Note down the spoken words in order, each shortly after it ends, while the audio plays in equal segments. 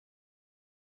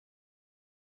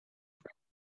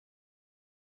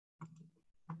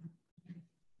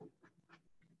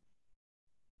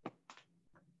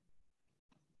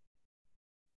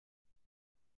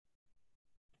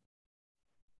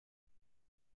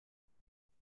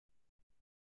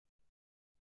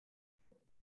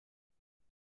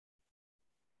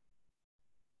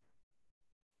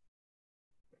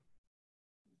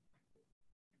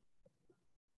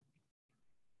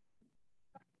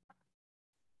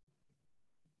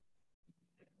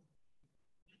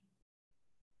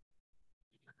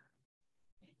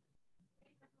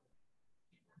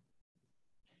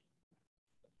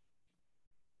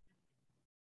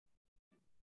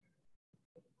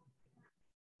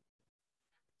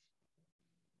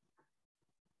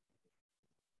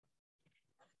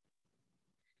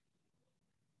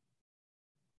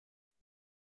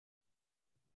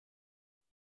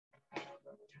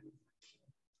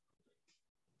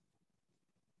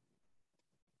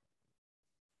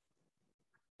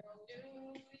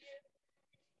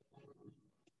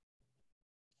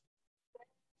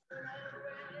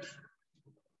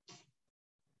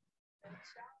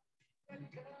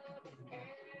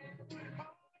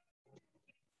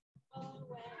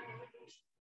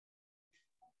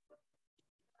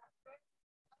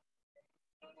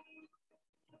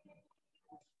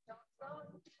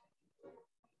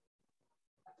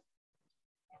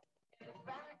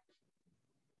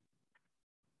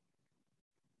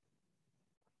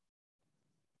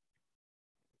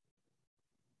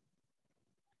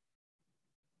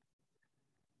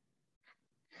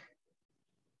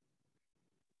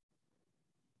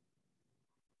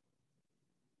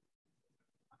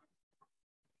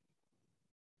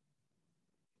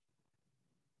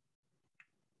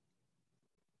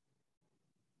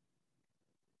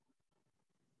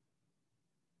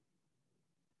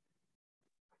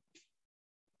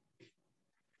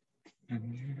To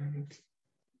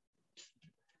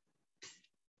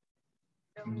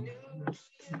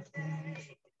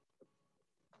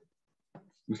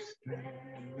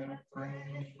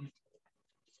celebrate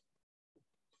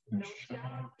the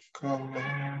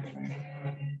chocolate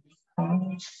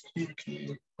to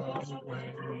keep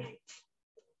away.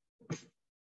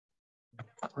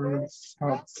 First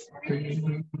of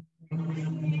spring,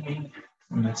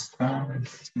 the sun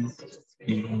is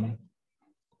here.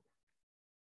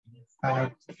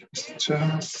 It's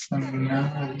just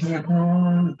another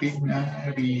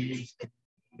ordinary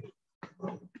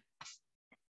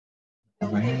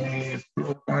way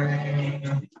of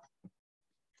rain.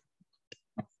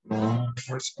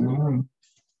 Flowers bloom.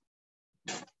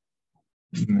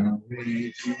 No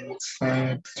it's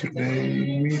sad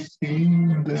today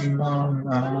within the month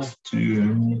of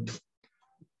June.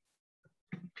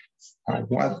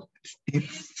 What it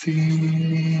seems,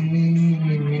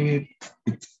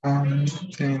 it's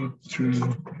something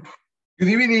true. Good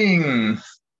evening.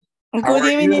 Good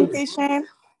evening, teacher.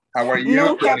 How are you?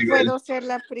 Nunca puedo ser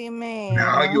la primera.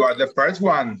 No, you are the first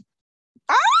one.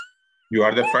 Ah! You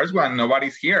are the first one.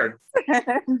 Nobody's here.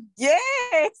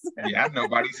 Yes. Yeah,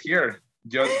 nobody's here.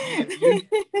 Just me and you.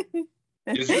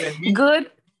 Just you and me.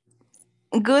 Good,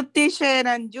 teacher.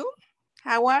 And you?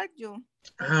 How are you?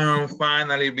 I'm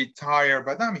fine, a little bit tired,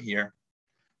 but I'm here.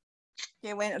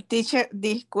 Qué bueno. Teacher,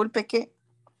 disculpe que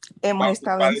hemos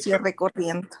estado en cierre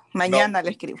corriendo. Mañana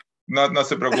le escribo. No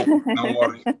se preocupe. Don't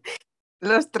worry.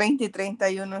 Los 30 y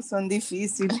 31 son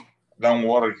difíciles. Don't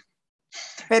worry.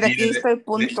 Pero aquí estoy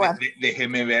puntual.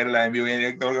 Déjeme verla en vivo y en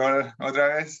directo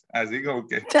otra vez. Así como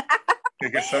que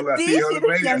solo así.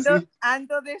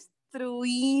 Ando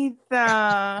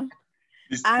destruida.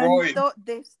 Destroyed. Ando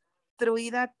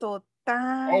destruida total.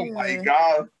 Oh my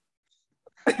God.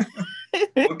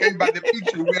 Okay, but the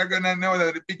picture, we are gonna know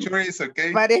that the picture is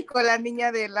okay. Parezco la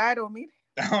niña del aro, mire.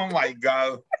 Oh my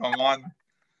God, come on.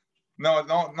 No,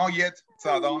 not yet.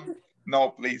 So don't. No,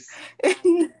 please.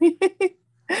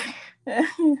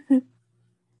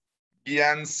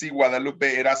 Yancy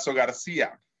Guadalupe Erazo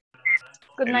Garcia.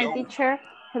 Good night, teacher.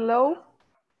 Hello.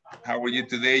 How are you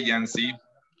today, Yancy?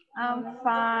 I'm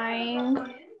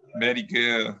fine. Very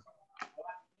good.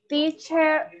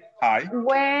 Teacher. Hi.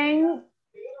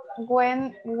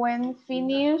 When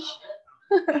finish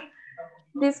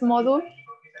this module?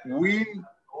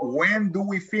 When do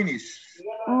we finish?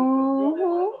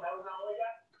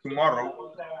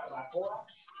 Tomorrow.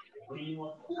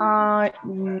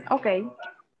 Okay.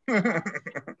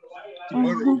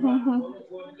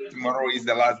 Tomorrow is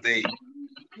the last day.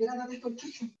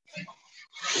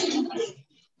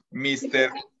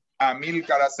 Mr.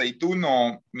 Amilcar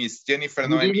Aceituno, Miss Jennifer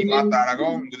Noemi Mata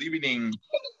Aragón, good evening.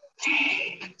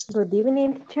 Good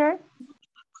evening, teacher.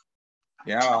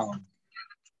 Yeah.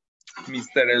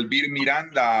 Mr. Elvir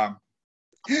Miranda.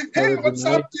 Hey, what's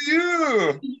up to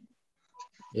you?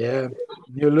 Yeah,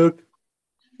 new look.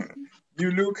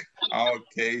 New look?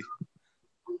 Okay.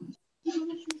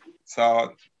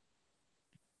 So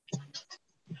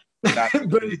that's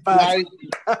very fast.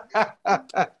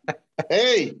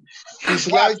 Hey, it's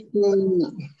like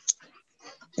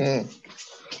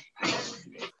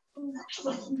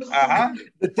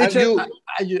The teacher,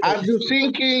 are you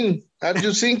thinking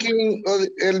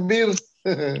Elvir?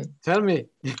 Tell me.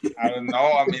 I don't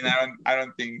know. I mean, I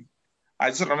don't think. I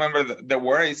just remember the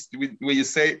words when you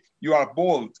say you are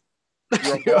bold.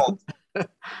 You are bold.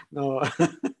 No.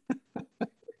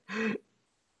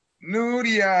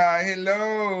 Nuria,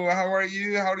 hello. How are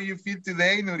you? How do you feel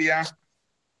today, Nuria?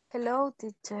 Hello,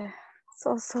 teacher.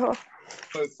 So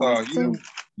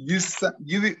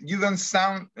you don't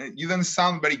sound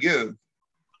very good.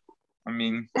 I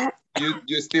mean,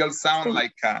 you still sound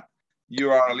like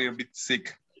you are a little bit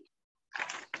sick.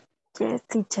 Yes,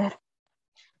 teacher.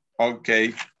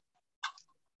 Okay.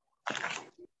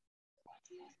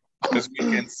 Because we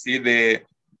can see the,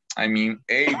 I mean,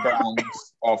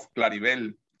 A-browns of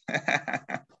Claribel.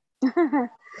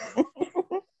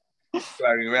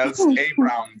 Claribel's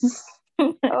A-browns.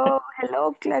 Oh,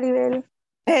 hello, Claribel.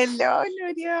 Hello,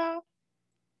 Nuria.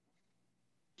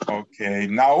 Okay,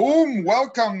 Naum,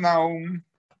 welcome, Naum.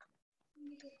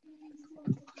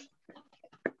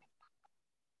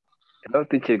 Hello,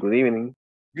 teacher. Good evening.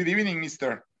 Good evening,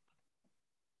 mister.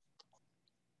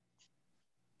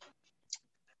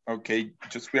 Okay,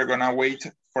 just we are gonna wait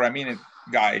for a minute,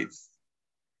 guys.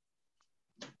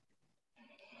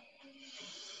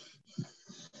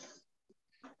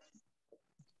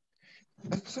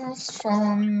 It's just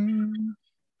fun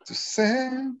to say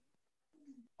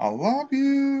I love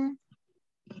you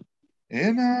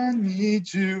and I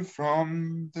need you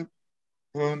from the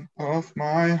Of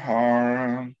my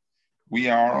heart, we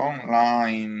are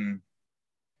online.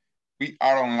 We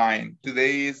are online.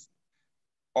 Today is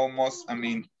almost,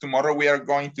 tomorrow we are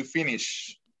going to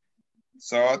finish.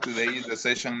 So today is the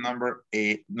session number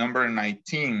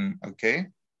 19, okay?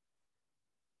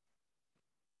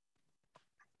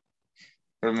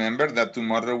 Remember that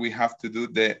tomorrow we have to do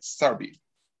the survey.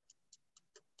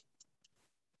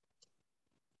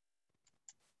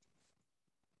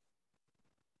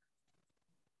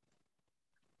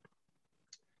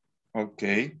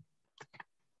 Okay.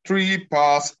 3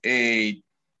 past 8.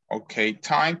 Okay,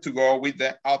 time to go with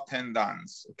the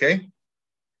attendance, okay?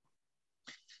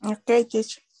 Okay,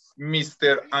 teacher.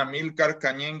 Mr. Amilcar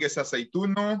Cañengues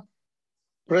Aceituno.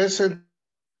 Present.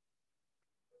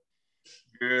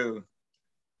 Good.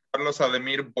 Carlos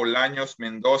Ademir Bolaños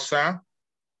Mendoza.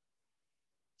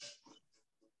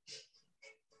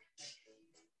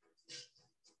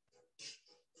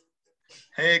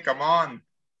 Hey, come on.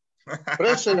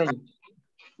 Present.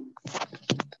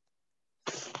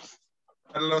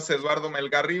 Carlos Eduardo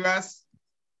Melgar Rivas.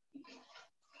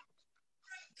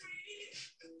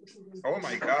 Oh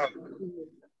my God.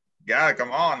 Yeah,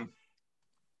 come on.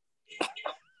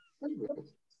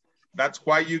 That's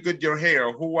why you got your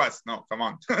hair. Who was? No, come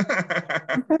on.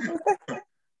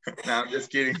 No, I'm just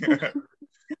kidding.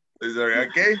 Sorry,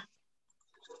 okay.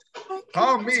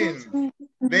 How mean?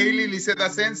 Daily Lisette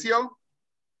Asensio?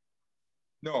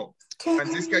 No.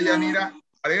 Francisca Yanira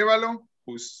Arevalo?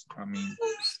 Who's,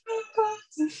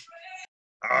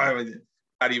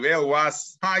 Claribel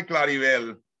was. Hi,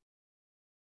 Claribel.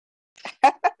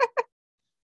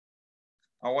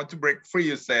 I want to break free,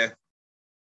 you said.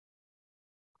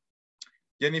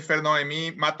 Jennifer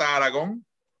Noemí Mata Aragón.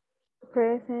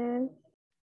 Present.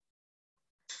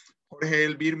 Jorge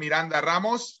Elvir Miranda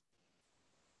Ramos.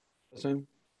 Present.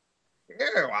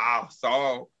 Yeah, wow.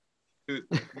 So, good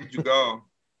you go.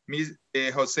 Miss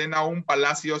José Naum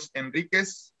Palacios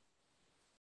Enríquez.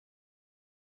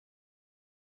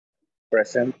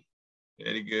 Present.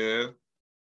 Very good.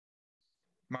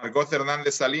 Margot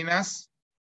Hernández Salinas.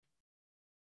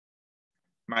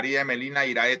 María Emelina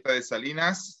Iraeta de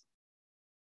Salinas.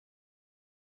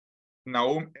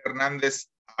 Naum Hernández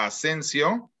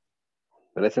Asensio.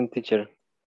 Present, teacher.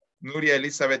 Nuria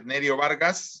Elizabeth Nerio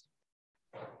Vargas.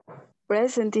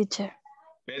 Present, teacher.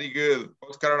 Very good.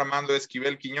 Oscar Armando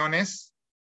Esquivel Quiñones.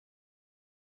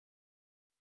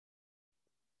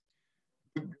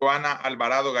 Joana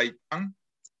Alvarado Gaitán.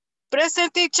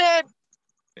 Present, teacher.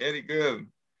 Very good.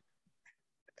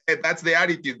 Hey, that's the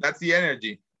attitude. That's the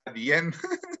energy. At the end,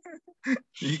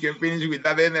 you can finish with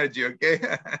that energy, okay?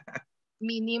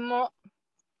 Mínimo.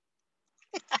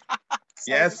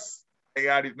 Yes, I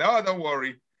got it. No, don't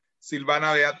worry.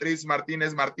 Silvana Beatriz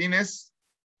Martínez Martínez.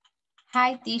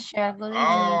 Hi, teacher. Good evening.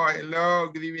 Oh, hello.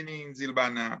 Good evening,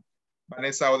 Silvana.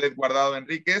 Vanessa Odette Guardado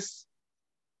Enríquez.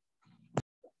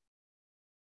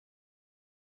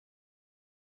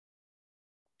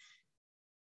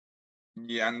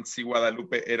 Yancy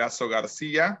Guadalupe Erazo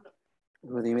García.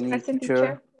 Good evening, Present,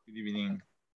 teacher. Good evening.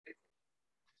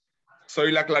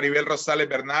 Soy la Claribel Rosales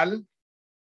Bernal.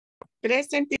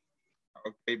 Present.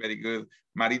 Okay, very good.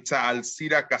 Maritza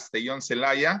Alcira Castellón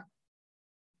Celaya.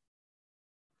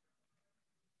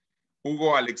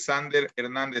 Hugo Alexander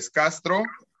Hernández Castro.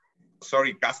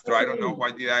 Sorry, Castro. I don't know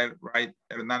why did I write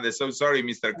Hernandez. So sorry,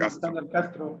 Mr.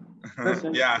 Castro.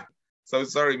 Yeah, so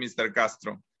sorry, Mr.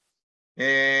 Castro.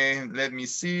 Let me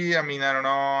see. I don't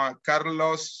know.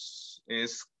 Carlos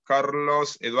is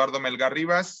Carlos Eduardo Melgar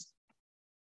Rivas.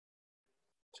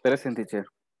 Present, teacher.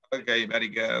 Okay, very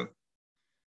good.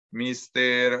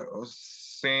 Mr.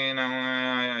 Osena.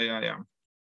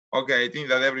 Okay, I think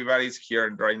that everybody's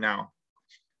here right now.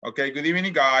 Okay, good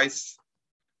evening, guys.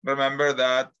 Remember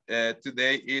that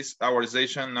today is our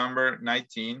session number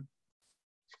 19.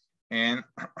 And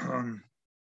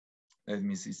let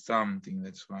me see something.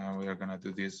 That's why we are gonna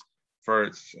do this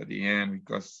first at the end,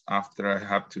 because after I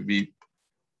have to be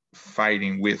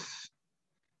fighting with.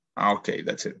 Okay,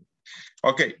 that's it.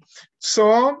 Okay,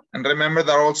 so, and remember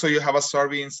that also you have a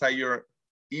survey inside your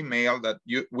email that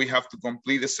we have to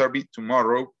complete the survey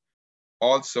tomorrow.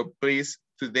 Also, please,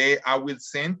 today I will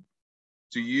send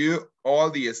to you all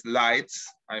the slides.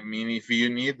 I mean, if you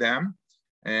need them,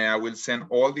 I will send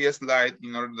all the slides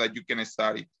in order that you can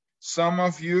study. Some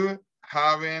of you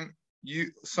haven't,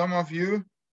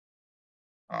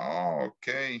 oh,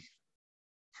 okay.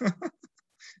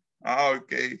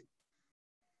 Okay.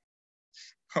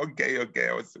 Okay,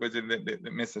 I was the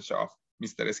message of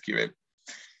Mr. Esquivel.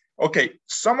 Okay,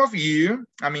 some of you,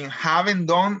 haven't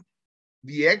done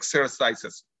the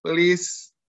exercises.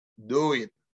 Please do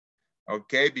it.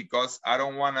 okay? Because I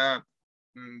don't wanna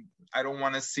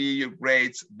see your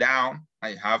grades down.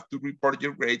 I have to report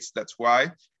your grades, that's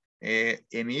why. And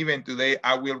even today,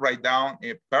 I will write down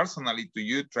personally to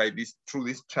you, try this through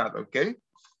this chat, okay?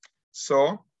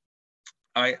 So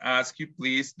I ask you,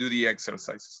 please do the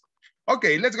exercises.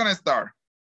 Okay, let's gonna start.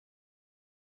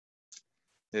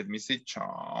 Let me see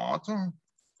chat.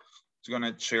 It's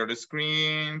gonna share the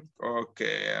screen.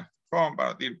 Okay,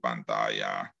 compartir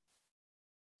pantalla.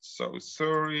 So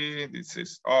sorry, this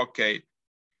is, okay.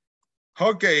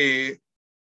 Okay,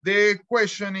 the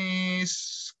question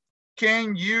is,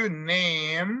 can you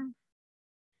name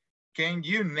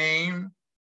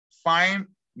 5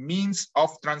 means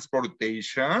of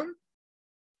transportation?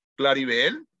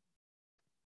 Claribel?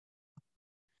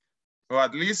 Or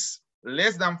at least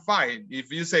less than 5.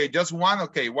 If you say just 1,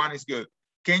 okay, 1 is good.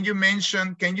 Can you name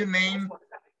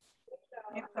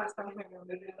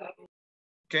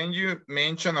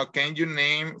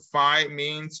 5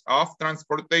 means of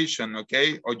transportation,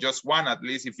 okay? Or just 1 at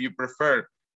least if you prefer.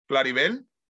 Claribel?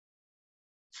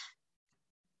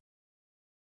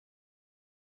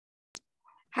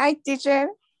 Hi, teacher.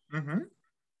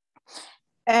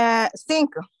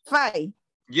 5.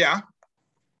 Yeah.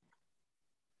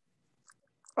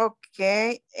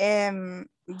 Okay.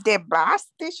 The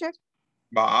bus, teacher.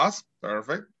 Bus,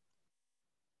 perfect.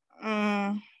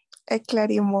 El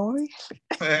clarimóvil.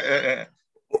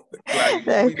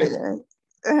 Clarimóvil.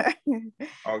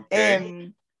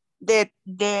 Okay. The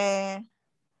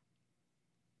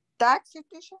taxi,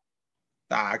 teacher.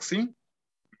 Taxi.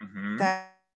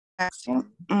 Taxi.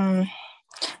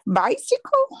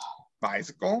 Bicycle.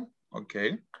 Bicycle,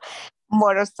 okay.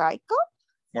 Motorcycle.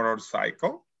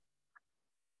 Motorcycle.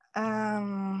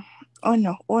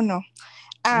 Uno.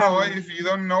 No, if you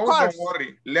don't know, horse. don't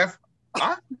worry. Left.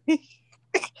 ¿Ah?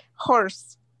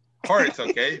 Horse. Horse,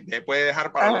 okay. Te puede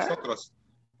dejar para los otros.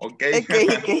 Okay.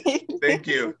 Okay. Thank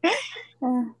you.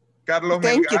 Carlos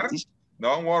Thank Melgar. you.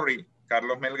 Don't worry.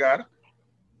 Carlos Melgar.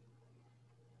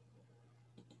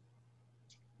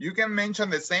 You can mention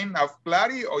the same of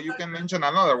Clary or you can mention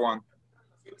another one.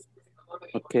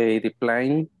 Okay, the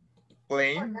plane.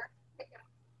 Plane.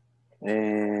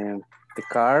 The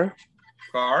car.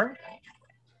 Car.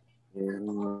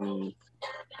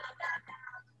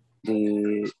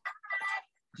 The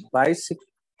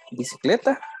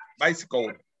bicicleta.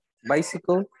 Bicycle.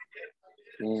 Bicycle.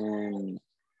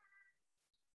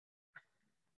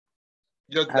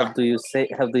 How do you say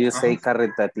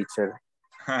carreta, teacher?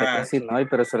 Ya casi no hay,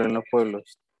 pero solo en los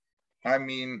pueblos. I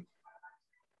mean,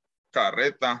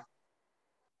 carreta.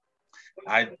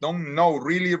 I don't know,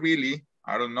 really.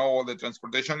 I don't know all the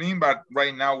transportation in, but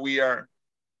right now we are.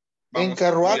 En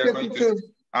carruaje, teacher.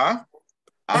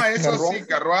 Eso sí,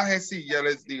 carruaje sí, ya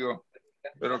les digo.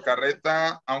 Pero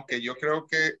carreta, aunque yo creo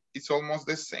que it's almost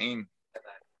the same.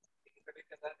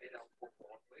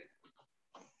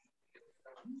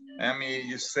 I mean,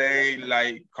 you say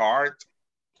like cart.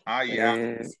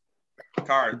 Yeah.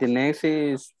 Cart. The next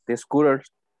is the scooter.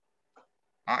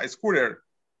 Scooter.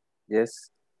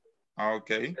 Yes.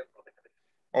 Okay.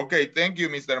 Okay, thank you,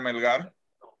 Mr. Melgar.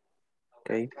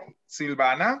 Okay.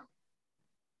 Silvana.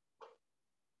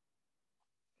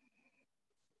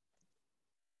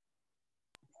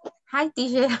 Hi,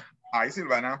 teacher. Hi,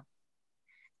 Silvana.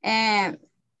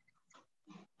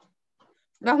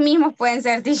 Los mismos pueden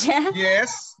ser, teacher.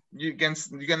 Yes, you can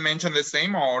mention the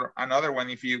same or another one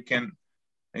if you can,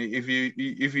 if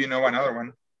you know another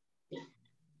one.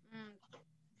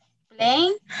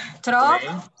 Plane, truck,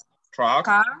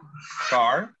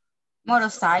 car,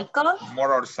 motorcycle,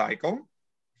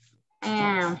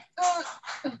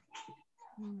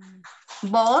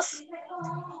 bus.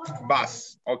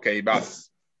 Okay, bus.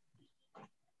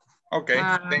 Okay,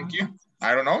 thank you.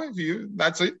 I don't know if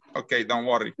that's it. Okay, don't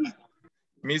worry.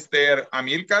 Mr.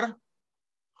 Amilcar.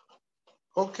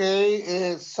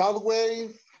 Okay, subway.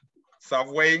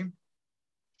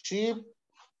 Ship.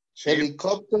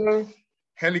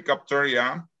 Helicopter,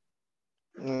 yeah.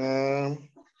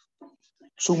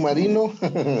 Submarino.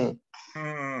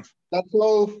 That's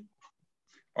all.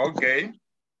 Okay.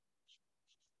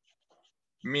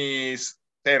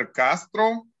 Mr.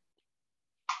 Castro.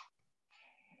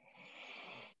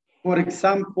 For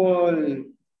example,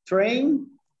 train.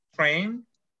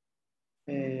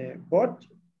 Boat,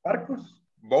 barcos.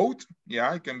 Boat,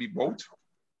 yeah, it can be boat.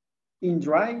 In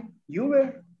drive,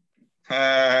 Uber.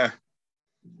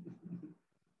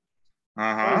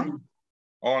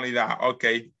 Only that,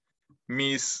 okay.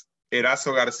 Miss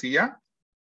Erazo Garcia.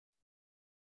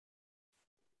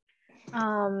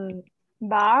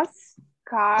 Bus,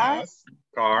 car,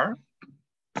 Car.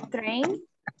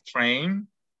 train,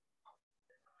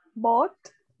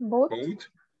 Boat. Boat.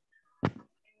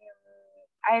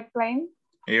 Airplane.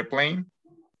 Airplane.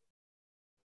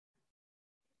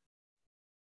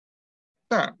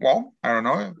 Well, I don't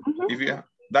know. If you,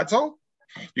 that's all?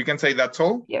 You can say that's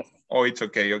all? Yes. Oh, it's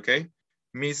okay, okay.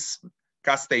 Miss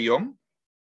Castellón.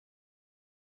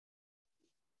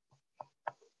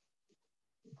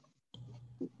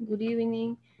 Good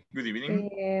evening. Good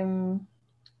evening.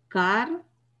 Car.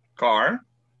 Car.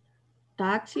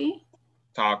 Taxi.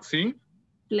 Taxi.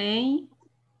 Plane.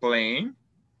 Plane.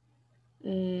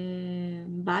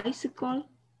 Bicycle.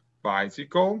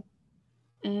 Bicycle.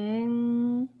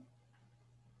 And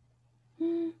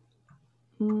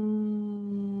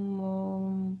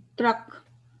truck.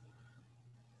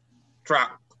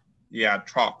 Truck. Yeah,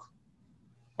 truck.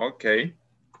 Okay.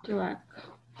 Truck.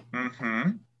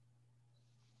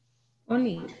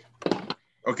 Only.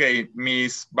 Okay,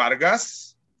 Miss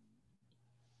Vargas.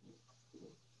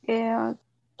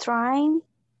 Train.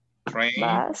 Train.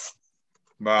 Bus.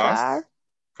 Bus.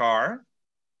 Car.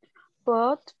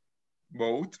 Boat.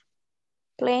 Boat.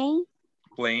 Plane.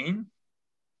 Plane.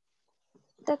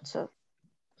 That's all.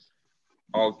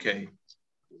 Okay.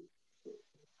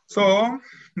 So,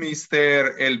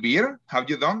 Mr. Elvir, have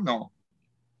you done? No.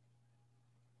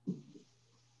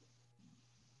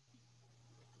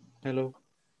 Hello.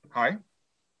 Hi.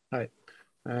 Hi.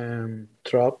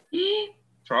 Truck.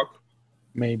 Truck.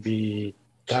 Maybe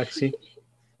taxi.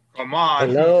 Come on.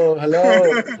 Hello.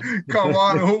 Come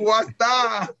on, who was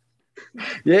that?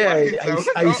 Yeah,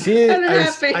 I see.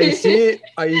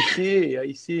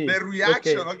 The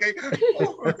reaction, okay.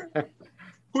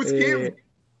 Who's him?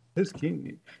 Who's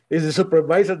king? Is the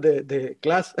supervisor the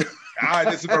class?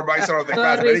 The supervisor of the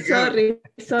class. Very good.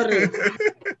 Sorry.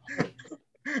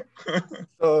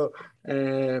 So,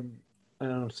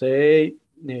 say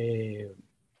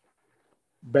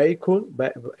vehicle,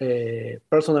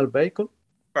 personal vehicle.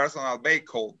 Personal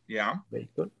vehicle, yeah.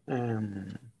 Vehicle.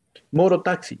 Motor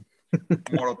taxi.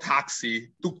 Motor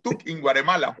taxi. Tuk-tuk in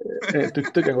Guatemala.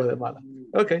 Tuk-tuk in Guatemala.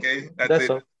 Okay, that's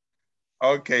all.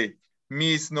 Okay.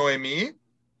 Miss Noemi.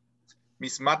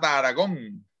 Miss Mata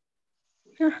Aragon.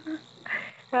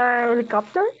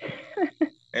 Helicopter?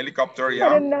 Helicopter, yeah. I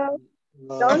don't know.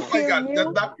 Oh my God,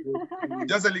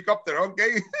 just helicopter,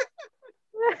 okay.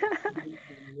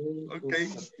 Okay.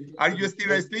 Are you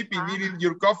still sleeping, eating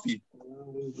your coffee?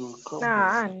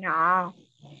 No.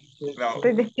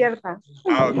 Estoy despierta.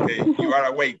 Okay, you are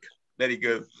awake. Very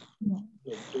good.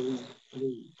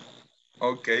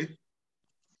 Okay.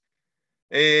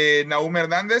 Naum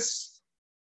Hernandez.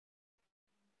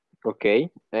 Okay.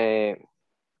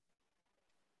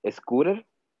 Scooter.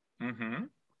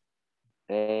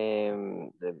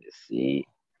 Let me see.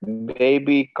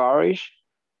 Baby carriage.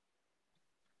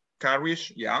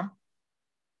 Carriage, yeah.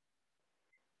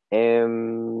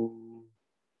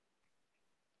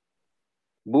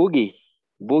 Boogie,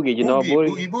 you know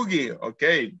boogie? Boogie.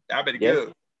 Okay, very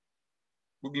good.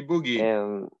 Boogie.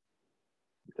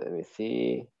 Let me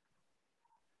see.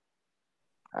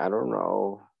 I don't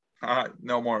know.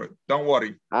 No more. Don't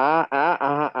worry.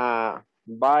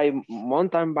 By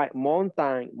mountain bike.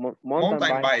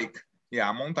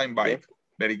 Yeah, mountain bike. Yes.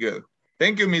 Very good.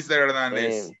 Thank you, Mr.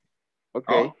 Hernandez.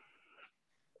 Okay.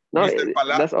 No,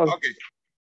 that's all. Okay.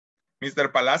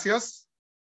 Mr. Palacios.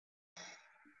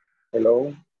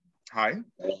 Hello. Hi.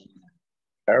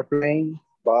 Airplane,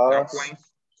 bus,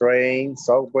 train,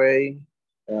 subway,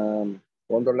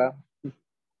 gondola.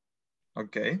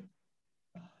 Okay.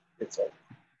 That's all.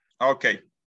 Okay.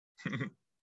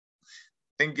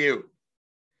 Thank you.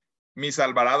 Miss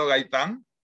Alvarado Gaitán.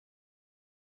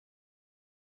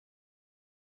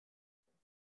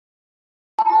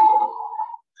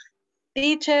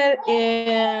 Teacher,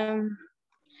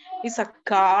 is a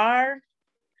car,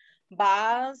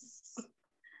 bus,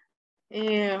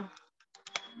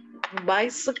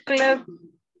 bicycle.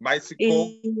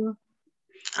 Bicycle. Bicycle.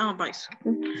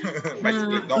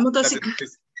 Bicycle. No,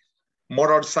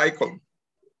 motorcycle.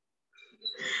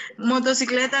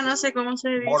 Motocicleta, no sé cómo se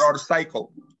dice.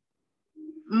 Motorcycle.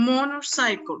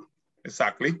 Motorcycle.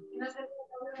 Exactly.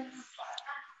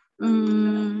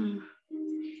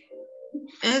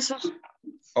 Eso.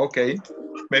 Okay,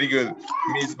 very good.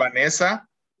 Miss Vanessa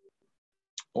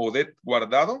Odette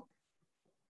Guardado.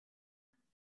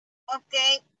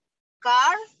 Okay,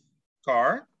 car.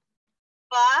 Car.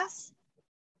 Bus.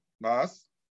 Bus.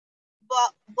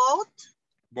 Boat.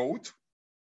 Boat.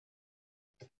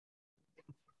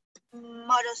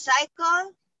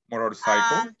 Motorcycle.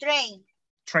 Motorcycle. Train.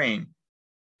 Train.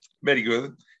 Very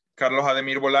good. Carlos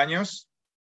Ademir Bolaños.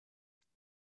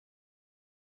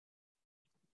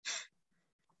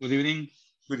 Good evening.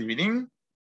 Good evening.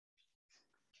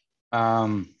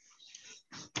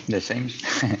 The same.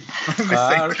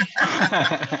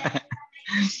 The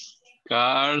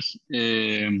Cars,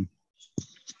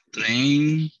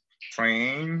 train,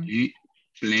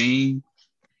 plane,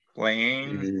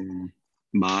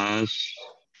 bus.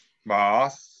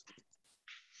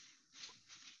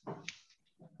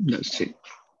 That's it.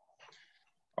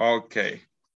 Okay.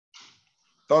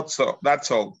 That's all.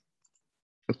 That's all.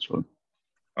 That's all.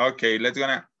 Okay, let's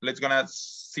gonna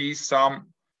see some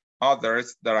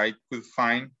others that I could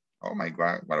find. Oh my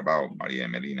God, what about Maria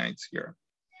Melina? It's here.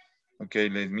 Okay,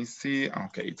 let me see.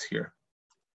 Okay, it's here.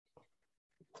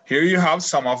 Here you have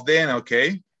some of them,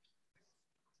 okay?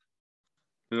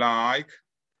 Like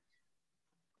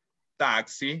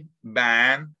taxi,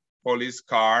 van, police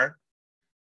car.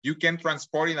 You can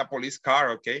transport in a police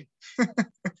car, okay?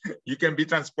 You can be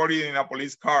transported in a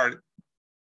police car.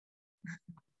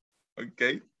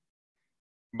 Okay.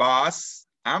 Bus,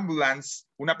 ambulance.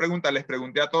 Una pregunta, ¿les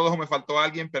pregunté a todos o me faltó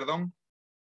alguien? Perdón.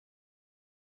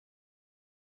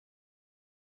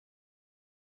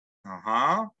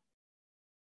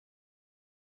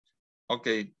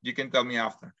 Okay, you can tell me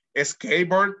after.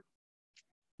 Skateboard,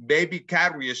 baby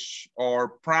carriage or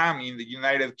pram in the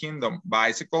United Kingdom,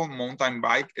 bicycle, mountain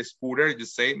bike, scooter, you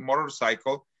say,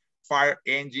 motorcycle, fire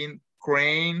engine,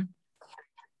 crane,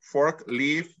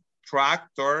 forklift,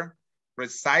 tractor,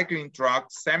 recycling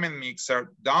truck, cement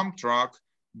mixer, dump truck,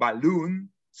 balloon,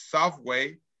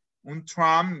 subway, un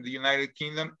tram in the United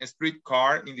Kingdom, a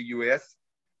streetcar in the US,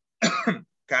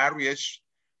 carriage,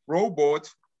 rowboat,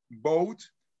 boat,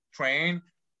 train,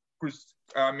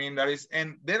 I mean, that is,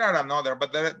 and there are another,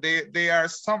 but there are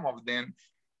some of them.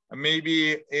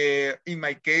 Maybe in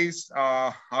my case,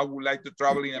 I would like to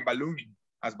travel in a balloon,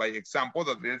 as by example,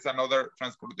 that there's another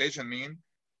transportation mean,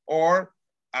 or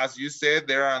as you said,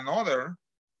 there are another,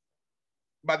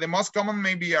 but the most common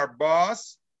maybe are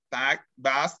bus,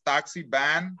 taxi,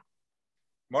 van,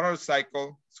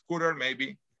 motorcycle, scooter,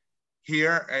 maybe.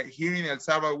 Here in El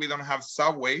Salvador, we don't have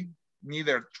subway,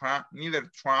 neither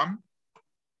tram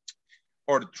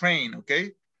or train,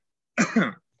 okay?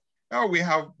 No, we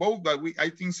have both, but I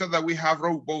think so that we have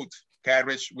rowboat,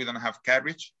 carriage, we don't have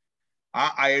carriage.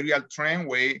 Aerial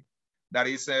tramway, that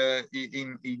is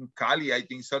in Cali, I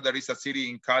think so, there is a city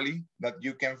in Cali that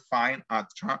you can find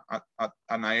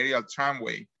an aerial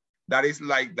tramway. That is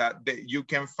like that you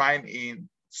can find in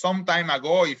some time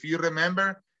ago, if you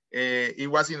remember, it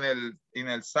was in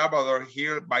El Salvador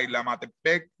here by La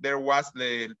Matepec, there was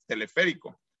the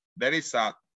teleférico. There is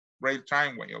a rail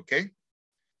tramway, okay?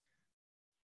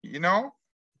 You know?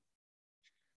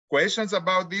 Questions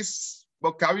about this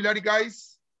vocabulary,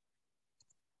 guys?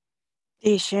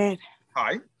 Teacher.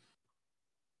 Hi.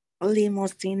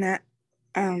 Limousine.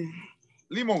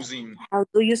 Limousine. How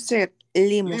do you say it?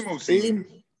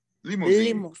 Limousine.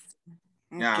 Limousine.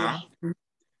 Okay. Yeah.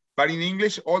 But in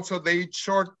English also they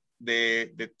short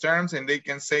the terms and they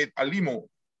can say a limo.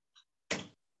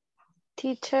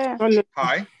 Teacher.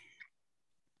 Hi.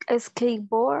 A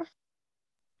skateboard.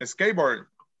 A skateboard.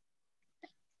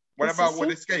 What about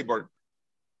what is skateboard?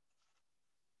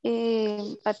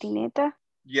 Patineta.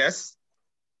 Yes.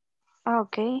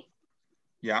 Okay.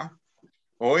 Ya.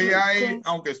 Hoy hay,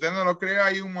 aunque usted no lo crea,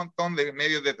 hay un montón de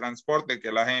medios de transporte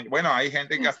que la gente, bueno, hay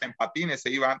gente que hasta en patines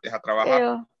se iba antes a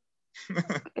trabajar.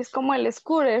 Es como el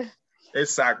scooter.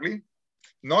 Exactly.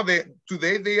 No,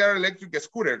 today they are electric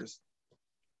scooters.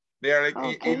 They are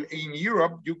in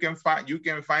Europe. You can find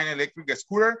electric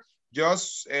scooter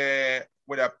just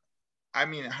with a, I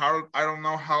mean, how I don't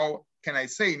know how can I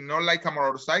say, not like a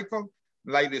motorcycle,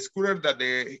 like the scooter that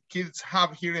the kids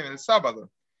have here in El Salvador,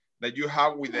 that you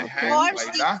have with the hand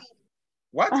like that.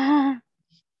 What?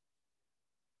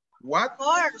 What?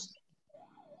 Horse.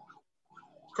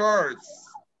 Cars.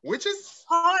 Which is?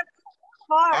 Horse.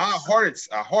 Horse.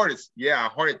 A horse. Yeah, a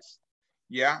horse.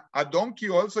 Yeah. A donkey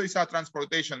also is a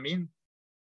transportation mean.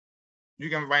 You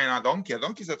can find a donkey. A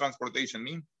donkey is a transportation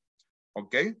mean.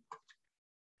 Okay.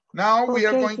 Now we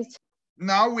are going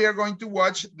to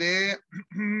watch the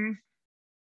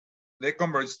the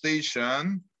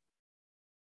conversation.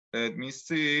 Let me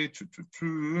see.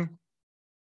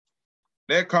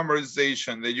 The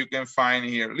conversation that you can find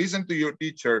here. Listen to your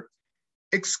teacher.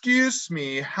 Excuse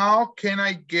me, how can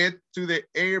I get to the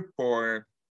airport?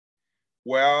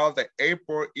 Well, the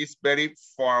airport is very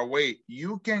far away.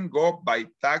 You can go by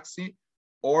taxi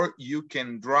or you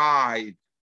can drive.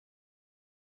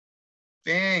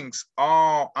 Thanks.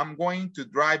 Oh, I'm going to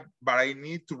drive, but I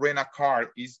need to rent a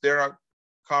car. Is there a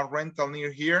car rental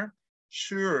near here?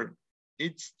 Sure.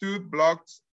 It's 2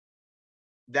 blocks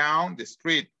down the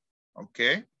street.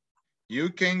 Okay.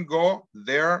 You can go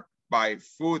there by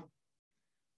foot.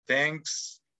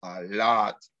 Thanks a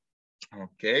lot.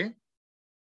 Okay.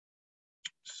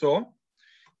 So,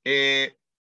 I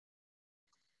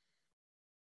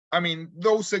mean,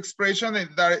 those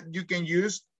expressions that you can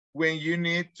use when you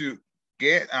need to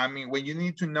get, when you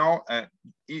need to know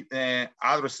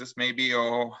addresses maybe,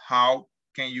 or how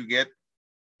can you get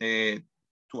to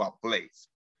a place.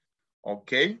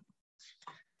 Okay.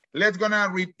 Let's gonna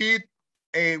repeat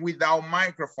without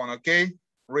microphone, okay?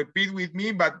 Repeat with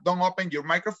me, but don't open your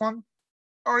microphone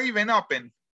or even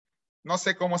open. No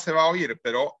sé cómo se va a oír,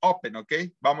 pero open,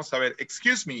 okay? Vamos a ver.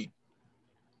 Excuse me.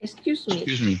 Excuse me.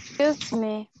 Excuse me. Excuse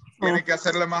me. Tiene que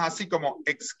hacerle más así como,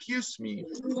 excuse me.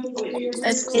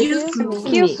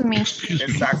 Excuse me.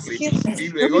 Exactly. Y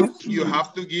luego, you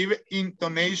have to give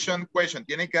intonation question.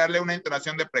 Tiene que darle una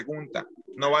entonación de pregunta.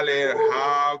 No va a leer,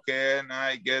 how can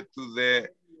I get to the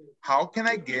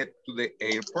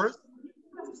airport?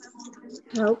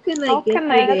 How can How I get can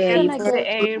to I the get airport? to the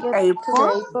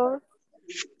airport?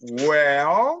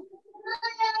 Well,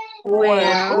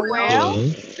 Well,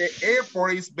 the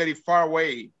airport is very far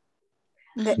away.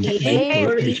 The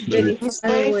airport is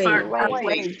very far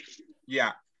away.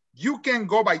 Yeah. You can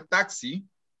go by taxi.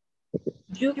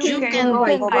 You you can can go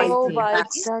go by by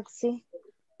Taxi.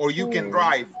 Or you can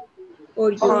drive.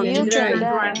 or you can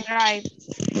drive. drive.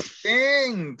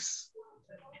 Thanks.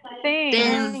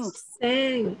 Thanks.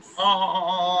 Thanks.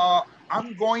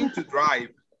 I'm going to drive.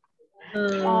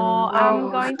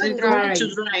 I'm going to drive.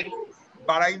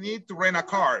 But I need to rent a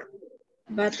car.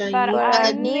 But But I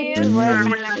I need need to to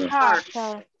rent rent a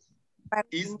car.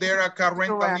 Is there a car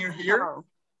rental near here?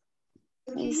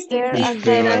 Is there Is a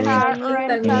there a car car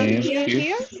rental rental near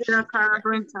here?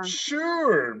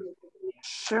 Sure.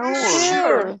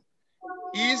 Sure.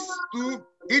 It's 2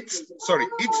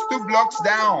 blocks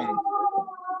down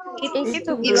It's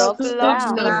two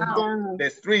blocks down. the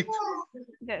street.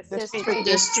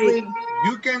 The street.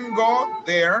 You can go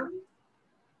there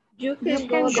You You can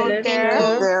can go go there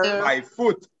there by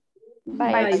foot.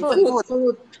 By foot.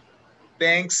 foot.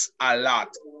 Thanks a lot.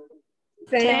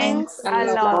 Thanks a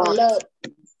lot.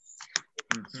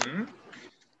 Mhm.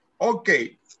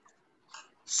 Okay.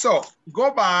 So,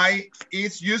 go by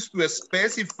is used to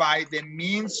specify the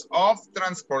means of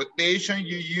transportation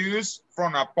you use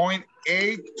from a point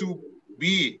A to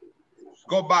B.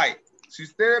 Go by. Si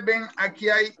ustedes ven, aquí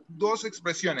hay dos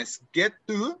expresiones, get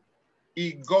to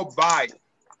y go by.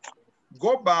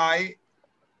 Go by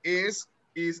is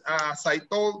as I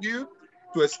told you,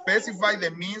 to specify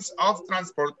the means of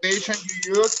transportation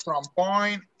you use from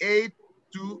point A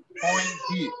to point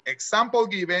B. Example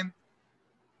given,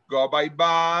 go by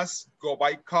bus, go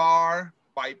by car,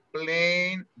 by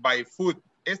plane, by foot.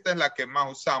 Esta es la que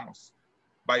más usamos.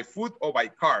 By foot o by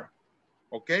car.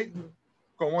 ¿Ok?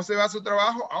 ¿Cómo se va a su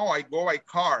trabajo? Oh, I go by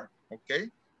car.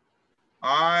 ¿Ok?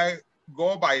 I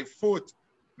go by foot.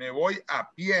 Me voy a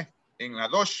pie en la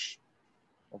dosh.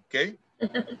 ¿Ok?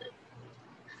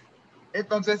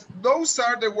 Entonces, those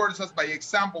are the words as by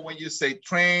example when you say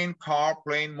train, car,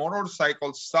 plane,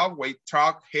 motorcycle, subway,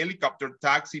 truck, helicopter,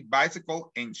 taxi, bicycle,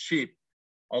 and ship.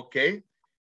 Okay?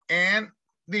 And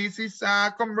this is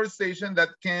a conversation that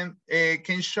can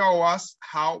show us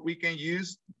how we can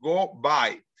use go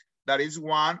by. That is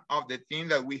one of the things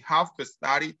that we have to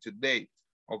study today.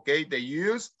 Okay? The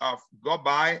use of go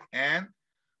by and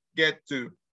get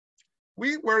to.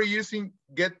 We were using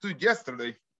get to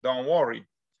yesterday. Don't worry.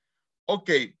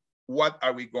 Okay, what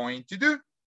are we going to do?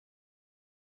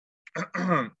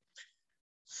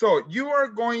 So you are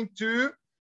going to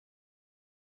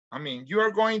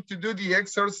do the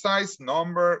exercise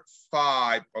number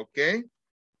 5, okay?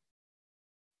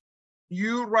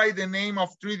 You write the name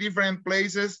of 3 different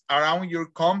places around your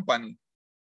company.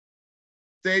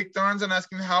 Take turns and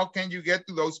asking how can you get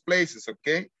to those places,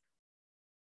 okay?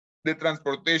 The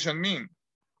transportation mean.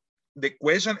 The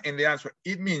question and the answer.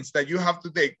 It means that you have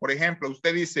to take, por ejemplo,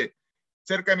 usted dice,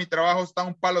 cerca de mi trabajo está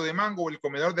un palo de mango o el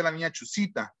comedor de la niña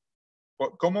Chusita.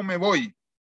 ¿Cómo me voy?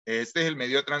 Este es el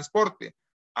medio de transporte.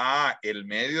 Ah, el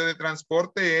medio de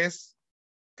transporte es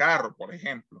carro, por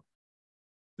ejemplo.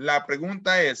 La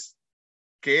pregunta es,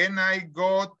 can I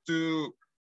go to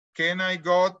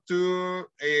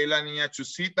la niña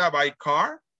Chusita by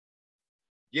car?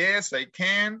 Yes, I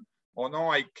can. O no,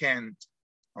 I can't.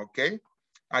 Okay.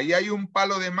 Ahí hay un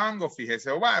palo de mango, fíjese.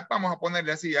 Vamos a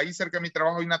ponerle así. Ahí cerca de mi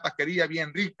trabajo hay una taquería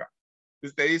bien rica.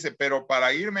 Usted dice, pero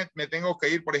para irme me tengo que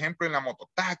ir, por ejemplo, en la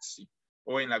mototaxi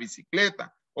o en la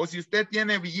bicicleta. O si usted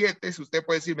tiene billetes, usted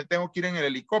puede decir, me tengo que ir en el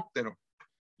helicóptero.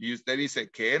 Y usted dice,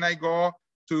 can I go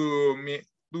to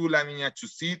la niña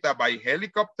Chusita by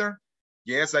helicopter?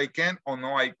 Yes, I can. O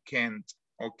no, I can't.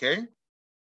 Okay.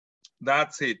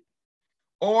 That's it.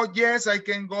 Oh, yes, I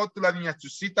can go to la niña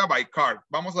Chusita by car.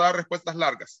 Vamos a dar respuestas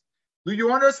largas. Do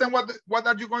you understand what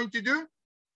are you going to do?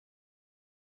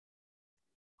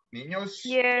 Niños.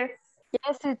 Yes.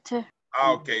 Yes, teacher.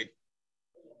 Ah, ok.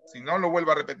 Si no, lo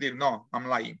vuelvo a repetir. No, I'm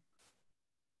lying.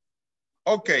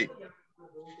 Okay.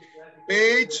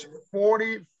 Page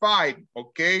 45.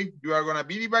 Okay. You are going to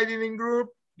be divided in group.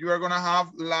 You are going to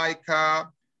have like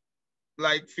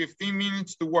 15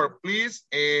 minutes to work. Please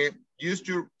use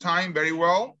your time very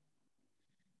well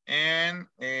and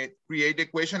create the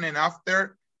question, and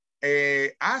after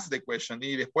ask the question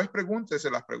y después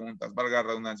pregúntese las preguntas, valga la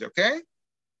redundancia, okay?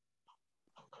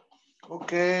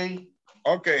 Okay.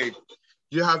 Okay.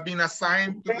 You have been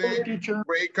assigned to the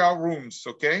breakout rooms,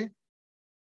 okay?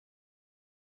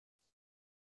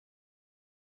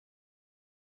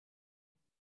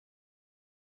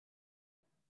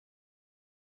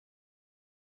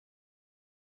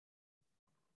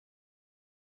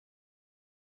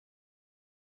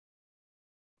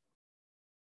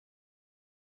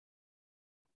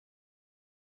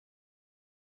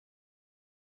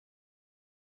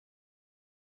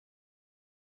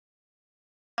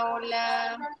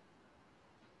 Hola.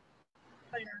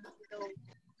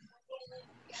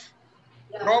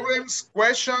 Problems,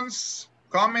 questions,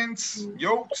 comments,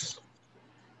 jokes?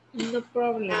 No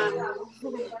problem.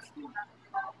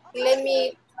 Let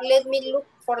me look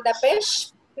for the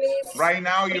page, please. Right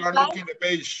now you are looking the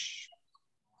page.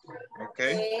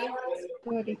 Okay.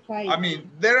 45. I mean,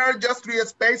 there are just 3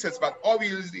 spaces, but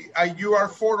obviously you are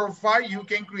 4 or 5, you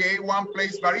can create one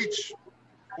place for each.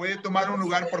 Puede tomar un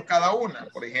lugar por cada una.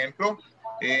 Por ejemplo,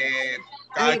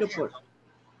 cada quien.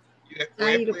 Y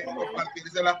después pueden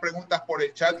compartirse las preguntas por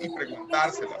el chat y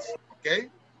preguntárselas. ¿Ok?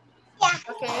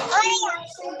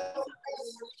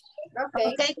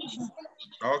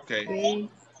 Ok.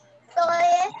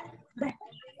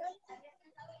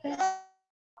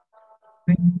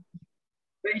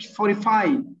 Page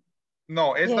 45.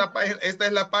 No, esta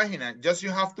es la página. Just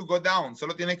you have to go down.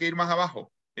 Solo tiene que ir más abajo.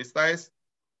 Esta es.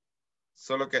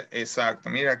 Solo que, exacto.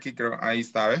 Mira aquí, creo. Ahí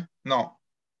está, ¿ves? No.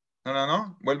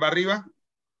 No. Vuelva arriba.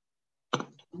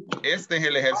 Este es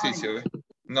el ejercicio, ¿ves?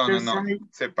 No.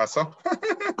 Se pasó.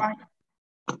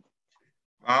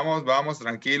 Vamos.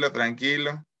 Tranquilo.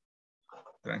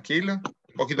 Un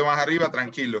poquito más arriba,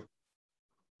 tranquilo.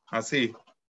 Así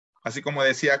como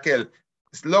decía aquel.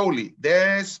 Slowly,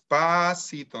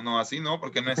 despacito. No, así no,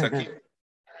 porque no es aquí.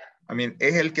 I mean,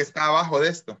 es el que está abajo de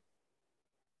esto.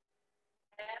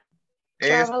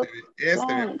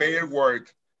 Pair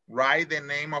work. Write the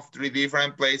name of 3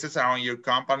 different places around your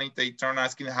company. Take turn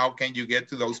asking how can you get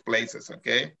to those places,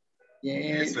 okay?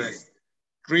 Yes. Eso es.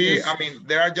 3, I mean,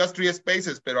 there are just 3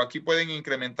 spaces, pero aquí pueden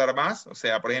incrementar más. O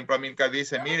sea, por ejemplo, Amilcar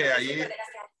dice, mire,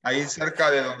 ahí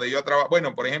cerca de donde yo trabajo.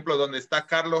 Bueno, por ejemplo, donde está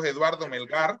Carlos Eduardo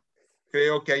Melgar,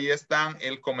 creo que ahí están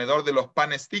el comedor de los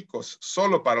panes ticos,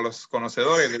 solo para los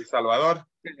conocedores de El Salvador.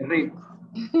 Qué rico.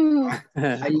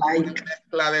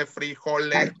 Mezcla de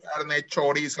frijoles, carne,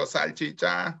 chorizo,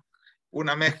 salchicha.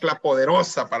 Una mezcla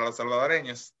poderosa para los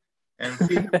salvadoreños. En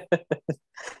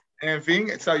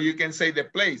fin, so you can say the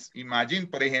place. Imagine,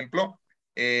 por ejemplo,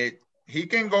 he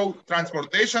can go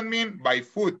transportation mean by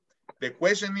foot. The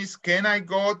question is, can I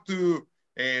go to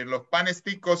los panes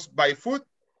ticos by foot?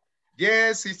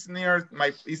 Yes, it's near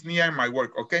my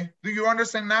work, okay? Do you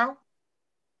understand now?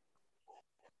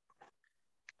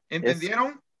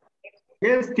 ¿Entendieron?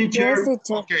 Yes, teacher. Yes,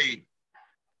 teacher. Okay.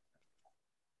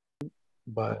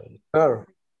 By car.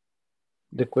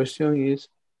 The question is,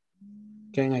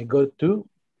 can I go to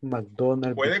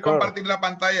McDonald's? Puede compartir la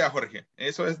pantalla, Jorge.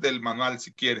 Eso es del manual,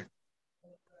 si quiere.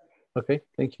 Okay,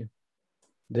 thank you.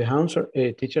 The answer,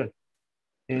 teacher.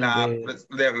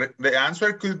 The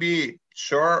answer could be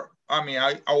sure. I mean,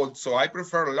 I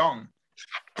prefer long.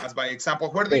 As by example,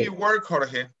 where do you work,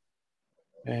 Jorge?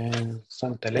 En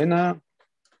Santa Elena,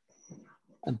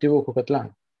 Antiguo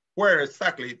Cucatlán. Where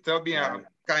exactly? Tell me a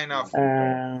kind of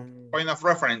point of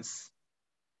reference.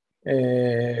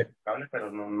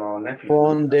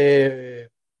 From the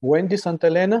Wendy Santa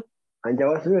Elena.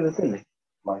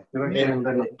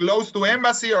 Close to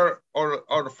embassy or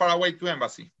far away to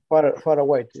embassy? Far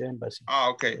away to embassy. Ah,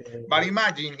 okay. But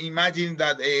imagine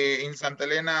that in Santa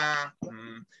Elena,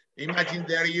 imagine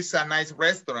there is a nice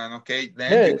restaurant, okay?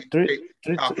 Then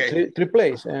three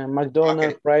places,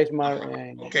 McDonald's, Price Mart.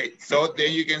 Okay, so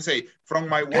then you can say, from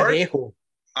my work.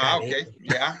 Okay,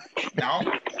 yeah. Now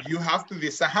you have to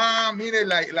decide. Mire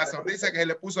la sonrisa que se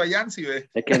le puso a Yancy.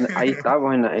 Es que ahí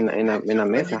estamos en la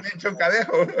mesa.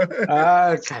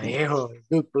 Cadejo,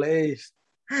 good place.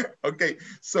 Okay,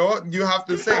 so you have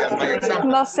to say, as my example.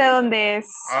 No sé dónde es.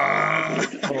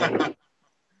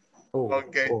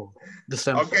 Okay. The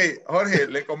same. Okay, Jorge,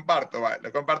 le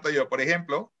comparto yo. Por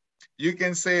ejemplo, you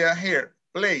can say here,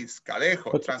 place,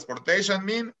 Cadejo. Transportation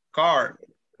mean car.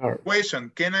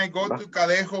 Question, can I go to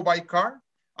Cadejo by car?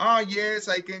 Yes,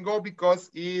 I can go because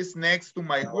it's next to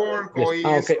my work or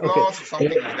it's close or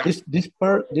something like that. This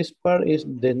part is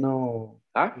the no.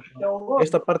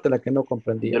 Esta parte la que no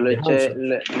comprendí. Yo le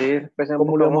eché,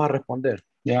 ¿Cómo lo vamos a responder?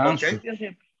 Okay.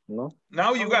 No.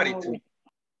 Now you got it.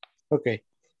 Okay.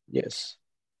 Yes.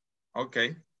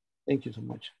 Okay. Thank you so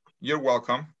much. You're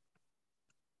welcome.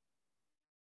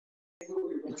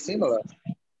 It's similar.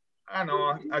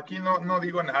 No, aquí no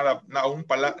digo nada. No,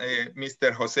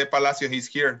 Mr. José Palacio, he's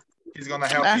here. He's gonna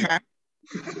help you.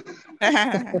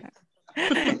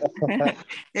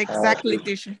 Exactly,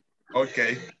 teacher.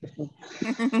 Okay.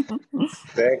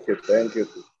 Thank you.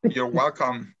 You're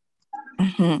welcome.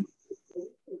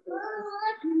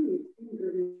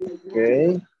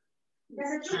 Okay.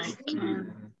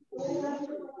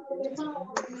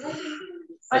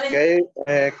 Okay,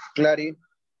 Clary.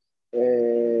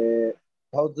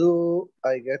 How do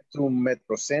I get to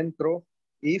Metrocentro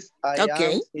if I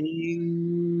am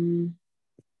in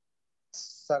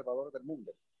Salvador del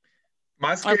Mundo?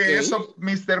 Más que eso,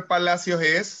 Mr.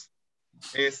 Palacios,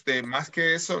 más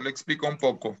que eso, le explico un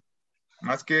poco.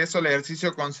 Más que eso, el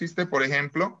ejercicio consiste, por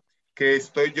ejemplo, que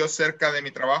estoy yo cerca de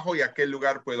mi trabajo y a qué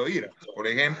lugar puedo ir. Por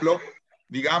ejemplo,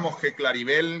 digamos que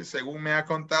Claribel, según me ha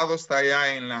contado, está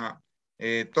allá en la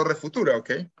Torre Futura,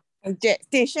 ¿ok?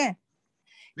 Teacher.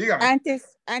 Dígame.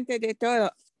 Antes de todo,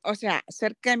 o sea,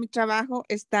 cerca de mi trabajo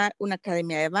está una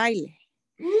academia de baile.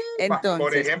 Entonces,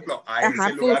 por ejemplo, a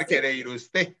ese lugar quiere ir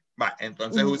usted.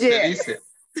 Entonces usted dice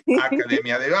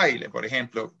academia de baile, por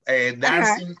ejemplo,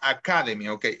 Dancing Academy,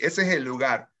 ok, ese es el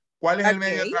lugar. ¿Cuál es el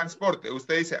medio de transporte?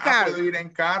 Usted dice, puedo ir en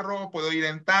carro, puedo ir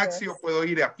en taxi o puedo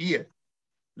ir a pie.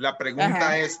 La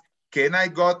pregunta es, can I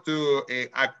go to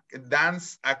a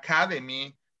dance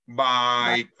academy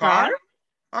by car?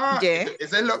 Ese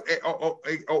es lo,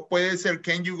 o puede ser,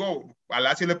 can you go?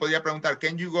 Palacio le podría preguntar,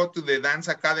 can you go to the dance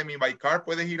academy by car?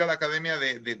 ¿Puedes ir a la academia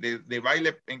de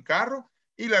baile en carro?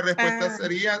 Y la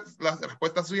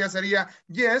respuesta suya sería,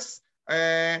 yes,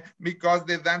 because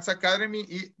the dance academy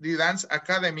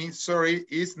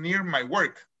is near my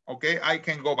work. Okay, I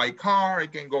can go by car, I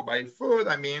can go by foot,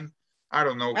 I mean, I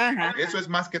don't know. Eso es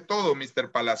más que todo,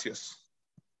 Mr. Palacios.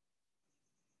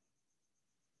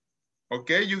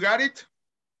 Okay, you got it?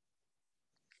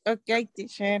 Okay,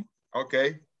 teacher.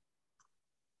 Okay.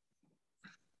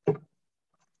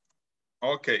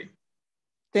 Okay.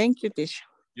 Thank you, teacher.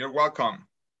 You're welcome.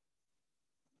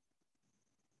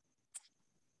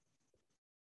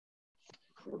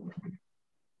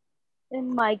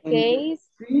 In my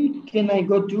case, can I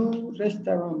go to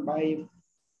restaurant by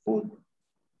food?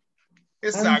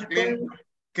 Exactly.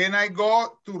 Can I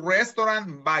go to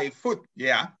restaurant by food?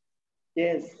 Yeah.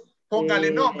 Yes.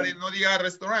 Póngale nombre, no diga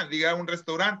restaurante, diga un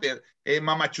restaurante.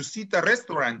 Mamachucita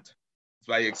Restaurant,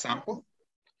 by example.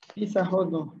 Pizza Hut.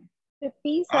 No. The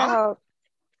Pizza Hut.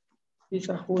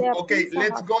 Pizza Hut. Okay,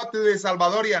 let's go to the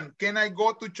Salvadorian. Can I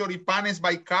go to Choripanes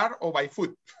by car or by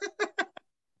foot?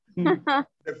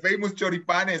 The famous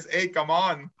Choripanes, hey, come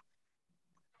on.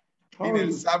 In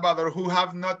El Salvador, who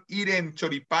have not eaten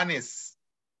Choripanes?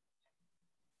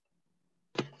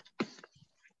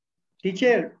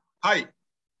 Teacher. Hi.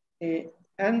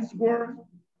 Answer,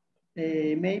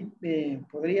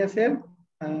 podría ser.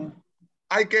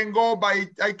 I can go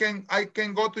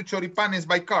to Choripanes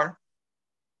by car.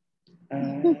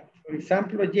 For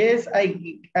example, yes,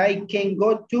 I can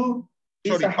go to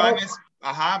Choripanes,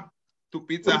 to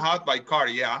Pizza Hut by car,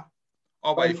 yeah.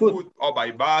 Or by foot, or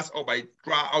by bus, or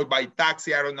by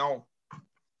taxi, I don't know.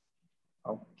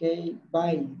 Okay,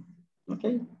 bye.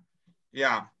 Okay.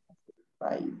 Yeah.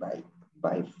 Bye.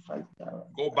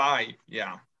 Go by,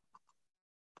 yeah.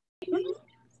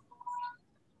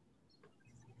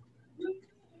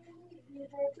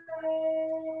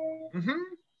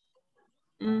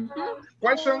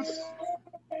 Questions?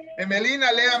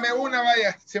 Emelina, léame una,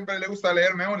 vaya. Siempre le gusta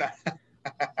leerme una.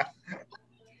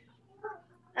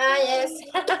 Yes.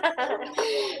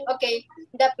 Okay.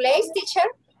 The place, teacher,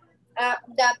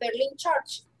 the Berlin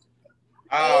Church.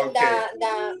 And Okay.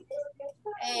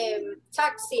 the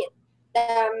taxi,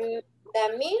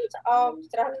 the means of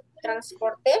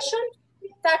transportation,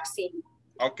 taxi.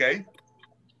 Okay.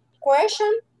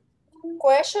 Question.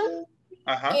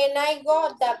 Uh-huh. Can I go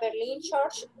to the Berlin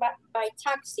Church by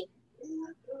taxi?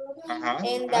 Uh-huh.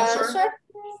 And the answer,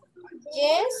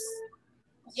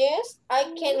 yes, I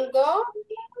can go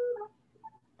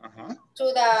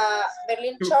to the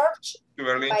Berlin Church To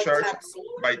Berlin by Church taxi.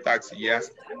 by taxi,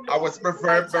 yes. I was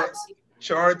prefer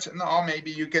Church, no,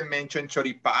 maybe you can mention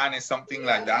choripan or something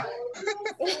like that.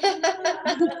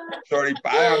 Choripan,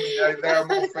 I mean, they are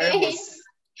more famous.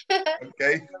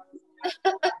 Okay.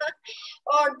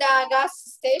 Or the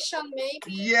gas station, maybe.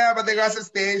 Yeah, but the gas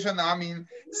station, I mean,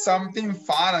 something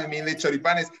fun. I mean, the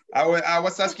choripanes. I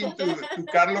was asking to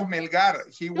Carlos Melgar.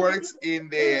 He works in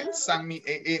the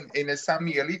in the San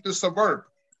Miguelito suburb,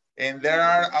 and there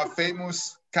are a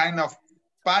famous kind of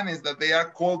panes that they are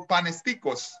called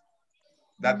panesticos.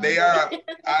 That they are,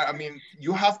 I mean,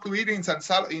 you have to eat in El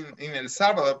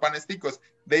Salvador, panesticos.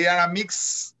 They are a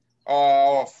mix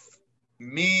of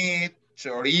meat,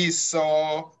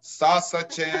 chorizo,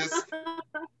 sausages.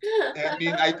 I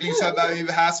mean, I think so that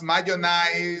it has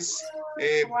mayonnaise,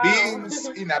 beans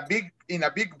in a big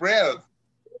bread.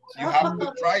 You have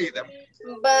to try them.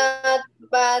 But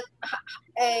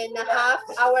and a half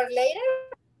hour later.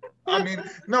 I mean,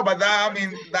 no, but that, I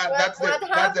mean, that's the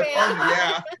point.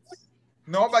 Yeah.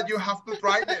 No, but you have to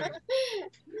try them.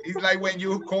 It's like when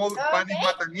you call panes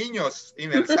mataniños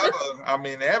in El Salvador. I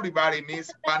mean, everybody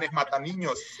needs panes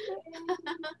mataniños.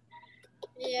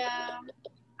 Yeah,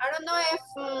 I don't know if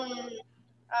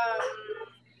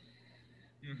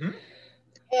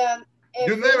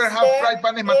you never have tried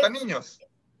panes mataniños?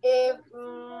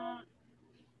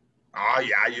 Oh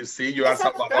yeah, you see, you are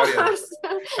Salvadorian.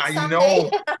 I know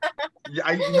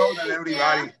that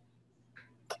everybody.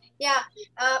 Yeah,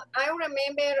 I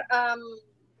remember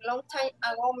long time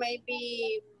ago,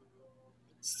 maybe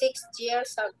 6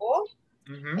 years ago,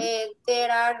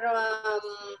 there are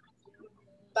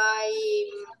by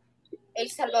El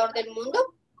Salvador del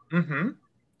Mundo,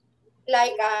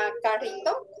 like a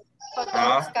carrito, hot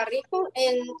dogs carrito,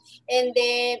 and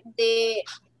they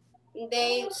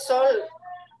sold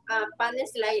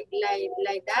panes like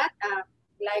that,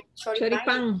 like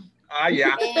choripan. Ah,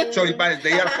 yeah, choripanes,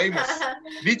 they are famous.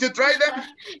 Did you try them?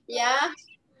 Yeah.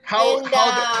 How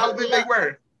did they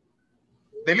were?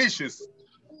 Delicious. Good.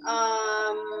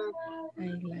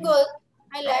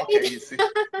 I like it. You see.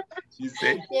 You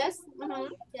see? Yes.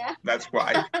 Yeah. That's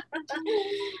why.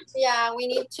 Yeah, we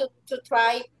need to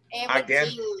try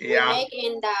everything we make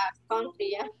in the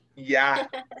country. Yeah. Yeah,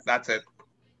 that's it.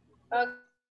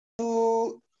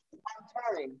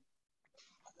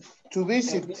 To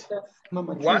visit.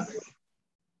 What?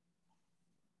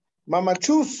 Mama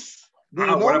Chus. What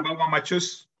about Mama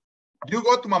Chus? You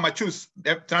go to Mama Chus.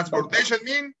 The transportation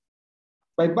mean?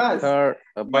 By bus.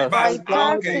 By bus.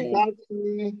 Okay.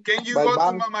 Can you go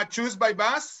to Mama Chus by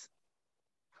bus?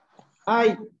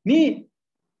 Me.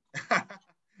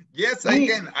 Yes, I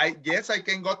can. I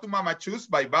can go to Mama Chus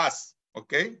by bus.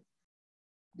 Okay.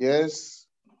 Yes.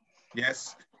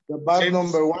 Yes. The bus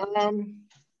number 1.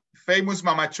 Famous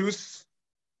Mama Chus.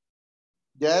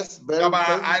 Yes, very no,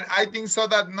 I think so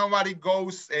that nobody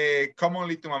goes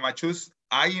commonly to Mama Chus.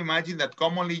 I imagine that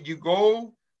commonly you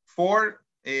go for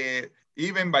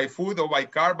even by food or by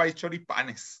car by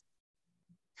choripanes.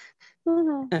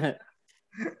 But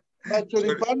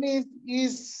choripanes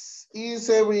is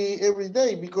every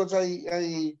day because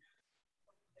I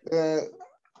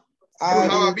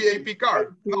have a VIP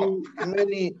card. No.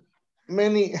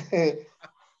 many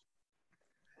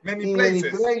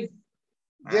places.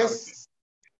 Yes.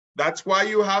 That's why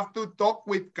you have to talk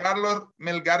with Carlos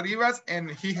Melgar Rivas,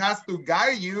 and he has to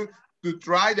guide you to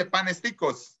try the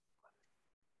panesticos.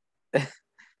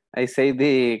 I say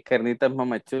the carnitas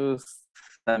mamachus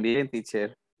también,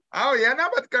 teacher. Oh yeah, no,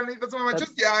 but carnitas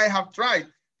mamachus, yeah, I have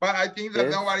tried, but I think that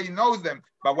nobody knows them.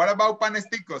 But what about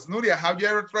panesticos? Nuria, have you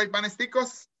ever tried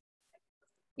panesticos?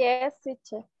 Yes,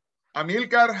 teacher.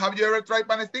 Amilcar, have you ever tried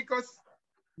panesticos?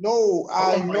 No,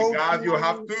 oh my God, you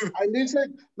have to. I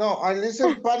listen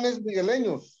panes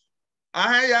migueleños.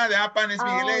 Yeah, there are panes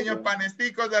migueleños,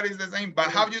 panesticos, that is the same.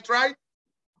 But have you tried?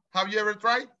 Have you ever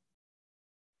tried?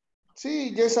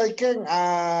 Sí, yes, I can.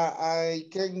 I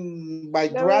can by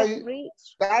drive,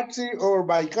 taxi, or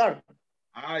by car.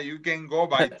 You can go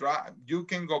by you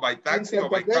can go by taxi or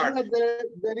by car.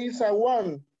 There is a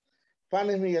one,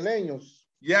 panes migueleños.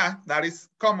 Yeah, that is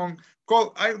common.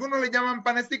 Algunos le llaman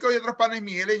panesticos y otros panes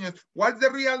migueleños. What's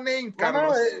the real name,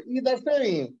 Carlos? It's the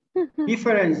same.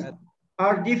 Different.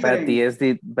 Are different. But is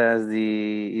the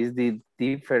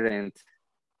different.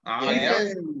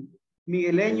 Yes.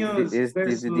 Migueleños is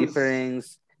the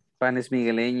difference. Panes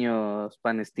migueleños,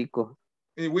 panesticos.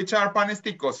 Which are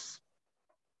panesticos?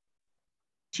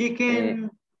 Chicken.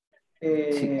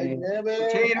 I never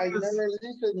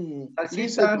listen.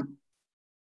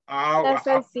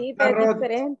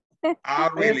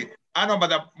 Really? No,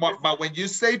 but when you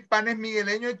say panes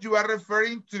migueleños, you are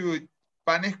referring to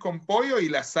panes con pollo y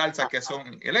la salsa que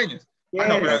son migueleños. Ah,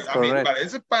 no, pero That's a mí, correct. para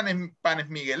eso panes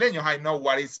migueleños. I know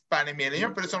what is panes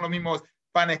migueleños, pero son los mismos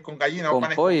panes con gallina o Con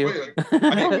panes pollo. con pollo.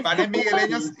 I mean, panes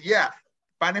migueleños, yeah.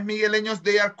 Panes migueleños,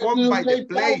 they are called by the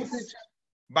place.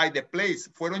 By the place.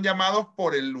 Fueron llamados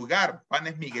por el lugar,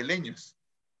 panes migueleños.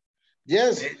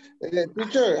 Yes.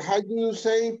 Teacher, how do you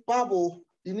say pavo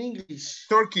in English?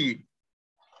 Turkey.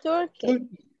 Turkey.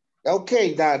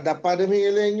 Okay, the panes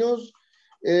migueleños,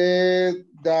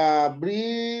 the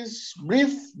brief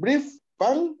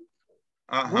pan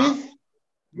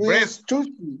with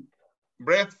turkey.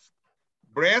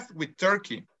 Bread with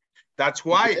turkey. That's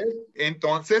why. Yes.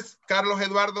 Entonces, Carlos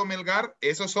Eduardo Melgar,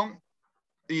 esos son,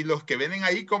 y los que vienen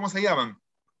ahí, ¿cómo se llaman?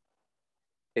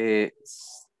 The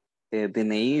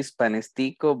name is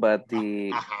panestico, but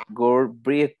the gourd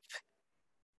beef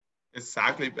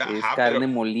Exactly. is carne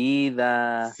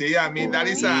molida. Sí, I mean, that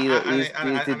is a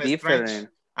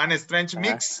strange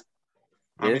mix.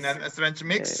 I mean, a strange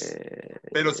mix.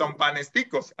 Pero son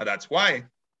panesticos. That's why.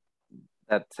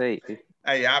 That's it.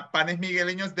 Yeah, panes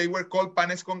migueleños, they were called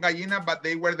panes con gallina, but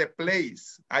they were the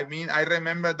place. I mean, I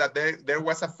remember that there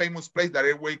was a famous place that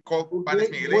it was called panes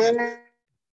migueleños.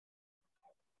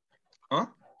 Huh?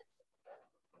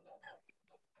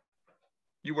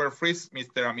 You were freeze,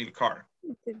 Mr. Amilcar.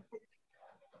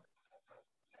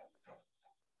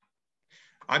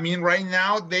 I mean, right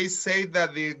now, they say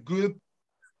that the good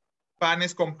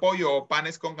panes con pollo or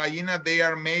panes con gallina, they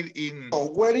are made in... Oh,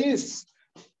 what is?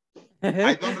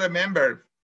 I don't remember.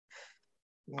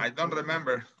 I don't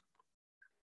remember.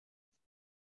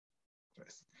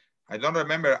 I don't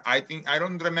remember. I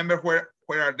don't remember where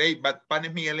are they, but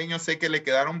panes migueleños sé que le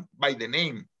quedaron by the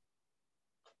name.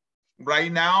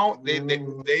 Right now,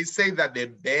 they say that the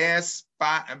best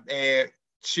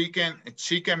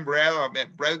chicken bread or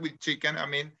bread with chicken, I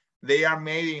mean, they are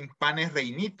made in panes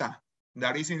reinita.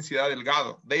 That is in Ciudad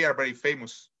Delgado. They are very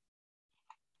famous.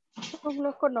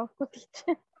 No conozco,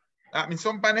 teacher. I mean,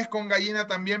 son panes con gallina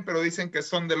también, pero dicen que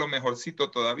son de lo mejorcito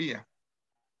todavía.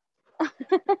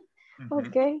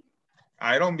 Okay.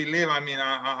 I don't believe, I mean,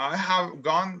 I have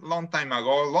gone long time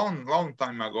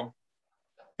ago.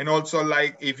 And also,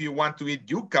 like, if you want to eat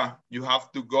yuca, you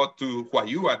have to go to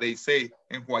Huayua, they say.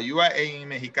 In Huayua, in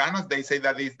Mexicanos, they say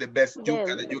that is the best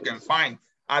yuca that you can find.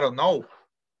 I don't know.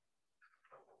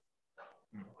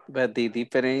 But the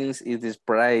difference is the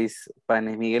price.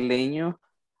 Panes migueleños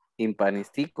in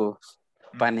panesticos.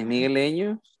 Panes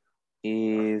migueleños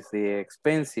is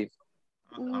expensive.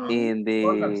 In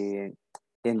the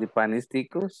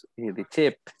panesticos is the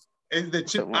cheap. It's the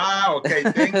cheap. Okay,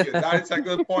 thank you. That is a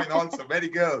good point also. Very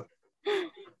good.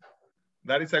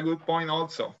 That is a good point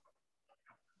also.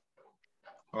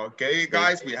 Okay,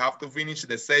 guys, we have to finish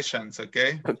the sessions,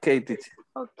 okay? Okay, teacher.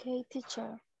 Okay,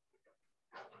 teacher.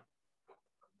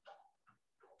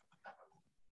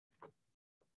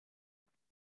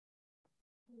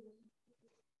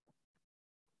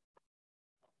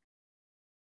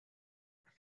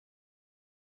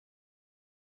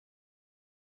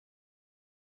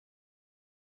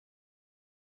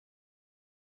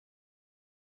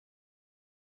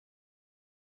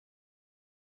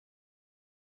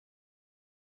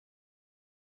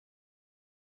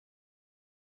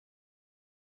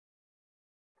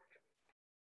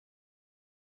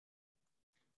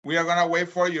 We are gonna wait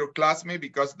for your classmate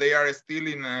because they are still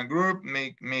in a group,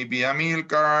 maybe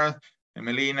Amilcar,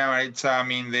 Melina, Maritza, I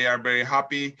mean, they are very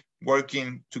happy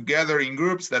working together in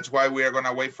groups. That's why we are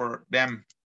gonna wait for them.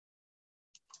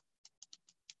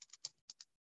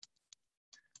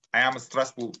 I am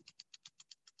stressful.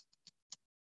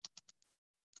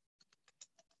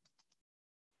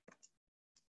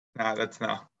 Nah, that's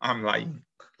not, I'm lying.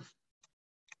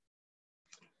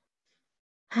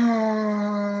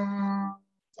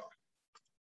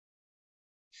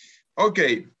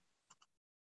 Okay.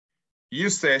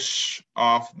 Usage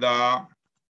of the,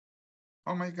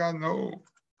 oh my God, no.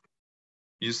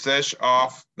 Usage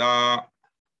of the,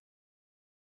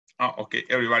 oh, okay,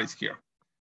 everybody's here.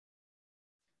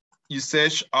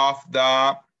 Usage of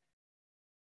the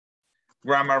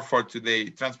grammar for today.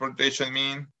 Transportation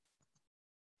mean.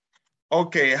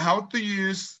 Okay, how to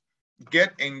use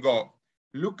get and go.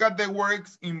 Look at the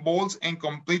words in bolds and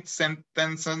complete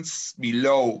sentences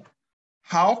below.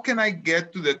 How can I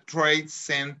get to the trade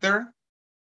center?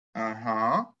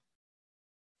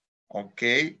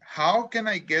 Okay, how can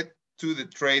I get to the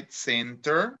trade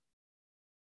center?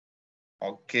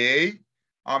 Okay,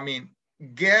 I mean,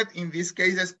 get in this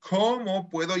case is ¿cómo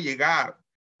puedo llegar?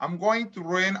 I'm going to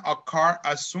rent a car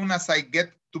as soon as I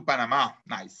get to Panama.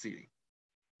 Nice city.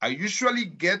 I usually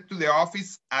get to the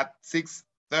office at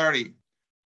 6:30.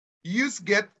 Use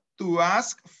get to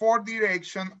ask for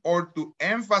direction or to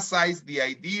emphasize the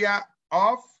idea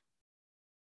of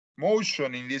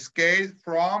motion, in this case,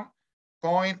 from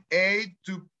point A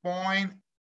to point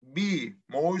B,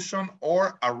 motion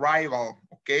or arrival,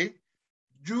 okay?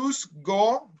 Use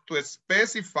go to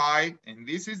specify, and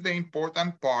this is the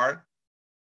important part,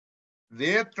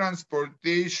 the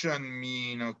transportation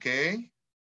mean, okay?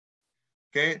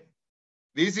 Okay,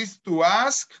 this is to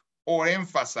ask or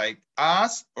emphasize,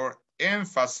 ask or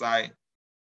emphasize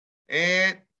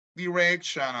a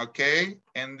direction, okay?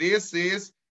 And this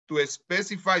is to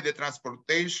specify the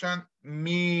transportation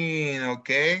mean,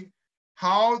 okay?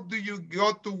 How do you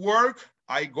go to work?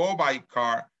 I go by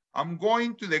car. I'm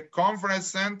going to the conference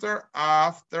center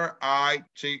after I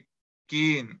check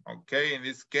in, okay? In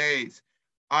this case,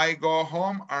 I go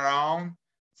home around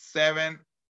 7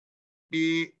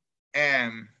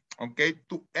 p.m., okay?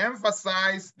 To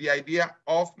emphasize the idea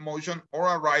of motion or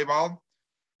arrival,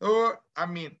 or, I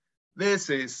mean, this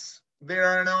is, there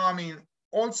are no, I mean,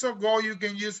 also go you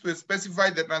can use to specify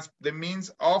the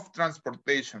means of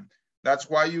transportation. That's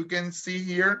why you can see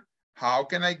here, how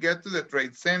can I get to the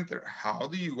trade center? How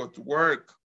do you go to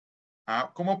work?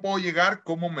 ¿Cómo puedo llegar?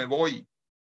 ¿Cómo me voy?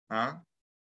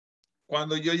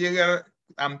 Cuando yo llegue,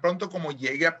 tan pronto como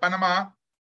llegue a Panamá,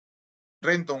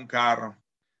 rento un carro.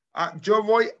 Yo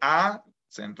voy a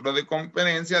centro de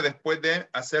conferencia después de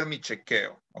hacer mi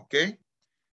chequeo, ¿ok?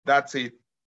 That's it.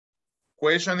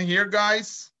 Question here,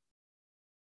 guys?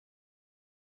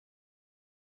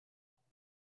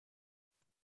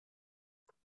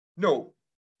 No.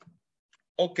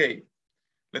 Okay.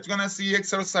 Let's gonna see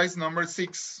exercise number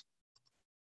 6.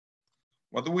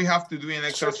 What do we have to do in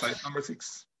exercise number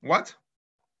 6? What?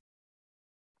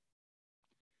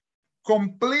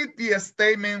 Complete the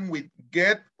statement with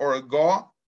get or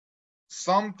go.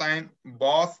 Sometimes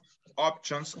both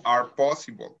options are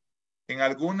possible. En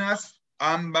algunas,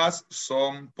 ambas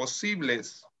son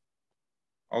posibles.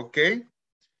 Okay.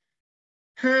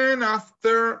 And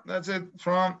after, that's it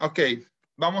from, okay.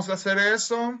 Vamos a hacer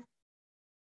eso.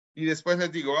 Y después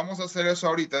les digo, vamos a hacer eso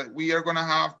ahorita. We are going to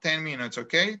have 10 minutes,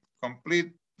 okay?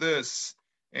 Complete this.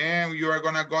 And you are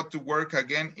going to go to work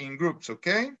again in groups,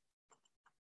 okay?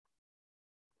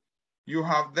 You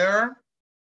have there.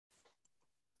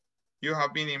 You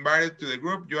have been invited to the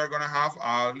group. You are going to have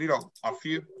a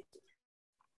few.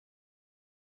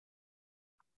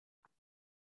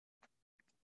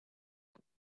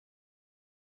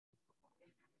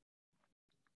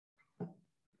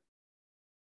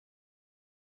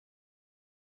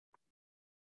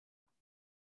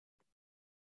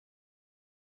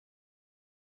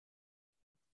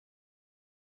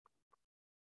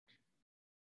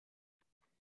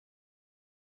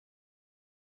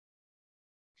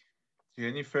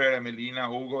 Jennifer, Emelina,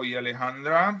 Hugo, y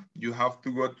Alejandra, you have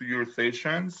to go to your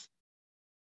sessions.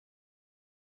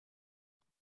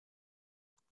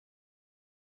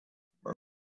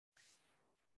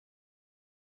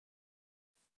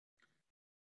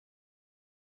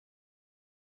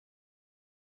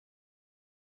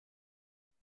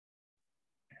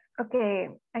 Okay,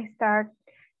 I start.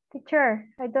 Teacher,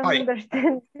 I don't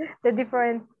understand the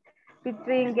difference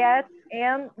between get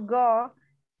and go.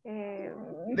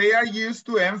 They are used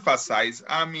to emphasize.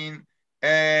 I mean,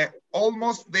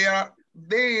 almost they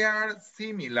are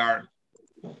similar.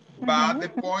 But the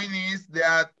point is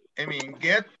that, I mean,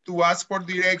 get to ask for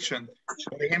direction.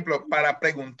 Por ejemplo, para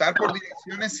preguntar por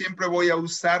direcciones siempre voy a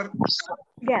usar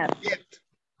get.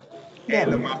 Es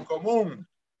lo más común,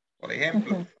 por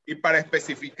ejemplo. Y para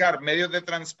especificar medios de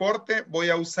transporte voy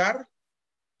a usar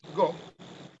go.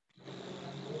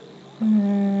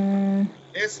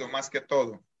 Eso más que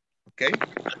todo. ¿Ok?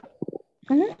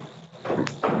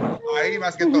 Ahí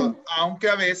más que todo. Aunque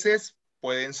a veces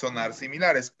pueden sonar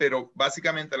similares, pero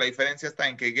básicamente la diferencia está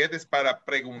en que get es para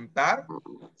preguntar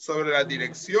sobre las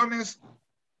direcciones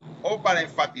o para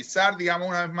enfatizar, digamos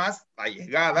una vez más, la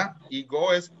llegada, y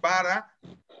go es para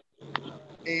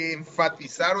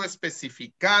enfatizar o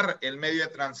especificar el medio de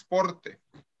transporte.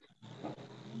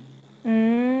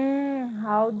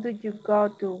 How do you go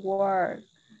to work?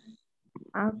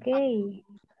 Okay.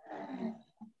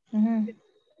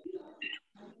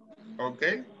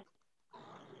 Okay.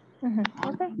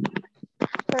 Okay.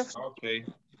 Perfect. Okay.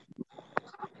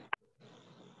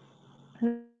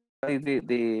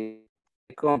 The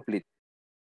complete.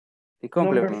 The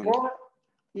Number complement. 4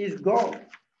 is go.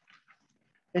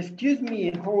 Excuse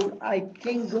me, how I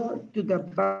can go to the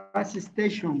bus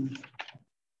station?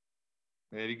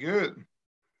 Very good.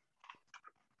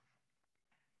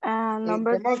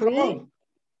 Number Come on, 3. come on.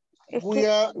 We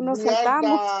are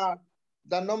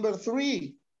the number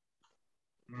 3.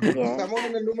 Yes. Estamos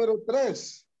en el número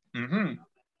 3.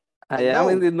 I am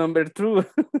in the number 2.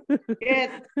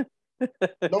 Get.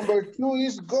 Number 2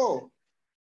 is go.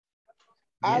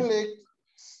 Alex,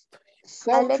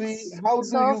 Sophie, how do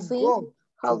you go?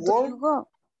 How do you go?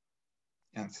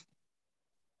 Yes.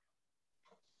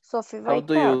 Sophie, How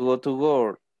do you go to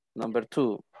work? Number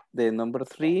 2. The number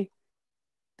 3,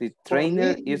 the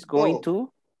trainer is going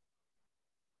to.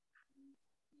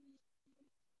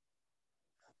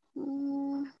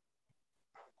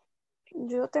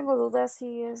 Yo tengo dudas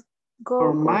si es go.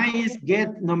 For mine is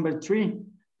get number 3.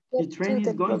 The Get train to is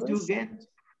the going to production. get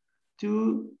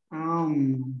to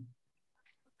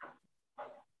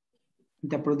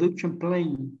the production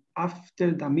plane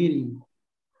after the meeting.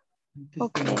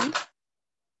 Okay.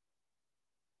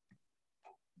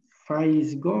 5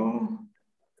 is go.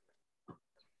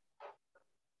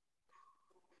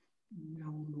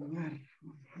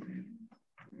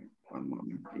 One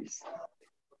moment, please.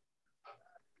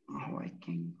 Oh, I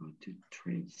can go to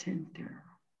trade center.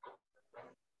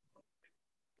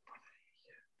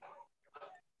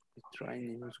 The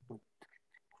training is going.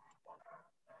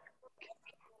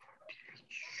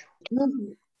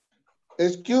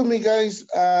 Excuse me, guys.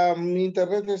 Mi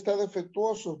internet está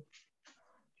defectuoso.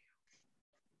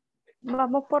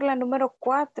 Vamos por la número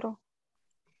 4.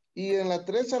 Y en la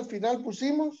 3 al final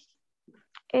pusimos.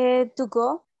 To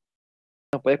go.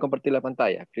 ¿No puedes compartir la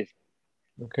pantalla, Chris?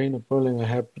 Okay, no problem. I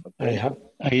have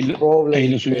Ahí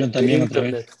problem. lo subieron también otra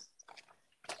vez.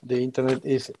 The internet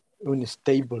is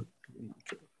unstable.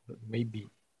 Maybe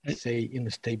say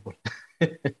unstable.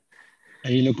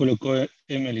 Ahí lo colocó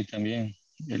Emily también,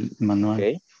 el manual.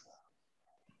 Okay.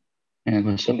 And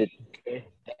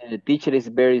the teacher is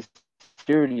very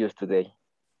serious today.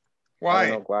 Why? I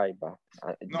don't know why, but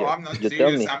no, I'm not you serious.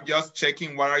 tell me. I'm just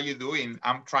checking what are you doing.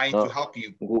 I'm trying to help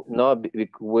you. No,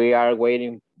 we are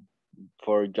waiting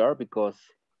for George because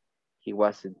he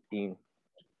was in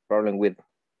problem with.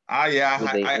 Yeah,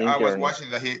 with I was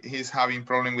watching that he's having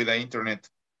problem with the internet.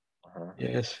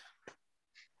 Yes.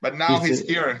 But now he's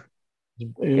here.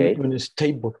 Okay.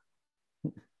 Unstable.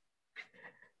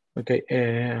 Okay,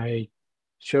 I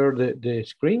share the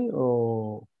screen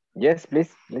or? Yes,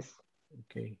 please.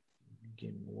 Okay,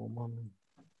 give me one moment.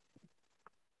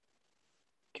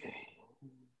 Okay.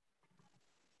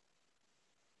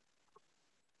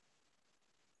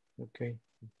 Okay.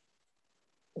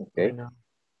 Okay. Right now.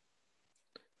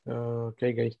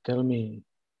 Okay, guys, tell me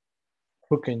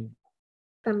who can.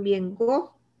 También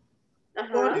go.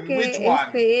 Porque which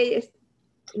one? The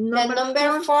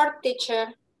number 4,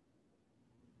 teacher.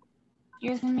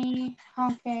 Excuse me, how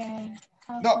can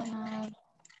I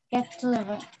get to the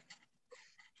room?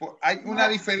 Hay una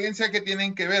diferencia que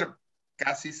tienen que ver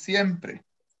casi siempre.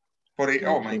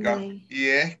 Oh my God. Y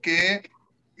es que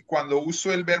cuando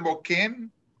uso el verbo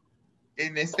can,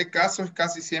 en este caso es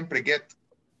casi siempre get.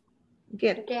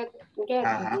 Get.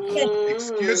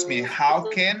 Excuse me, how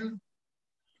can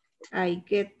I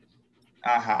get?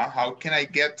 How can I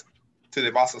get to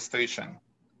the bus station?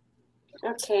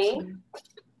 Okay.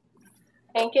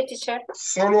 Thank you, teacher.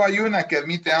 Solo hay una que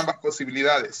admite ambas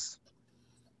posibilidades.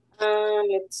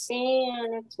 Let's see.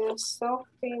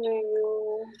 Sophie.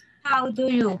 How do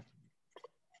you?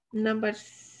 Number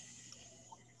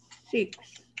 6.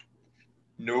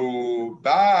 No,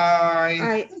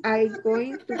 bye. I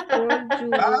going to call you.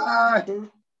 Bye.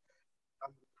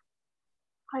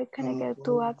 How can I get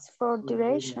to ask for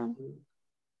duration?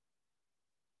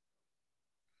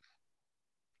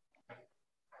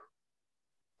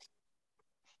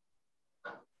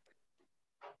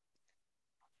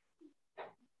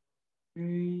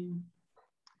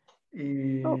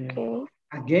 Okay.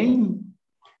 Again.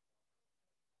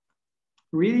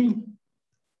 Reading.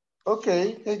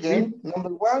 Okay, again. Number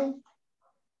 1.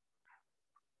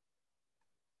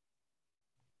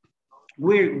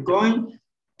 We're going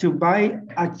to buy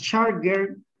a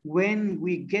charger when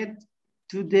we get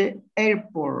to the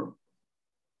airport.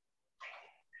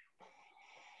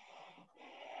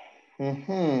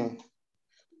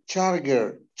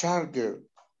 Charger.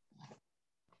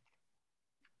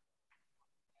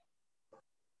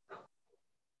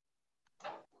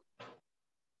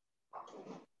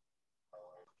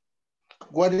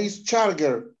 What is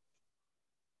charger?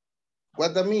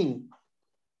 What does that mean?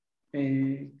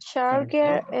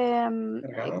 Charger,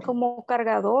 como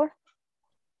cargador.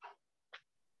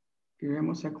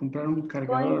 Iremos a comprar un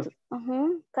cargador.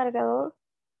 Cargador.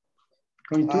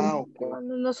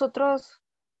 Cuando nosotros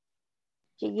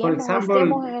lleguemos, for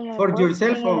example, en el for your cell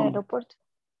en el phone. aeropuerto.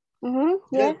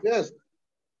 Yes.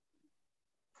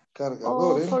 Cargador.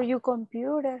 Or for your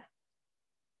computer.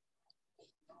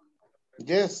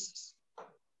 Yes.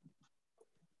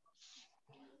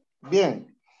 Bien.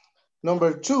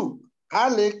 Number 2,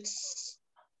 Alex.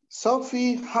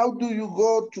 Sophie, how do you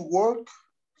go to work?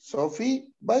 Sophie,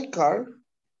 by car.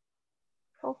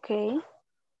 Okay.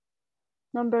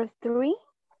 Number 3,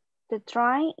 the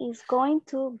train is going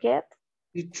to get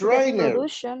The to the trainer.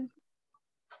 production.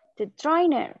 The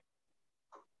trainer.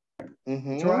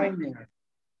 Trainer.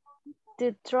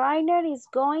 The trainer is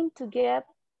going to get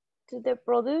to the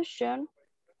production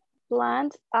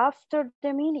plant after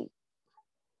the meeting.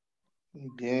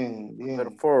 Bien, bien.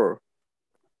 Number 4.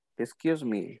 Excuse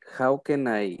me, how can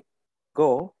I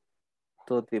go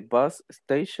to the bus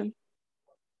station?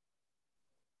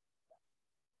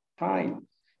 Fine.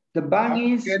 The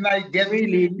bank is Can I get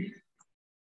really,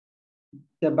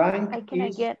 the bank How can I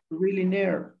is get? really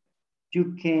near.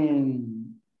 You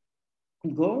can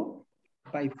go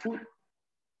by foot.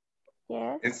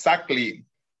 Yes. exactly?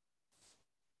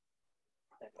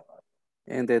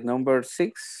 And the number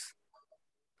 6,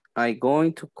 I'm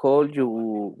going to call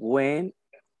you when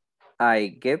I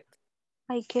get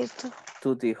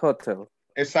to the hotel.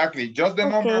 Exactly. Just the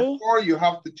number 4 you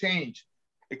have to change.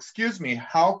 Excuse me,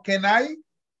 how can I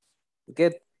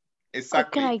get?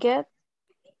 Exactly. How can I get?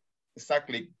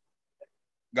 Exactly.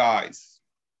 Guys.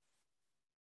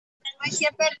 Se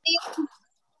perdido.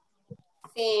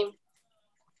 Sí.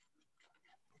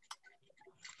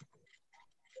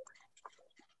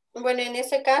 Bueno, en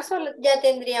ese caso ya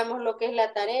tendríamos lo que es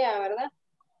la tarea, ¿verdad?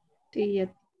 Sí,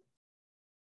 ya.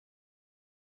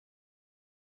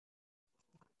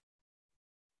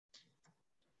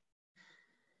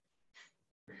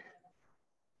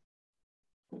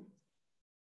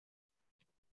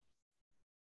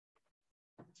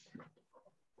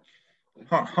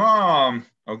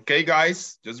 Okay,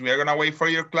 guys, just we are gonna wait for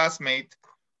your classmate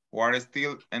who are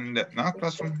still in the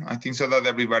classroom. I think so that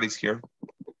everybody's here.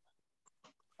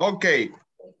 Okay,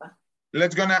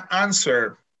 let's gonna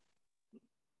answer.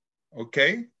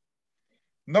 Okay,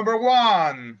 number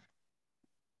 1,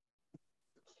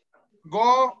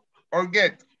 go or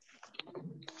get?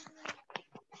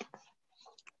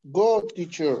 Go,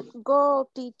 teacher. Go,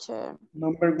 teacher.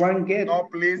 Number 1, get. No,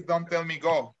 please don't tell me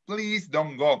go. Please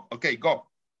don't go. Okay, go.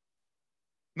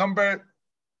 It's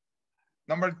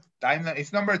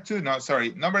number 2. No,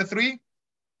 sorry. Number 3,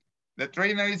 the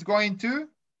trainer is going to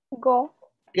go.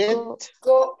 Get.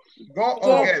 Go. Go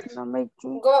or get. Number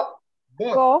 2. Go.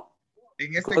 Both. Go.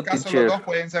 En este Go, caso teacher. los dos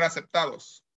pueden ser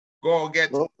aceptados. Go or get.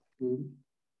 Go.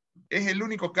 Es el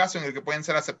único caso en el que pueden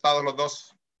ser aceptados los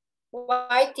dos.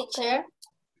 Why, teacher?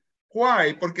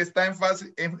 Why? Porque está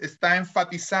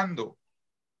enfatizando.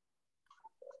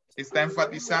 Está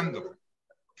enfatizando.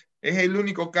 Es el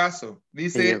único caso.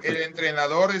 Dice el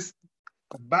entrenador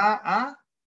va a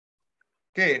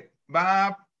 ¿qué?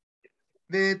 Va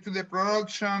to the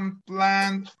production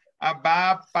plant,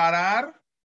 va a parar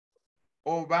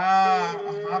o va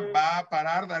a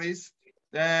parar, that is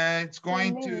it's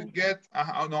going to get,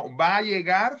 no, va a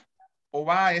llegar o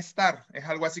va a estar. Es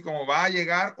algo así como va a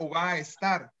llegar o va a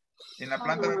estar en la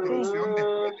planta de producción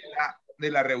después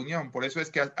de la reunión. Por eso es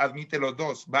que admite los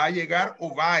dos. Va a llegar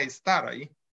o va a estar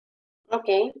ahí.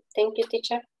 Okay, thank you,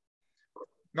 teacher.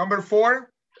 Number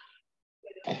 4.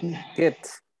 Get.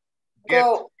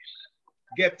 Go.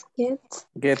 Get. Get.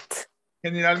 Get.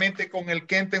 Generalmente con el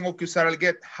can tengo que usar el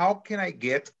get. How can I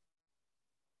get?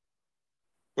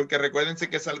 Porque recuérdense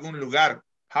que es algún lugar.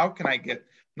 How can I get?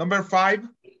 Number 5.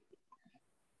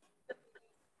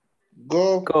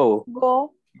 Go. Go.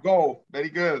 Go. Go. Very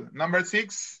good. Number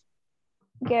 6.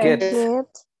 Get.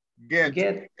 Get.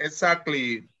 Get.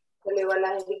 Exactly. Le digo a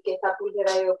la gente que está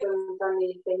pudiera yo preguntando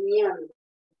y tenían.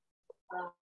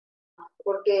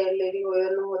 Porque le digo yo,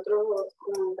 nosotros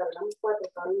como encargamos 4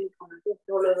 camiones con aquí,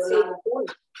 solo donamos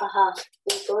uno. Ajá.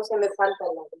 Entonces me falta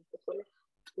la gente.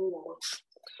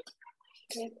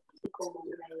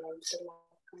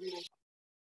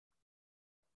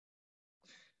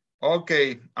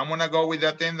 Okay, I'm gonna go with the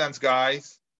attendance,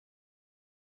 guys.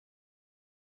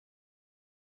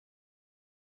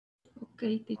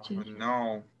 Okay, teacher. Oh,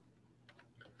 no.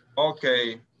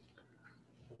 Okay.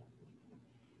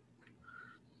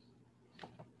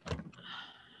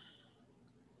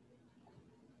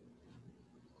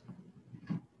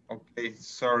 Okay,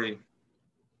 sorry.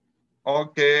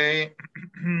 Okay.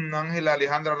 Ángela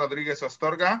Alejandra Rodríguez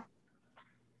Astorga.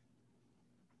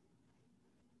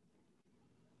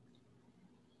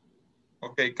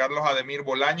 Okay, Carlos Ademir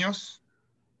Bolaños.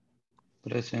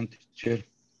 Presente, teacher.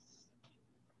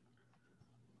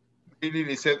 Lili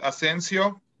Lisset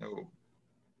Asensio. No.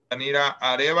 Danira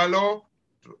Arevalo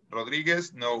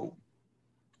Rodríguez. No.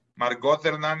 Margot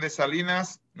Hernández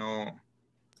Salinas. No.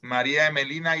 María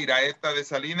Emelina Iraeta de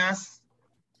Salinas.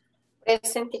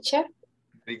 Present, teacher.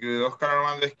 Oscar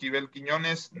Armando Esquivel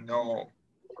Quiñones, no.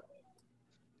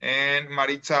 And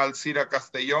Maritza Alcira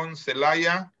Castellón,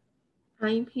 Celaya.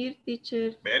 I'm here,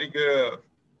 teacher. Very good.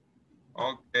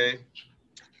 Okay.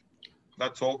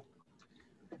 That's all.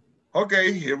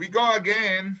 Okay, here we go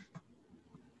again.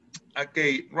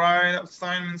 Okay, right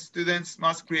assignment students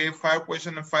must create 5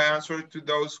 questions and 5 answers to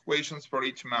those questions for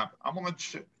each map. I'm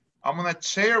gonna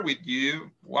share with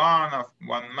you one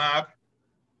map.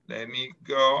 Let me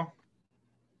go.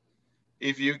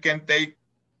 If you can take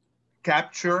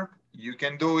capture, you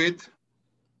can do it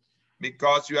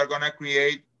because you are gonna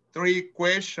create 3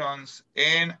 questions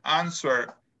and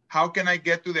answer. How can I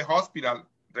get to the hospital?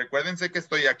 Recuérdense que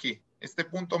estoy aquí. Este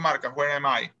punto marca, where am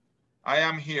I? I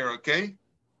am here, okay?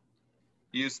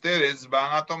 Y ustedes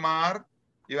van a tomar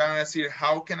y van a decir,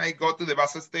 how can I go to the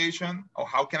bus station? Or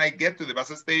how can I get to the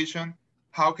bus station?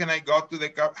 How can I get to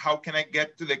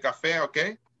the cafe,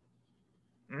 okay?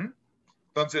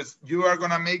 Entonces, you are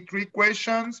gonna make 3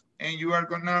 questions and you are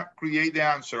gonna create the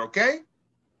answer, okay?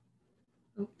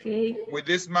 Okay. With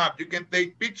this map, you can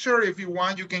take picture if you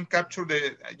want, you can capture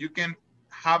you can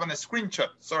have a screenshot,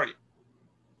 sorry.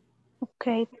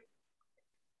 Okay.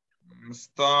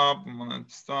 Stop.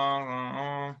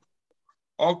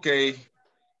 Okay.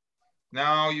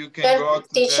 Now you can go to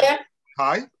teacher.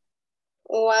 Hi.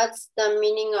 What's the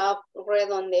meaning of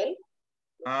redondel?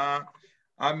 I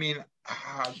mean,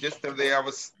 yesterday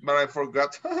but I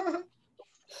forgot.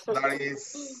 That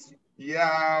is,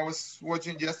 yeah, I was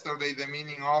watching yesterday the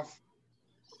meaning of,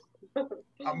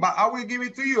 but I will give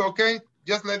it to you, okay?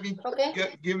 Just let me,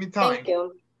 give me time. Thank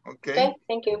you. Okay,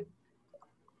 thank you.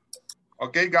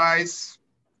 Okay, guys.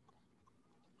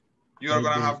 You are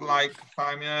gonna have like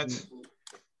 5 minutes.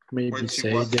 Maybe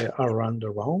say the around the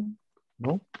round,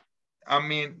 no? I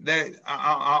mean,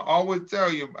 I will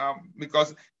tell you,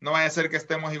 because no vaya a ser que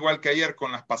estemos igual que ayer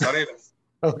con las pasarelas.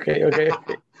 Okay.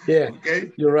 Yeah,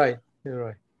 okay. You're right.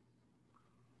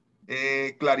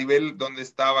 Claribel, ¿dónde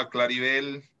estaba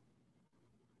Claribel?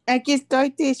 Aquí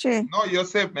estoy, teacher. No, yo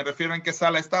sé, me refiero en qué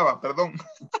sala estaba, perdón.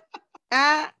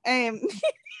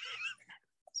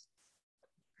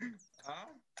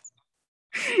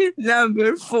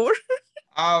 Number 4.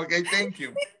 Okay, thank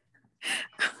you.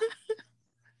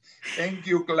 Thank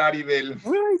you, Claribel.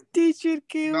 Ay, teacher,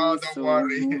 qué No, oso. don't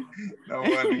worry. Don't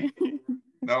worry.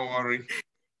 Don't worry.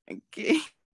 Okay.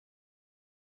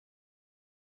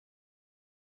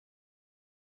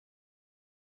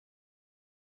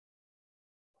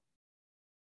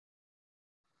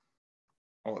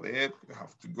 Odette, you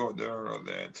have to go there,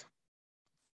 Odette.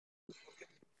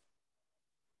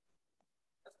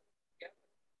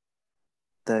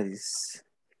 That is.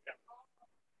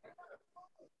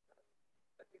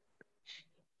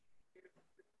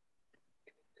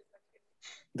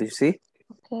 Do you see?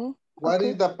 Okay. What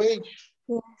is the page?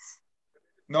 Yes.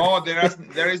 No, there is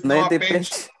no the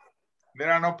page.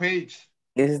 There are no page.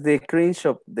 It's the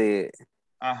screenshot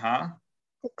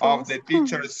of the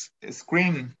teacher's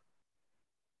screen.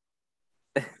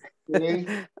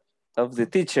 Of the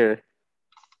teacher.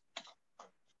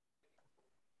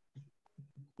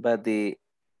 But they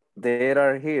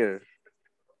are here.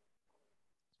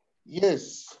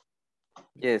 Yes.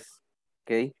 Yes.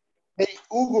 Okay. Hey,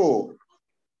 Hugo.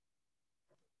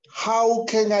 How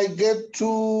can I get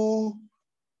to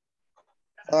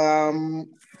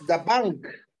the bank?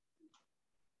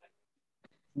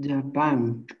 The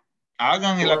bank.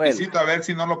 Hagan el lapicito a ver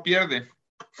si no lo pierde.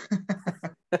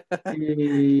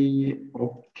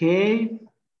 Okay.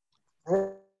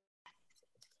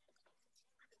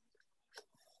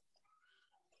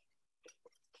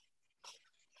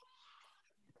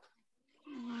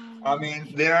 I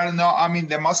mean, there are no, I mean,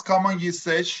 the most common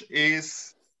usage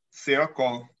is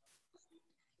circle.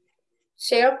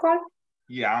 Circle?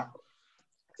 Yeah,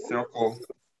 circle.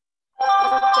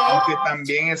 Okay. Aunque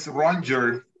también es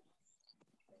ranger.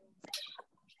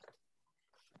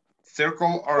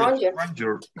 Circle or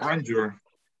ranger.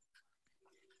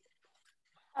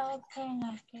 How can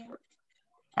I get?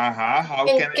 How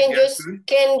can I get to?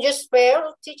 Can you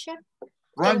spell, teacher?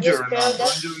 Ranger,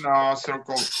 no,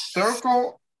 circle.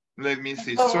 Circle, let me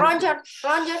see. Oh, Ranger,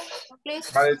 please.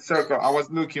 But it's circle. I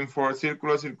was looking for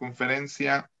círculo,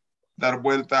 circunferencia, dar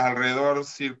vueltas alrededor,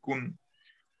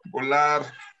 circunvolar,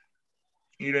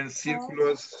 ir en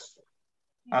círculos,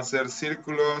 hacer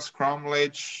círculos,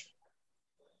 cromlech,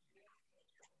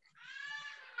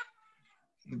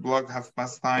 block half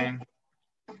past time.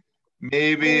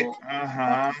 Maybe,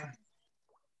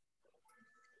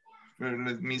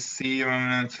 let me see.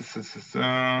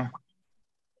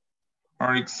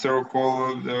 Arc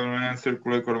circle,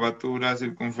 círculo de curvatura,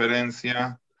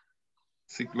 circunferencia,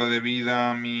 Ciclo de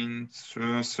vida means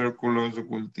círculos de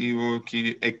cultivo,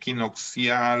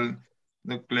 equinoccial,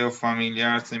 núcleo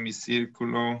familiar,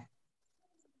 semicírculo.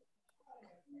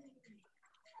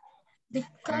 The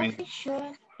coffee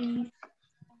shop is...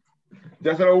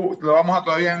 Ya se lo vamos a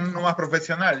todavía en uno más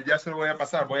profesional, ya se lo voy a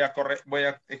pasar,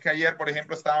 es que ayer, por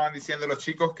ejemplo, estaban diciendo los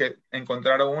chicos que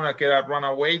encontraron una que era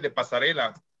runaway de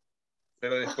pasarela,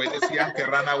 pero después decían que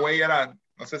runaway era,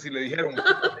 no sé si le dijeron.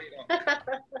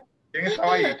 ¿Quién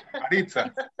estaba ahí?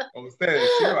 Maritza, o ustedes,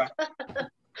 ¿sí va?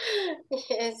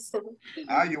 Yes.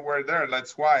 Ah, you were there,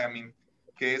 that's why, I mean,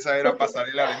 que esa era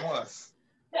pasarela de modas,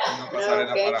 no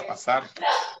pasarela Okay. para pasar,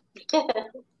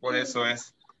 por eso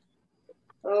es.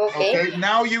 Okay. Okay,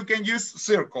 now you can use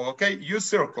circle, okay? Use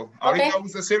circle. Ahorita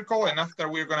use the circle and after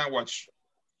we're gonna watch.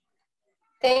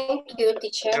 Thank you,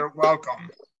 teacher. You're welcome.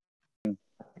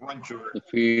 Bonjour.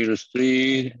 The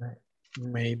street.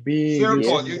 Maybe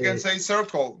Circle, you can say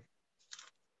circle.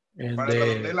 And Para el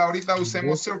redondel ahorita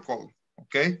usemos circle,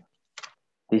 okay?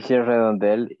 Teacher,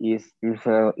 redondel is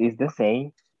the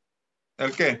same.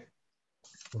 ¿El qué?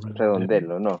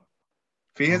 Redondel, ¿o no?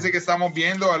 Fíjense que estamos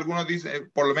viendo, algunos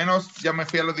dicen, por lo menos ya me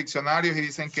fui a los diccionarios y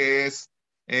dicen que es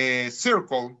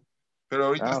circle, pero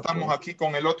ahorita estamos aquí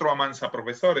con el otro amansa,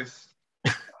 profesores.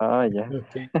 Ah, ya.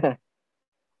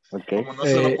 Okay. Como no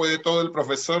se lo puede todo el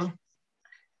profesor.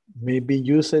 Maybe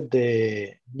use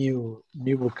the new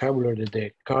vocabulary,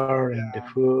 the car and the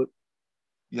food.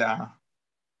 Yeah.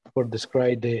 For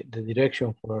describe the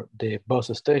direction for the bus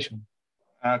station.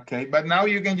 Okay, but now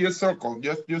you can use circle.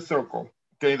 Just use circle.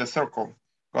 Okay, the circle.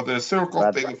 Got the circle,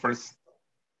 take it first.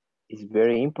 It's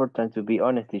very important to be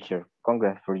honest, teacher.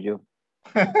 Congrats for you.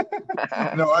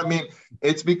 No, I mean,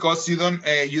 it's because you don't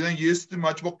use too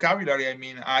much vocabulary. I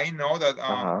mean, I know that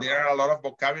there are a lot of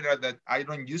vocabulary that I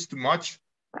don't use too much.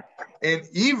 And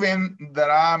even that,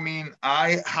 I mean,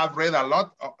 I have read a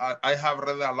lot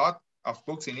of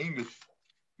books in English,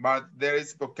 but there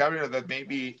is vocabulary that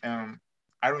maybe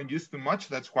I don't use too much.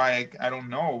 That's why I don't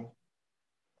know.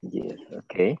 Yes,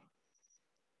 okay.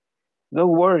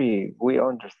 Don't worry, we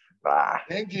understand.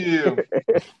 Thank you.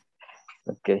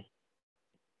 Okay.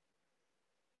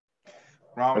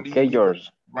 Roundy, okay, George.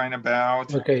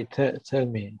 Roundabout. Okay, tell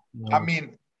me. No. I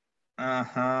mean,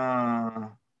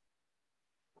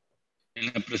 En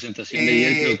la presentación de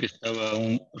ayer creo que estaba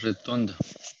un redondo.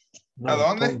 ¿A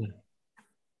dónde?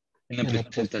 En la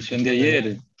presentación de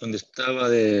ayer, donde estaba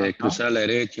de cruzar a la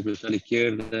derecha, cruzar a la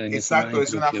izquierda. Exacto,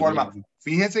 es una forma.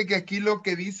 Fíjense que aquí lo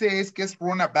que dice es que es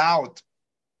runabout,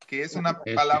 que es una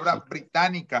palabra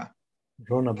británica.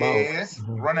 Runabout. Que es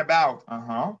runabout.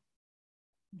 Ajá.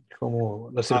 Como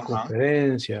la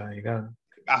circunferencia.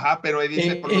 Ajá, pero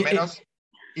dice por lo menos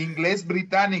inglés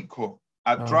británico.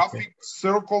 A traffic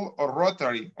circle o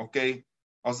rotary, ok.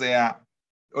 O sea,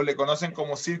 o le conocen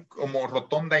como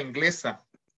rotonda inglesa.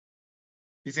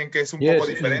 Dicen que es un poco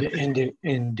diferente.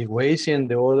 In the Waze and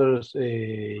the others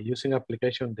using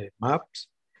application, the maps,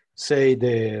 say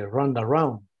the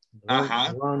roundabout.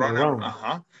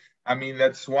 Ajá. I mean,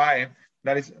 that's why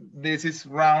this is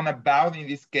roundabout. In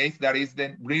this case, that is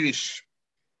the British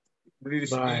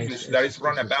English. That is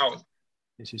roundabout.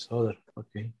 This is other,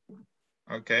 okay.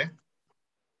 Okay.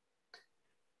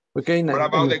 Okay, what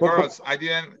about the girls? I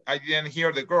didn't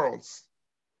hear the girls.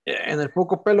 En el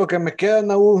poco pelo que me queda,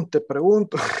 aún te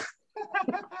pregunto.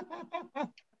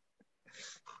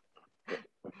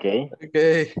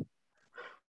 Okay.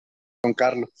 Con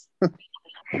Carlos.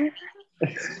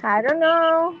 I don't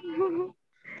know.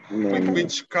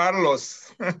 Which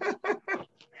Carlos?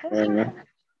 Bueno,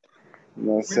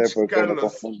 no sé por qué me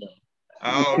confundo.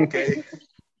 Ah, okay.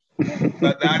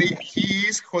 But Daddy, he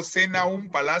is José Naum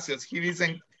Palacios.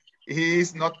 He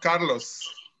is not Carlos.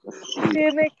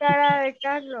 Tiene cara de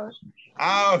Carlos.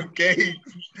 Ah, okay.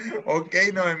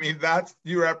 Okay, no, I mean, that's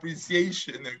your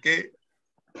appreciation, okay?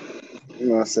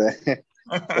 No sé.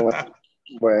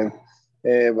 Bueno,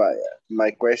 vaya.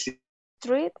 My question.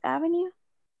 Street Avenue.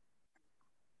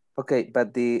 Okay,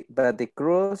 but the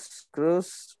cruise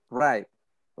right,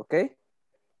 okay?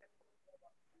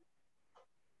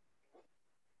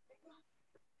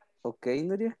 Okay,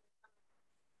 Nuria.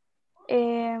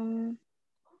 In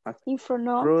front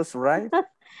of cross right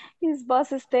is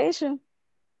bus station.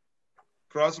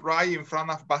 Cross right in front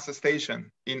of bus station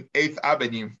in 8th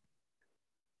Avenue.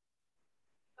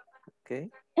 Okay.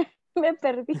 Me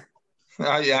perdí.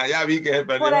 Ya vi que se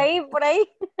perdió. Por ahí.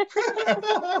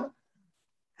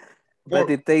 But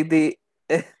you take the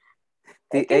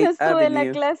 8th no estuve en la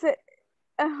Avenue. clase.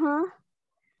 Ajá.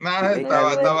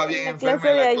 Nada, estaba bien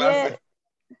enferma en la clase.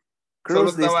 Solo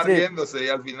estaba riéndose y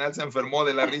al final se enfermó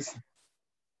de la risa.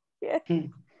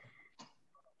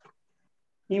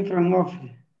 In front of.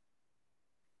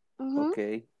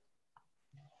 Okay.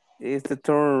 It's the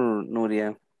turn,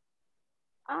 Nuria.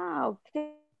 Ah,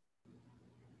 okay.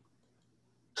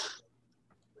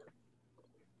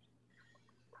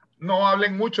 No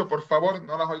hablen mucho, por favor.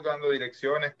 No las oigo dando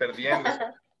direcciones, perdiendo.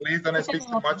 Please don't speak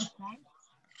too much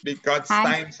because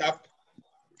time's up.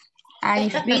 I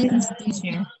finished,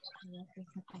 teacher.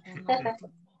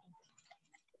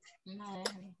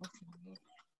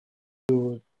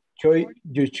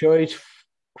 You choose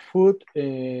food,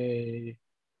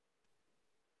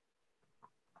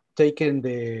 taking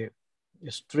the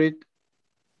street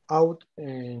out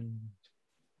and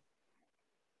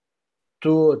 2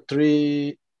 or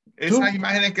 3. Esas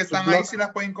imágenes que están ahí sí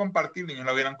las pueden compartir, niños,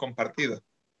 la hubieran compartido.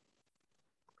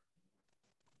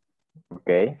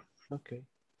 Okay. Okay.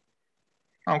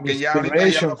 Aunque ya ahorita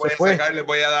ya lo pueden sacar, les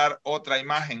voy a dar otra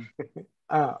imagen.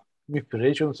 Mi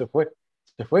inspiration se fue.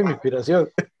 Se fue mi inspiración.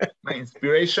 My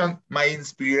inspiration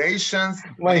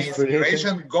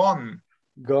gone.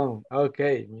 Gone,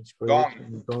 okay. My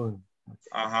inspiration gone.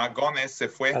 Ajá, gone se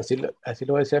fue. Así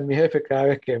lo decía mi jefe cada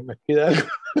vez que me pida algo.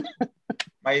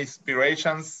 My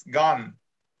inspiration's gone.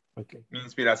 Okay. Mi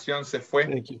inspiración se fue.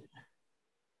 Thank you.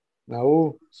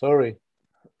 No, sorry.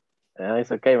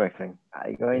 It's okay, my friend.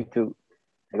 I'm going to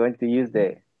use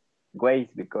the Waze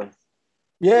because.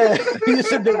 Yeah, you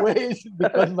said the Waze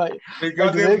because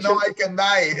because if no, I can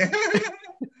die.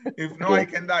 If no, I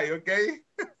can die. Okay.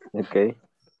 Okay.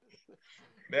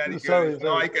 Very good. Sorry.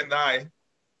 No, I can die.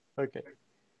 Okay.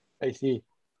 I see.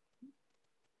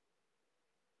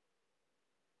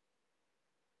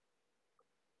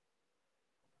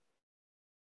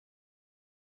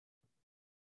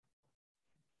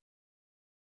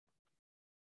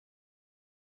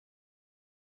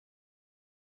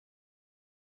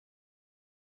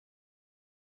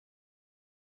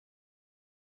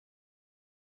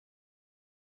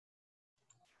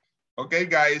 Okay,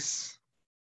 guys.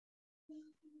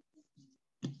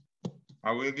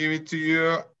 I will give it to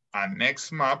you a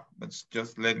next map. Let's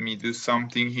just let me do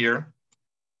something here.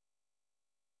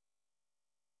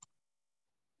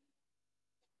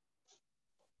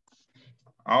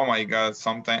 Oh my God,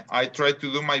 sometimes I try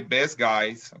to do my best,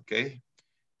 guys, okay?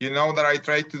 You know that I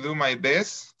try to do my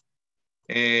best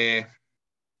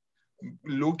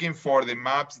looking for the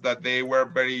maps that they were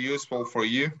very useful for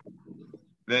you.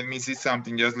 Let me see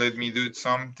something, just let me do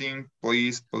something,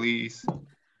 please, please.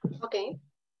 Okay.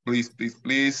 Please, please,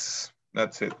 please,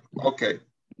 that's it, okay.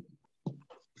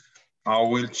 I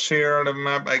will share the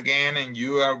map again and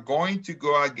you are going to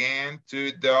go again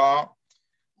to the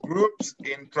groups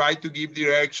and try to give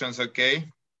directions, okay?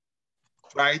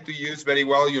 Try to use very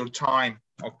well your time,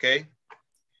 okay?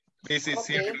 This is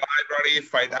City Library,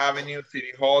 5th Avenue,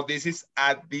 City Hall. This is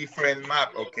a different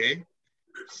map, okay?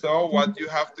 So what you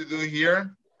have to do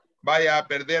here, vaya a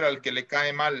perder al que le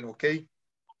cae mal, okay?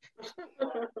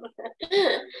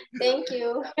 Thank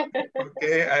you.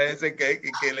 Okay, a ese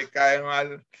que le cae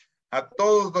mal. A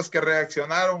todos los que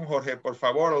reaccionaron, Jorge, por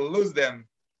favor, lose them.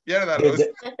 Piérdalos.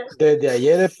 Desde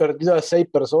ayer he perdido a 6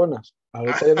 personas.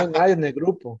 Ahorita ya no hay nadie en el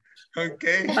grupo.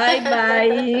 Okay. Bye,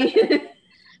 bye.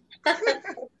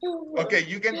 Okay,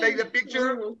 you can take the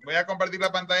picture. Voy a compartir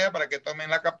la pantalla para que tomen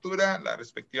la captura, la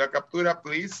respectiva captura,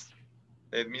 please.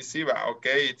 Let me see, va.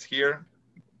 Okay, it's here.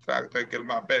 Trato de que el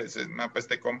mapa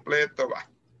esté completo, va.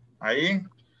 Ahí.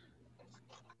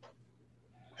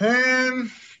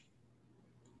 And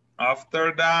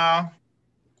after that,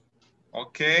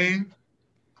 okay.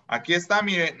 Aquí está,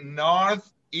 mire,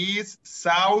 north, east,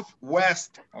 south,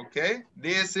 west, okay?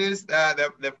 This is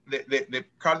the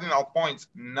cardinal points,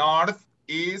 north,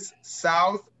 east,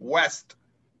 south, west,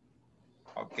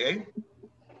 okay?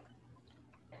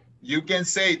 You can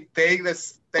say, take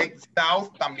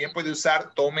south, también puede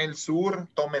usar, tome el sur,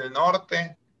 tome el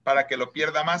norte, para que lo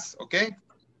pierda más, okay?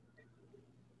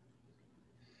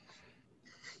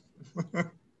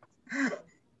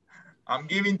 I'm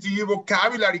giving to you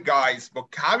vocabulary, guys,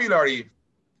 vocabulary.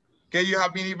 Okay, you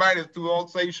have been invited to all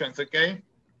sessions, okay?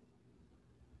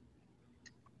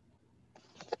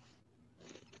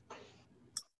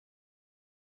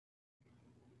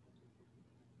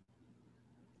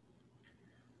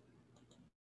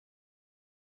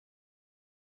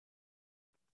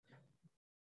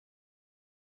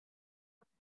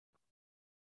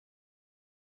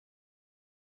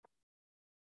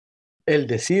 El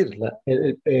decir,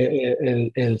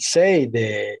 el say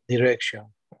the direction.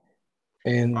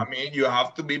 And I mean, you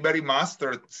have to be very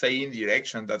mastered saying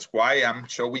direction. That's why I'm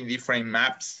showing different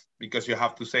maps, because you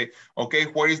have to say, okay,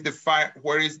 where is the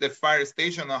fire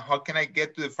station? Or how can I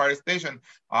get to the fire station?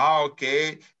 Ah,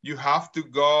 okay, you have to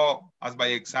go, as by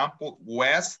example,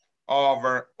 west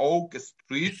over Oak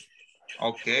Street.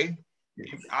 Okay.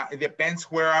 It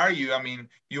depends where are you. I mean,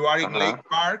 you are in Lake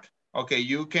Park. Okay,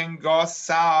 you can go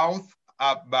south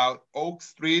about Oak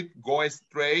Street, go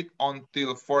straight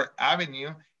until 4th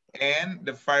Avenue, and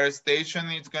the fire station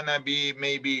is gonna be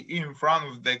maybe in front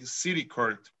of the city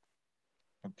court.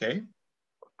 Okay.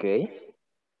 Okay.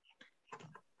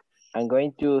 I'm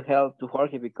going to help to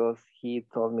Jorge because he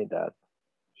told me that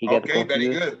he got confused.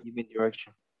 Very good. Give me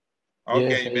direction.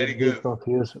 Okay, yes, very good.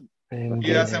 Confused.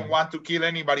 He doesn't want to kill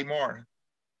anybody more.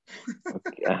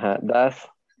 Okay, that's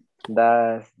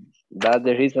the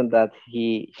reason that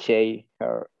he shaved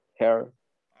her hair.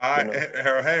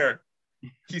 Her hair.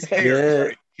 His hair, yeah,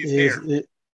 sorry. His hair.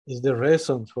 Is the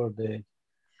reason for the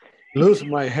lose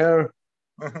my hair.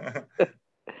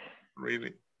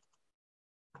 Really?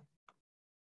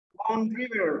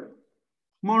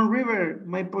 Mon River,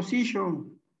 my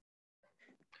position.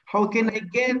 How can I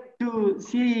get to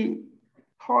City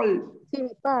Hall?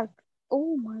 City Park.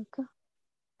 Oh my God.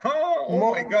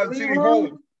 Oh my God, City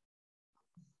Hall.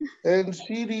 And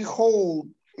City Hall.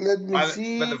 Let me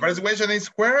see. But the first question is,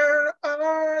 where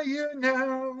are you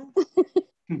now?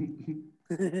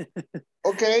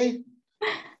 Okay.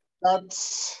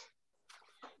 That's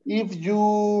if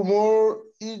you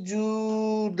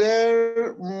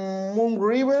there Moon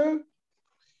River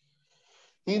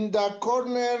in the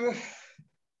corner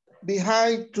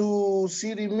behind to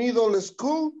City Middle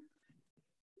School,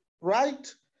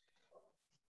 right?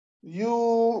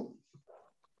 You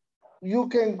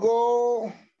can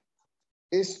go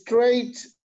straight.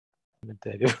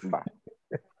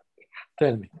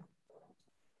 Tell me.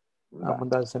 I'm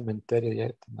on cemetery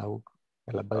yet.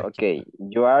 Okay,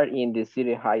 you are in the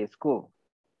city high school.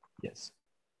 Yes.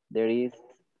 There is,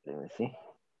 let me see.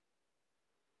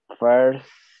 First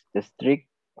district.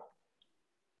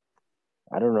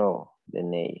 I don't know the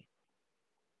name.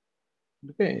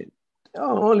 Okay.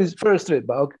 Oh, only first street,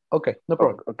 but okay, no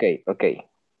problem. Okay.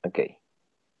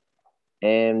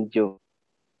 And you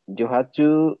have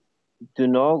to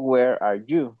know where are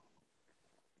you.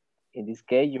 In this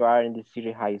case, you are in the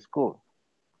city high school.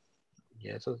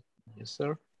 Yes,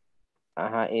 sir.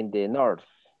 In the north.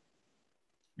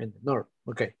 In the north,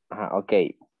 okay.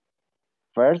 Okay.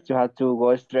 First, you have to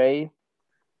go straight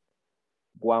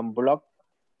 1 block.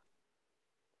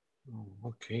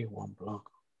 Okay, 1 block.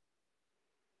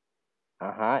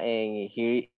 And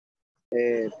here.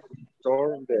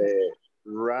 Turn the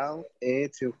round.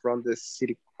 It's in front of the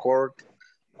city court.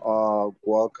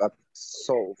 Walk up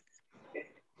south.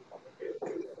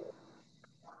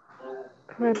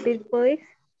 Repeat, please.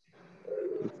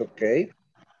 It's okay.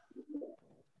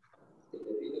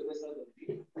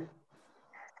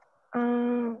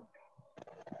 I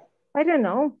don't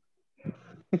know.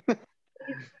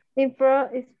 It's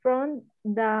from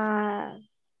the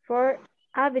 4th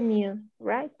Avenue,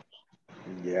 right?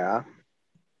 Yeah.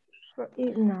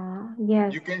 No,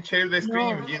 yes. You can share the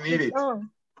screen if you need it.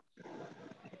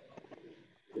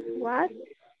 What?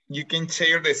 You can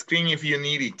share the screen if you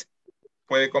need it.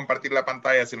 Puede compartir la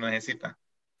pantalla si lo necesita.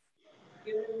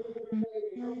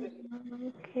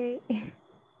 Okay.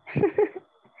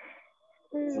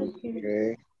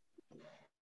 Okay.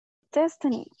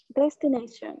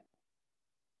 Destination.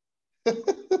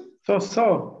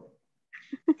 So.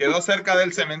 Quedó cerca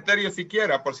del cementerio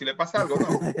siquiera, por si le pasa algo, ¿no?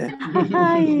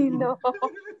 Ay, no.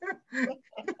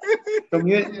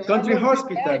 Country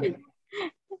hospital.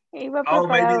 Oh,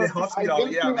 maybe the hospital.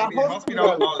 Yeah, maybe the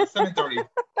hospital or the cemetery.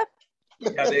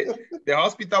 Yeah, the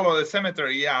hospital or the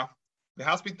cemetery, yeah. The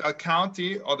hospital,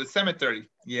 county, or the cemetery,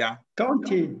 yeah.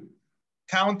 County.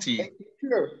 County.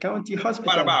 County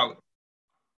hospital. What about?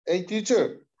 Hey,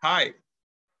 teacher. Hi.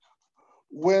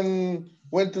 When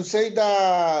to say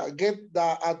get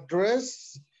the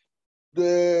address,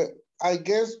 I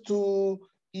guess to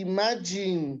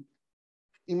imagine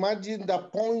the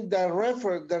point, the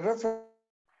reference.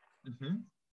 Mm-hmm.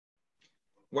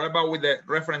 What about with the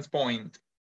reference point?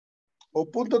 O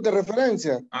punto de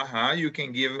referencia. You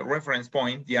can give a reference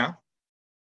point, yeah.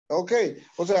 Okay,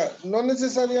 o sea, no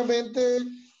necesariamente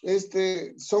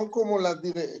son como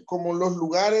los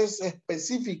lugares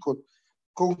específicos,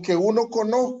 con que uno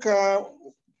conozca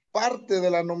parte de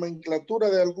la nomenclatura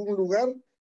de algún lugar,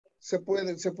 se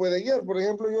puede guiar. Por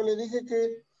ejemplo, yo le dije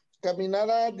que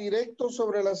caminara directo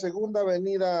sobre la segunda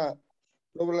avenida,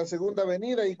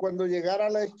 y cuando llegara a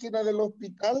la esquina del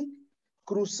hospital,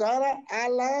 cruzara a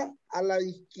la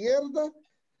izquierda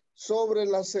sobre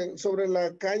la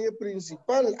calle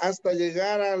principal hasta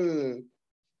llegar al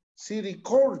City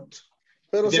Court.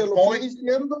 Pero se lo fui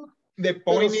diciendo. The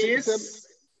point is,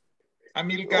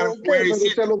 Amilcar, Ok, where pero is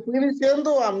it? te lo estoy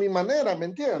diciendo a mi manera, ¿me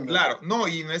entiendes? Claro, no,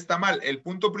 y no está mal. El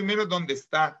punto primero es donde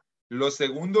está. Lo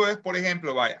segundo es, por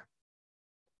ejemplo, vaya.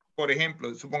 Por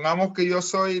ejemplo, supongamos que yo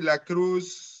soy la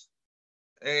cruz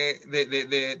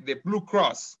de Blue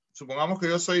Cross. Supongamos que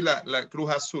yo soy la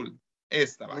cruz azul.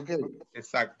 Esta, vaya. Okay.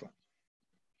 Exacto.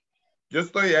 Yo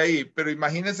estoy ahí, pero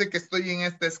imagínese que estoy en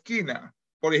esta esquina.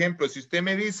 Por ejemplo, si usted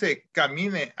me dice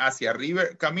camine hacia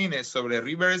River, camine sobre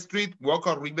River Street, walk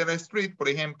on River Street, por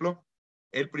ejemplo,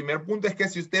 el primer punto es que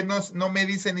si usted no me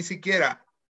dice ni siquiera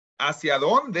hacia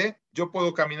dónde yo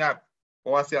puedo caminar,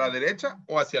 o hacia la derecha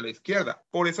o hacia la izquierda.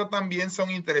 Por eso también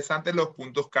son interesantes los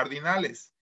puntos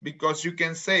cardinales. Because you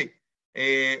can say,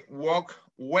 walk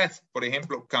west, por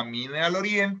ejemplo, camine al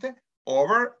oriente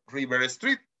over River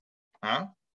Street.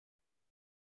 ¿Ah?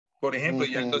 Por ejemplo,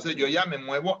 entonces yo ya me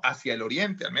muevo hacia el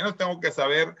oriente, al menos tengo que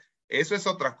saber, eso es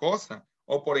otra cosa.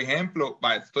 O por ejemplo,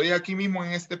 estoy aquí mismo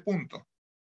en este punto.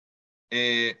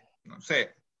 No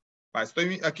sé,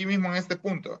 estoy aquí mismo en este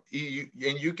punto.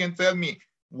 And you can tell me,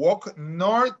 walk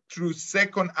north through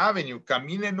 2nd Avenue.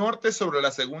 Camine norte sobre la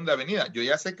segunda avenida. Yo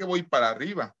ya sé que voy para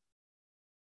arriba.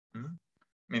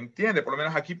 ¿Me entiende? Por lo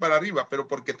menos aquí para arriba, pero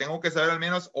porque tengo que saber al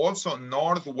menos also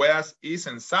north, west, east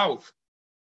and south.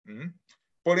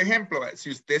 Por ejemplo, si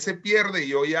usted se pierde y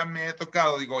yo ya me he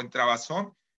tocado, digo, en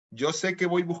Trabazón, yo sé que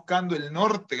voy buscando el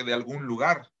norte de algún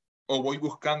lugar o voy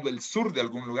buscando el sur de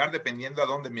algún lugar dependiendo a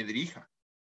dónde me dirija.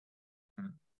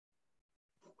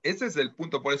 Ese es el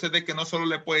punto. Por eso es de que no solo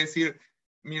le puede decir,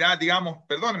 mira, digamos,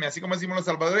 perdóneme, así como decimos los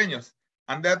salvadoreños,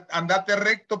 andate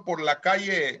recto por la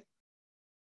calle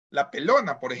La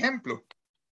Pelona, por ejemplo.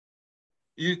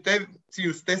 Y usted, si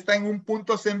usted está en un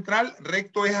punto central,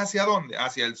 recto es hacia dónde,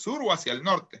 hacia el sur o hacia el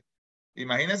norte.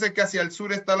 Imagínense que hacia el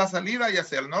sur está la salida y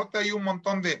hacia el norte hay un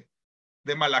montón de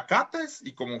malacates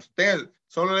y como usted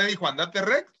solo le dijo andate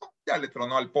recto, ya le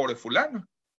tronó al pobre fulano.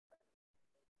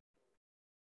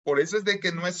 Por eso es de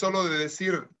que no es solo de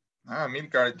decir,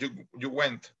 Milcar, you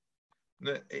went.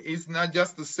 It's not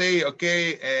just to say,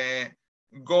 okay,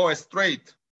 go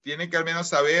straight. Tiene que al menos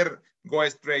saber go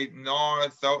straight,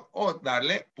 north, south, o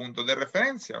darle puntos de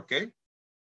referencia, okay?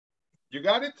 You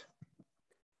got it?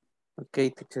 Okay,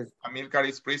 teacher. Amilcar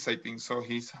is pleased, I think so.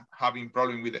 He's having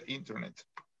problem with the internet.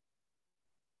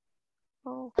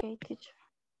 Okay, teacher.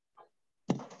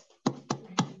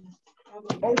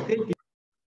 Okay.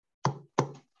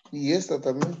 Y esta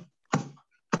también.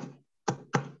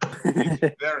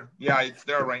 It's there. Yeah, it's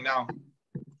there right now.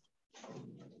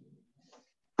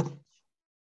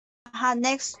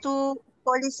 Next to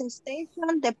police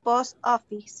station, the post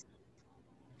office.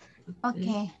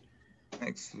 Okay.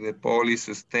 Next to the police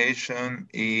station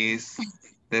is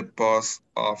the post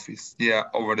office. Yeah,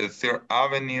 over the 3rd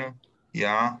Avenue.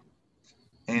 Yeah.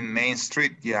 In Main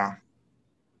Street. Yeah.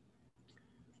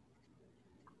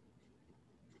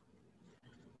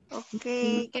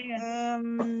 Okay.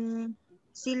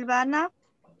 Silvana,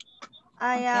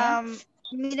 I am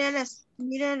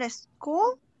middle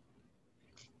school.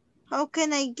 How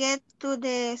can I get to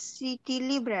the city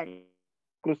library?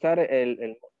 Cruzar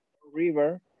el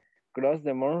river, cross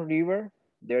the Mon River,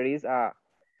 there is a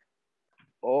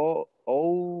Oak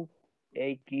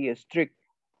Street.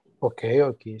 Okay,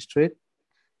 okay, Street.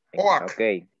 Oak.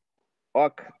 Okay.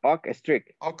 Oak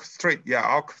Street. Oak Street,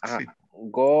 yeah, Oak Street.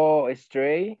 Go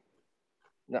straight.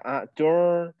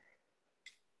 Turn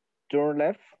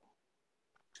left.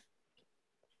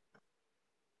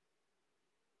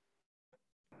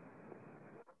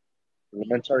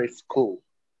 Elementary school.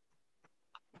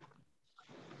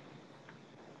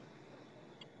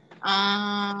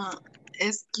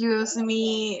 Excuse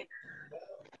me.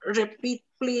 Repeat,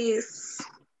 please.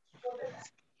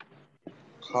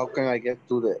 How can I get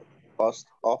to the post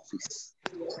office?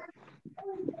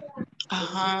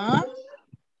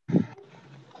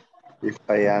 If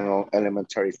I am on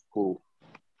elementary school.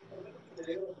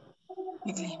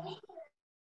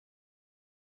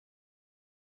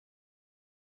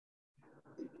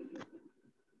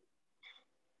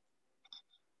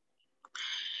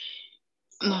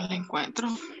 No la encuentro.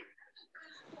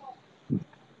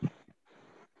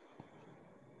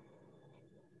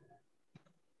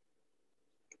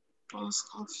 Post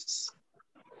office.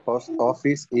 Post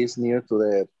office is near to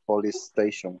the police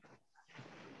station.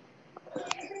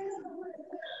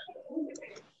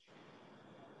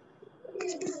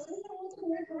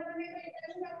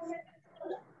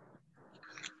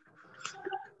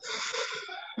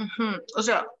 O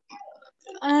sea,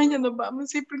 ya nos vamos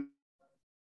siempre.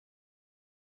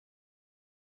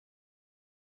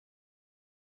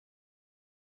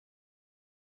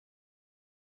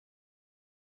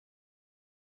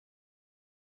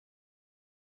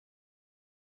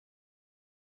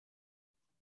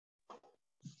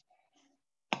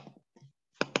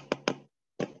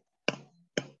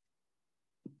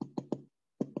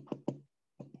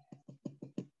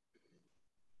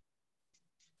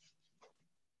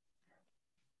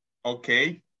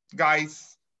 Okay,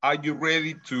 guys, are you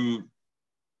ready to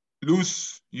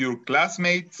lose your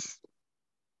classmates?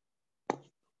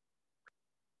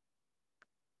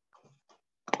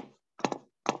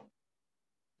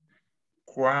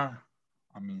 Wow,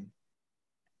 I mean.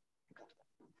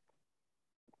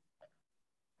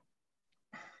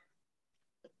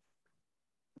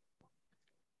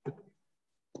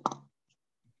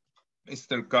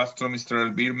 Mr. Castro, Mr.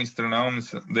 Elvir, Mr. Naum,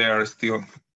 they are still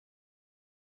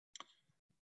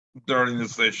during the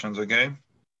sessions, okay?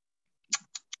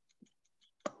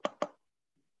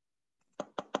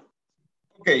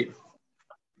 Okay.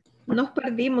 Nos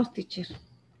perdimos, teacher.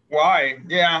 Why?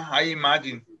 Yeah, I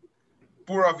imagine.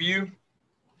 Poor of you.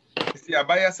 Decía,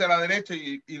 vaya hacia la derecha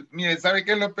y mire, ¿sabe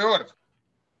qué es lo peor?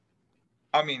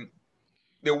 I mean,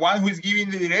 the one who is giving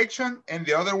the direction and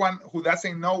the other one who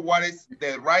doesn't know what is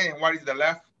the right and what is the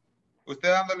left. Usted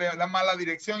dándole la mala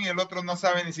dirección y el otro no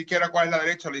sabe ni siquiera cuál es la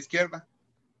derecha o la izquierda.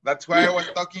 That's why I was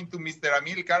talking to Mr.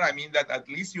 Amilcar. I mean that at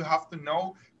least you have to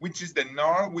know which is the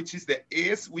north, which is the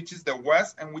east, which is the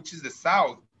west, and which is the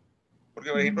south.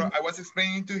 Porque, por ejemplo, I was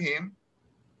explaining to him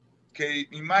que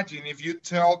imagine if you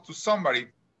tell to somebody,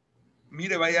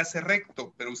 mire, vaya a ser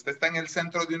recto, pero usted está en el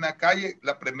centro de una calle,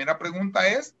 la primera pregunta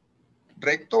es,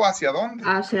 ¿recto hacia dónde?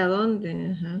 ¿Hacia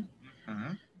dónde?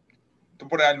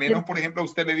 Al menos, por ejemplo,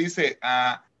 usted le dice,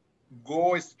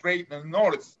 go straight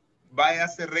north, vaya a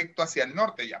ser recto hacia el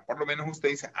norte, ya por lo menos usted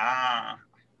dice,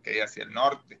 ok, hacia el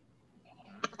norte.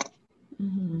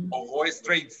 O go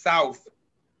straight south,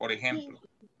 por ejemplo.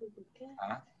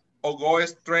 O go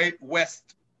straight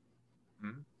west.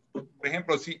 Por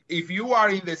ejemplo, if you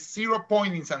are in the 0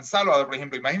 point in San Salvador, por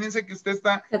ejemplo, imagínense que usted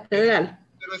está catedral. En el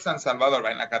centro de San Salvador,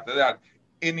 en la catedral.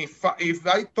 And if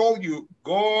I told you,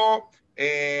 go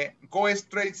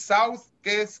straight south,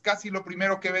 ¿qué es casi lo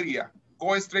primero que vería?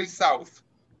 Go straight south.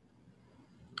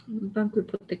 Banco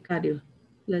hipotecario.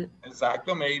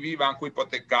 Exacto, maybe Banco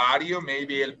Hipotecario,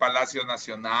 maybe el Palacio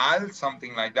Nacional,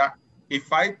 something like that.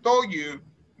 If I told you,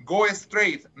 go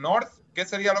straight north, ¿qué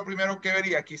sería lo primero que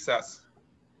vería quizás?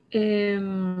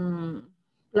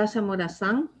 Plaza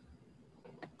Morazán.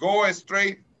 Go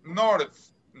straight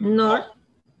north. North.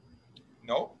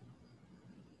 No.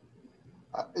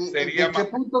 Sería ¿en qué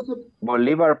punto se...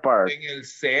 Bolívar Park. En el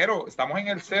 0. Estamos en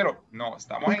el 0. No,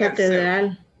 estamos en el 0.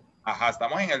 Catedral. Ajá,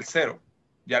 estamos en el 0.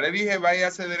 Ya le dije,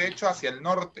 váyase derecho hacia el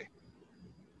norte.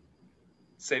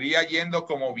 Sería yendo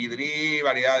como Vidrí,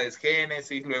 Variedades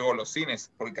Génesis, luego Los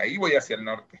Cines, porque ahí voy hacia el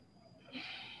norte.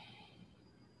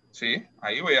 Sí,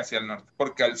 ahí voy hacia el norte,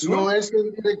 porque al sur... No es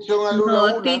en dirección a Lula.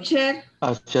 No, teacher.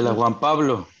 Hacia la Juan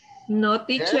Pablo. No,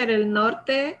 teacher, el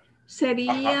norte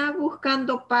sería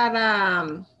buscando para...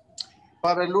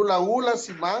 Para el Lula,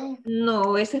 Simán.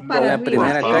 No, ese es para la arriba.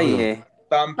 primera calle.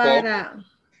 Tampoco. Para...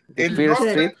 El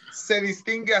norte se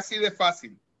distingue así de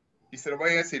fácil. Y se lo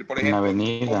voy a decir, por ejemplo,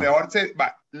 o mejor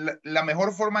la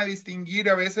mejor forma de distinguir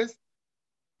a veces,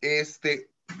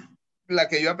 la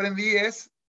que yo aprendí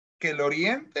es que el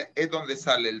oriente es donde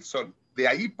sale el sol. De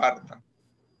ahí partan.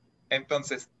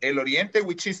 Entonces, el oriente,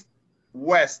 which is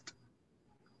west.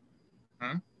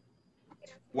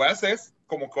 West es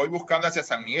como que voy buscando hacia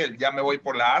San Miguel. Ya me voy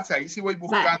por la Arce, ahí sí voy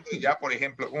buscando. Y ya, por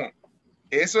ejemplo,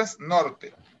 eso es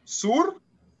norte. Sur,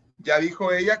 ya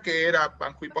dijo ella que era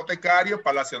Banco Hipotecario,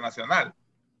 Palacio Nacional.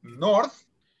 North,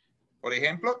 por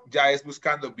ejemplo, ya es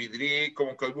buscando Vidrí,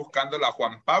 como que voy buscando la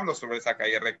Juan Pablo sobre esa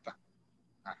calle recta.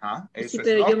 Ajá, sí,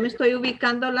 pero yo me estoy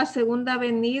ubicando la segunda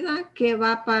avenida que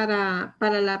va para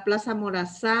la Plaza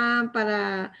Morazán,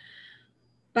 para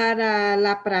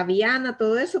la Praviana,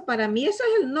 todo eso. Para mí eso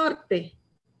es el norte.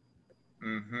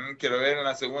 Quiero ver en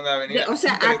la segunda avenida. O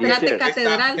sea, atrás de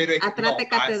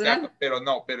Catedral. Pero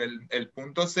el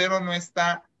punto 0 no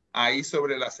está ahí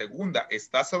sobre la segunda,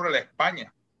 está sobre la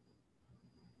España.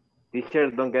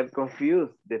 Teacher, don't get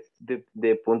confused.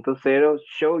 The punto 0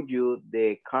 show you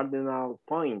the cardinal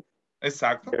point.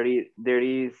 Exacto. There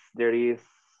is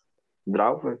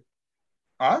draw.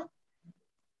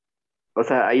 O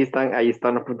sea, ahí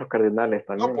están los puntos cardinales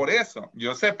también. No, por eso,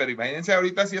 yo sé, pero imagínense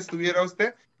ahorita si estuviera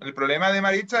usted, el problema de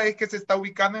Maritza es que se está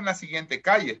ubicando en la siguiente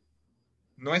calle.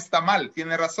 No está mal,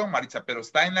 tiene razón Maritza, pero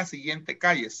está en la siguiente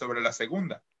calle, sobre la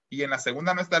segunda. Y en la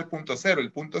segunda no está el punto 0,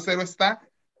 el punto 0 está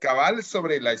cabal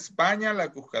sobre la España,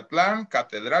 la Cuscatlán,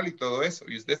 Catedral y todo eso.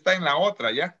 Y usted está en la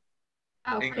otra ya.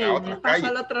 Ok, en la otra me paso calle.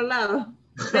 al otro lado.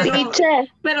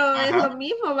 Pero es lo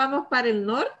mismo, vamos para el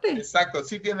norte. Exacto,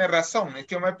 sí tiene razón. Es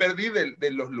que yo me perdí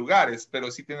de los lugares,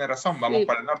 pero sí tiene razón, vamos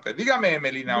para el norte. Dígame,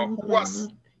 Melina.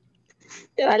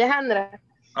 Alejandra.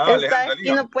 Alejandra,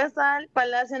 y no puede estar al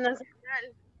Palacio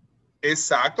Nacional.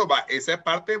 Exacto, esa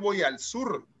parte voy al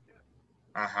sur.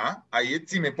 Ajá. Ahí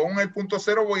si me pongo en el punto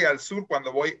 0 voy al sur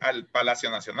cuando voy al Palacio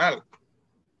Nacional.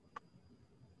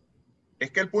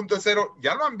 Es que el punto 0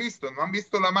 ya lo han visto, no han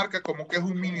visto la marca como que es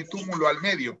un mini túmulo al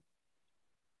medio.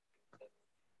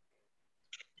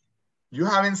 You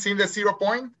haven't seen the 0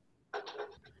 point?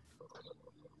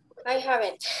 I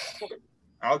haven't.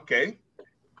 Okay.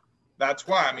 That's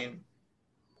why, I mean,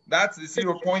 that's the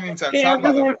 0 point in San Creo que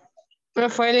Salvador. me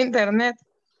fue el internet.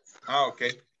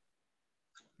 Okay.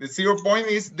 The 0 point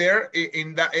is there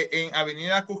en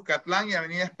Avenida Cuscatlán y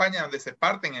Avenida España, donde se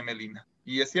parten en Melina.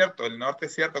 Y es cierto, el norte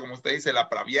es cierto, como usted dice, la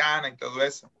Praviana y todo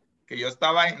eso. Que yo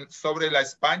estaba sobre la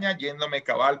España yéndome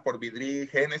cabal por Vidrí,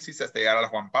 Génesis, hasta llegar a la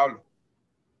Juan Pablo.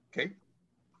 Okay.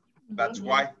 That's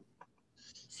why.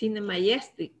 Cine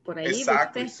Majestic, por ahí.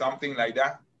 Exactly, something like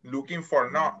that. Looking for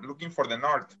the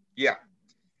north. Yeah.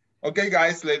 Okay,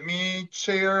 guys, let me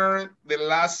share the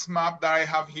last map that I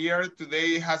have here.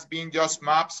 Today has been just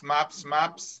maps.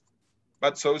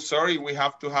 But so sorry, we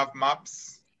have to have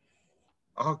maps.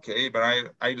 Okay, but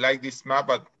I like this map,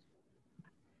 but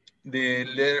the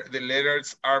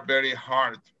letters are very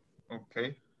hard.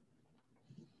 Okay.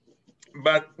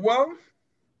 But, well,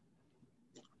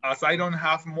 as I don't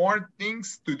have more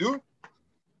things to do.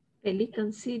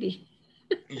 Pelican City.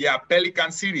 Yeah,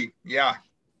 Pelican City. Yeah,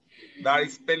 that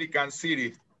is Pelican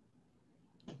City.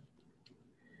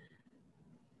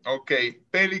 Okay,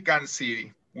 Pelican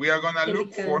City. We are gonna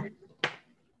look for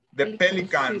the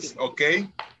Pelicans, okay?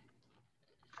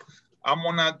 I'm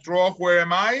gonna draw where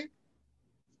am I?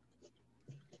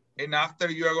 And after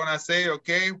you are gonna say,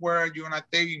 okay, where are you gonna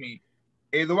take me?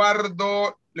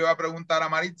 Eduardo le va a preguntar a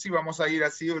Maritza y vamos a ir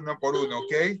así uno por uno,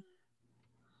 ¿ok?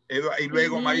 Y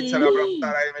luego Maritza le va a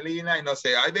preguntar a Emelina y no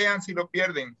sé, ahí vean si lo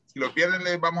pierden. Si lo pierden,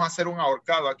 les vamos a hacer un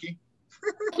ahorcado aquí.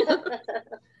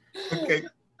 Ok.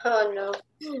 Oh, no.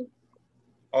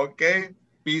 Ok.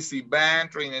 PC Band,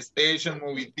 Train Station,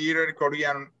 Movie Theater,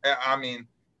 Korean,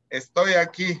 estoy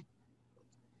aquí.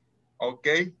 Ok.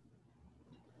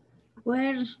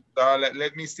 Where? So,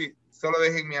 let me see. Solo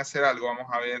déjenme hacer algo. Vamos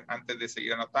a ver antes de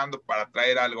seguir anotando para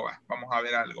traer algo. Vamos a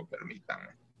ver algo,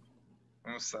 permítanme.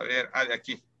 Vamos a ver. De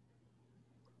aquí.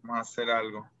 Vamos a hacer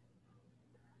algo.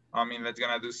 Let's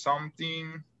gonna do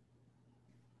something.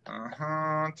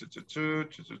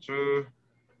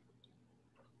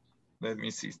 Let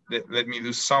me see. Let me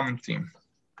do something.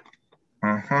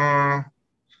 Okay,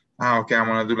 I'm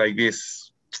gonna do like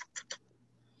this.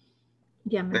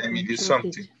 Ya me Let me do poncho,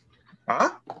 something. Huh?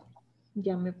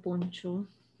 Ya me poncho.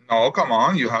 No, come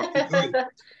on, you have to do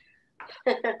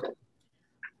it.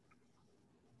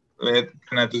 Let's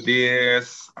gonna do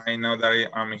this. I know that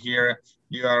I'm here.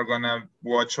 You are gonna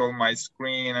watch all my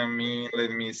screen.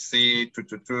 Let me see.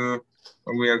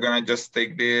 We are gonna just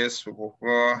take this. Oh,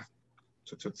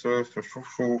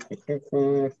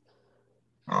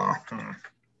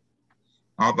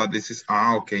 but this is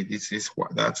okay. This is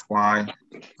what. That's why.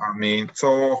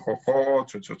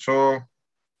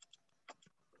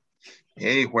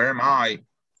 Hey, where am I?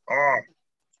 Oh,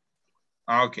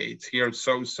 okay, it's here.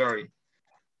 So sorry.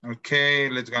 Okay,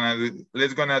 let's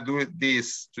gonna do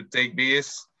this to take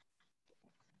this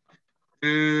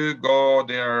to go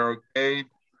there. Okay,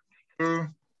 to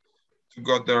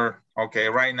go there. Okay,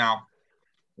 right now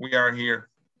we are here.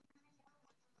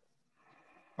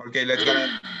 Okay, let's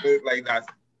gonna do it like that.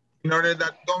 In order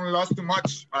that don't lose too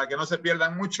much, para que no se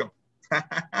pierdan mucho.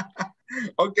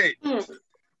 Okay.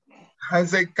 I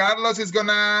say Carlos is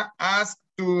gonna ask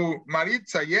to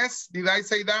Maritza. Yes, did I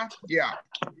say that? Yeah.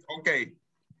 Okay.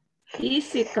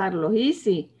 Easy, Carlos,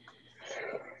 easy.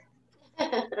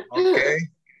 Okay.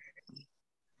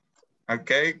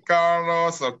 Okay,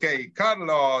 Carlos. Okay,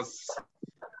 Carlos.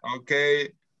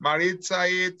 Okay, Maritza,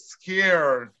 it's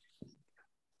here.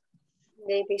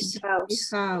 Davis house.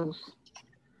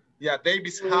 Yeah,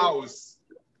 Davis house.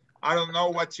 I don't know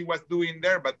what she was doing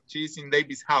there, but she's in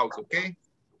Davis house, okay?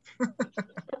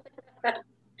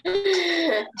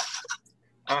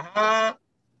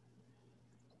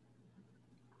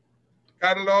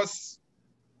 Carlos.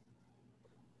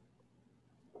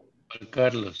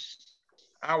 Carlos.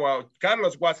 Well,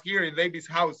 Carlos was here in Davis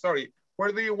house, sorry.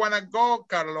 Where do you want to go,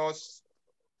 Carlos?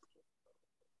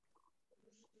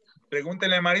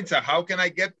 Pregúntele a Maritza, how can I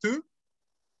get to?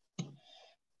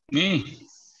 Me.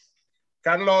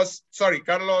 Carlos, sorry,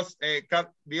 Carlos,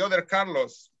 the other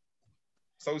Carlos.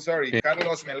 So sorry, okay.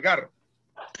 Carlos Melgar.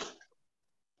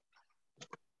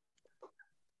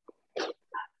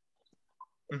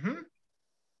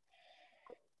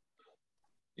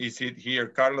 Is it here,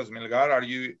 Carlos Melgar?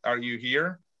 Are you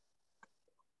here?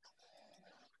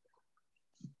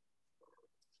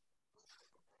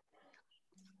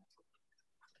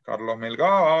 Carlos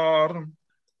Melgar.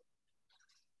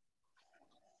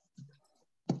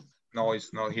 No,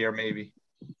 it's not here maybe.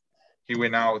 He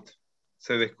went out.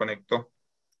 Se desconectó.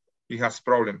 He has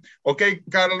problem. Okay,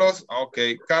 Carlos.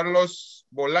 Okay, Carlos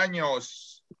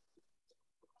Bolaños.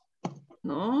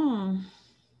 No.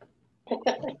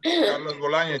 Carlos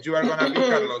Bolaños, you are gonna be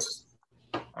Carlos.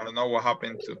 I don't know what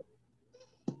happened to.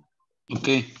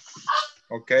 Okay.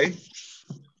 Okay.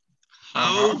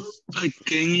 How I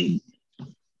can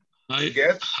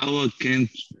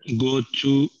go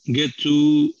to get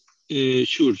to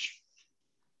church?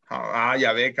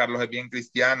 Ya ve, Carlos es bien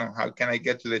cristiano. How can I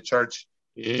get to the church?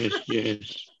 Yes,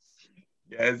 yes.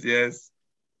 Yes, yes.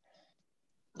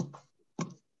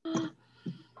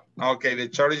 Okay, the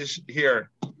church is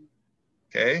here.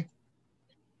 Okay.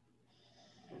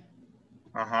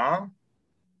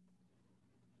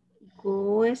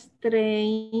 Go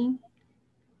straight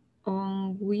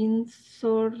on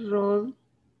Windsor Road.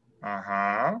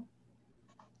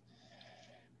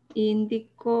 In the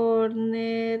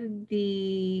corner,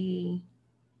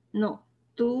 no.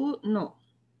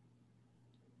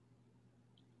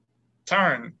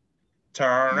 Turn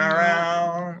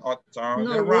around or turn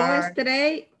No, right.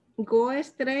 go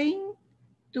straight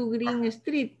to Green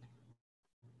Street.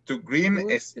 To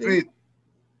Green Street.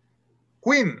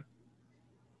 Queen.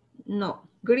 No,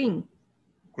 Green.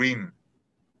 Green.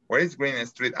 Where is Green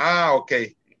Street? Ah,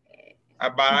 okay.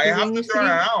 But I have to turn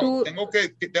around. Tengo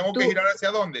que girar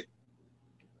hacia dónde?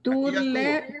 To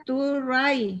left, to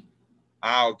right.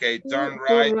 Ah, okay. Turn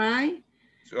to right. right.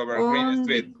 Over Green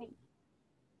Street.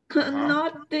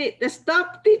 Not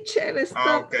stop, teacher. Stop.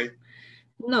 Ah, okay.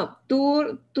 No,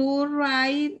 to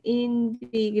right in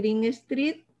the Green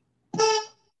Street.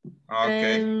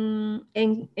 Okay.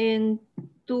 And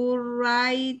to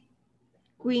right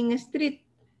Queen Street.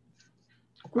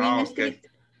 Queen Street.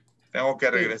 Tengo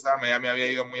que regresarme, ya me había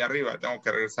ido muy arriba, tengo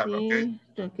que regresarme, sí.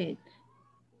 Okay.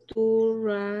 To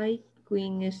right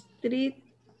Queen Street.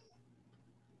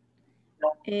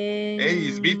 Hey,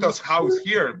 it's Vito's house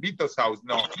here. Vito's house.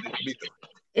 No, Vito.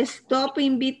 Stop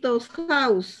in Vito's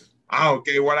house. Ah,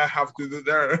 okay, what I have to do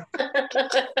there?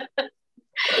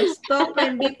 Stop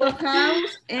in Vito's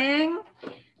house and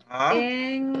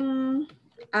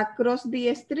across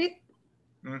the street.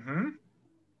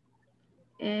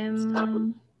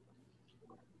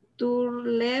 To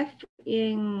left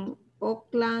in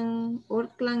Auckland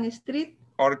Street.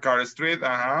 Orchard Street,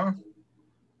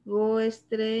 Go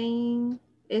straight,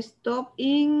 stop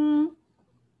in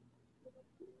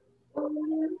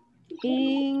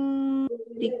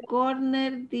the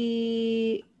corner,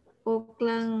 the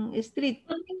Auckland Street.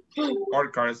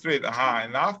 Orchard Street,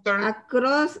 and after?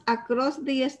 Across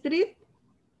the street.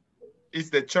 Is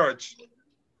the church.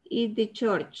 Is the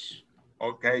church.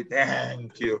 Okay,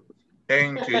 thank you.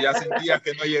 Thank you. Ya sentía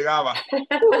que no llegaba.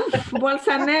 Uf,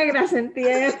 bolsa negra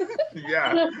sentía.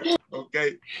 Yeah,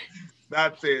 okay.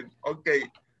 That's it. Okay.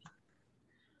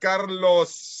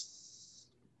 Carlos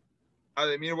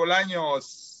Ademir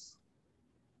Bolaños.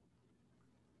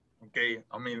 Okay,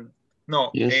 I mean,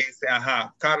 no, yes.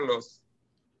 Carlos.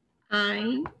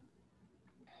 Ay.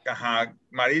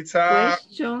 Maritza.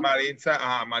 Question.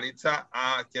 Maritza,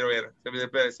 quiero ver.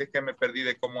 Es que me perdí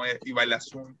de cómo iba el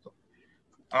asunto.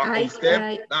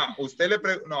 Usted le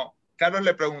preguntó, no, Carlos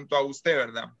le preguntó a usted,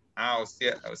 ¿verdad? O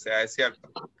sea, es cierto.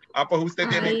 Pues usted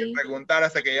tiene que preguntar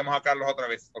hasta que lleguemos a Carlos otra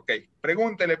vez. Ok,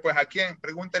 pregúntele pues a quién,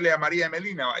 pregúntele a María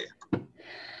Melina, vaya.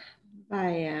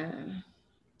 Vaya.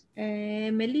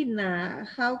 Melina,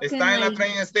 está en la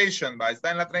train station, va,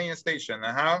 está en la train station,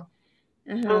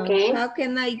 Okay. How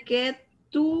can I get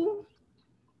to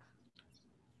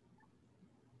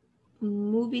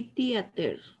movie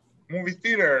theater? Movie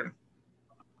theater.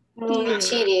 Movie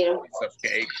theater. It's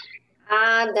okay.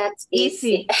 That's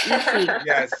easy.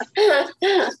 Yes.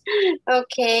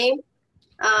 Okay.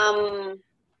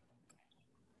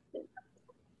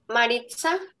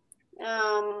 Maritza,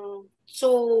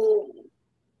 to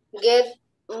get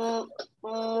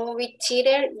movie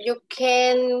theater, you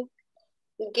can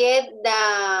get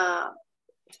the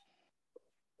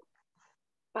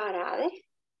parade.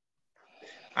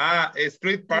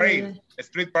 Street parade.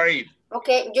 Street parade.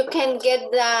 Okay, you can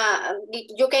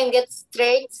get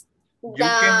straight. You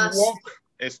can walk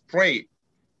straight.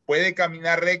 Puede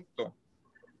caminar recto.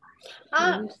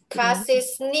 Because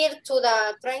it's near to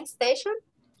the train station.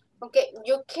 Okay,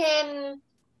 you can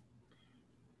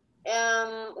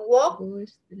walk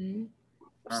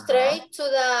straight to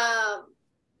the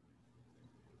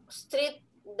street,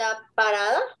 the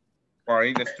parada.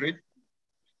 Parade street.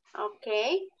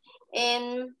 Okay,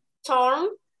 and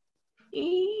turn.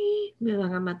 Y me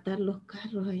van a matar los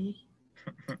carros ahí.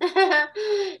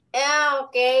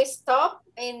 Okay, stop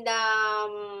in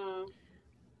the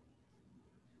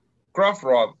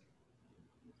Crossroad.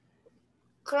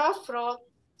 Crossroad.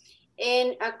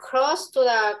 And across to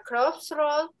the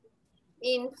crossroad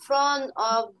in front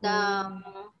of the...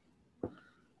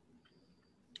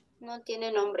 No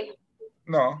tiene nombre.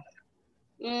 No.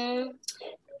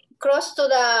 Cross to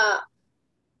the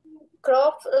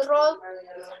crossroad.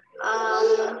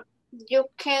 You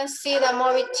can see the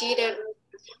movie theater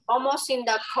almost in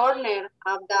the corner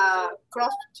of the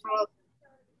crossroad.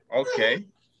 Okay.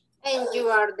 And you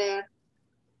are there.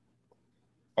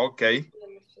 Okay.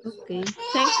 Okay,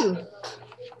 thank you.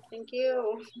 Thank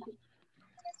you.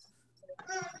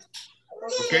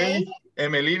 Okay.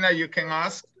 Emelina, you can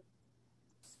ask.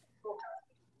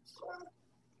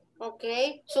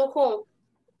 Okay, to who?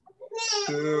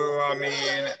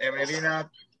 Emelina,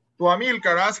 to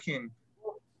Amilcar, ask him.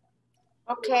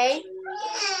 Okay.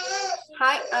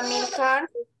 Hi, Amilcar.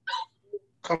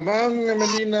 Come on,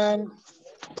 Emelina.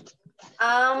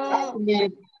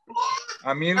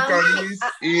 Amilcar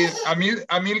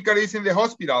is in the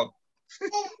hospital.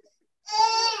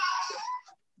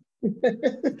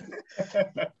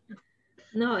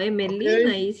 No,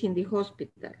 Emelina is in the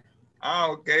hospital.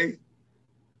 Okay.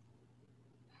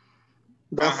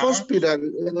 The hospital.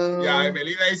 Yeah,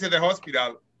 Emelina is in the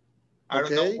hospital. I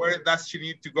don't know where does she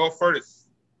need to go first.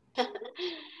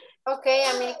 Okay,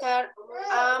 Amilcar.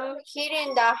 I'm here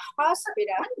in the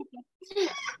hospital.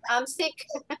 I'm sick.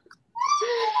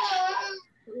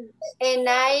 and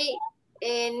I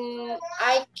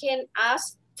can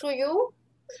ask to you,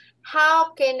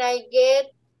 how can I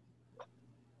get,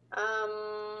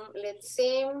 let's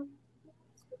see,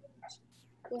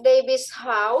 baby's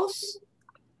house?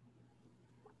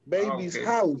 Baby's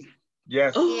house.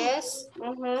 Yes. Yes.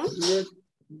 Yes.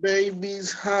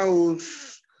 Baby's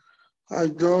house. I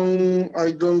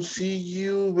don't see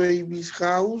you, baby's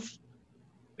house.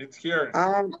 It's here.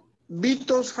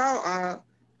 Vito's house.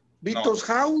 Vito's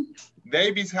house.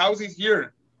 David's house is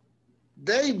here.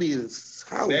 David's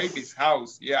house. David's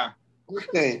house, yeah.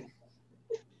 Okay.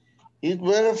 It's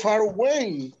very far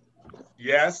away.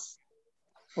 Yes.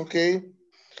 Okay.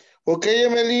 Okay,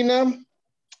 Emelina.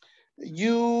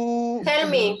 You tell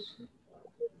me.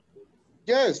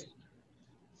 Yes.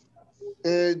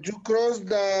 You cross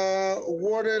the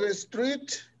water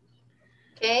street.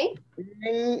 Okay.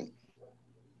 And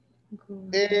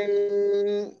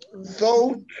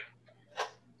south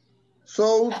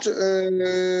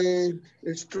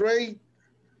straight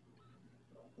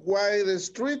wide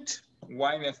street.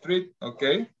 Wine Street,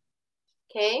 okay.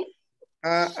 Okay.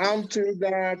 Until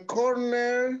the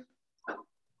corner.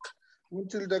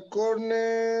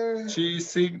 She is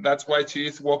sick, that's why she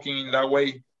is walking in that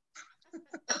way.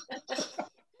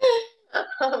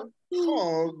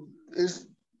 Oh, it's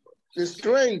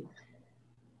straight.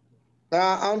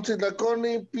 Until the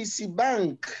corner PC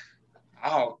Bank.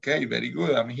 Oh, okay, very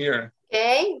good. I'm here.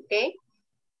 Okay, okay.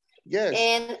 Yes.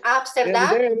 And after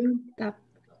that?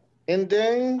 And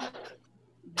then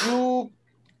you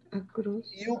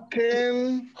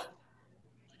can,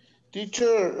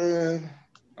 teacher,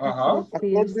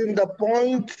 according the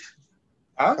point,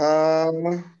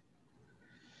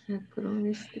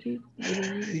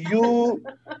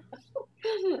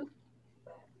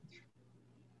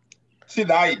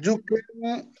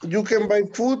 you can buy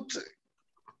food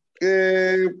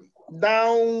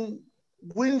down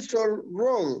Windsor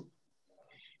Road.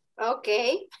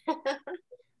 Okay.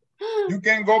 You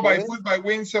can go by foot by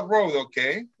Windsor Road,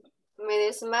 okay? Me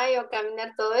desmayo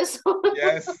caminar todo eso.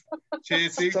 Yes. She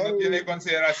is sick, no tiene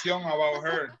consideración about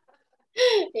her.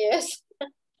 Yes.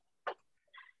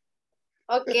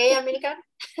 Okay, America.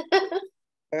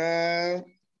 And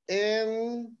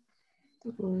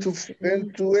to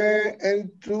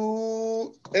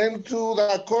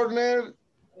the corner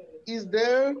is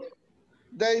there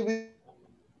David's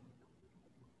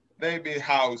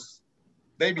house.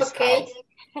 David's okay. house.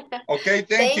 Okay,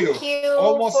 thank you.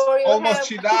 Almost help.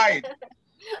 She died.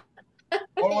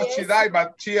 Almost she died,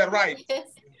 but she arrived. Yes.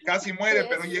 Casi muere,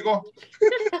 pero llegó.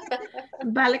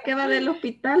 Vale que va del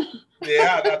hospital.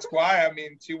 Yeah, that's why. I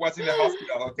mean, she was in the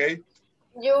hospital, okay?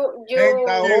 The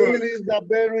oil is a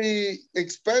very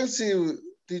expensive,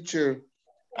 teacher.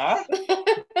 Huh?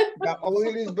 The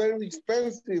oil is very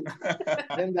expensive.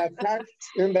 And the tax,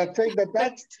 the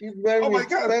tax is very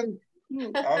expensive.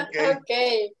 Okay.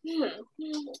 Okay.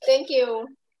 Thank you.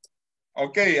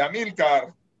 Okay,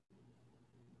 Amilcar.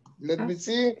 Let me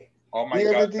see. Oh my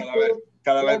God,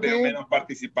 cada vez veo menos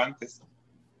participantes.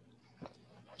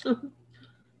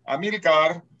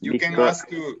 Amilcar, you can ask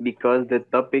to... Because the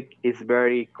topic is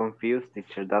very confused,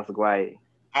 teacher, that's why.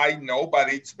 I know, but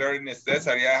it's very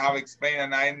necessary. I have explained,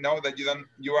 and I know that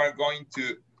you are going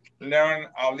to learn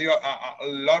a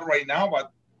lot right now,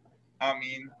 but I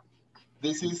mean,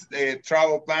 this is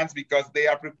travel plans because they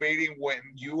are preparing when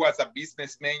you as a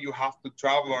businessman, you have to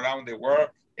travel around the world,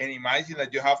 and imagine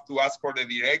that you have to ask for the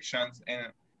directions.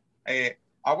 And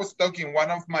I was talking,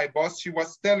 one of my boss, she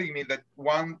was telling me that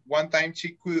one time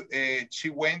she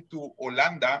went to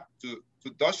Holanda, to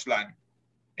Deutschland,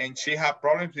 and she had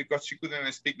problems because she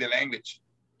couldn't speak the language.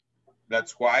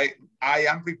 That's why I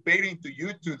am preparing to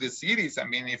you to the cities. I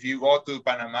mean, if you go to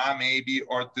Panama maybe,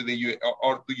 or to the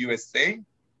or to USA,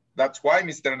 that's why,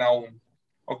 Mr. Naum.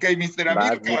 Okay, Mr.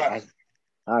 Amilcar.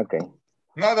 Okay.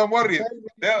 No, don't worry.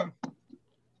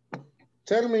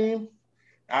 Tell me.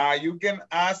 You can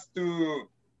ask to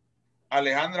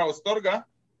Alejandra Ostorga.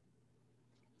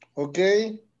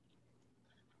 Okay.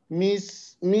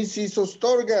 Mrs.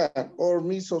 Ostorga or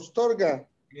Miss Ostorga.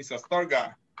 Miss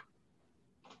Ostorga.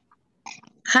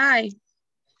 Hi.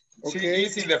 She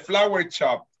is in the flower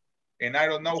shop, and I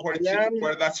don't know where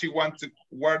does she want to,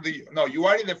 no, you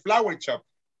are in the flower shop.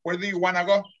 Where do you want to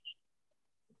go?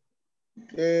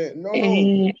 No.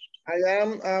 I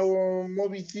am our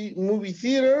movie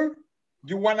theater.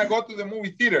 You want to go to the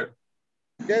movie theater?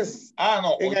 Yes.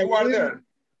 No, you are there.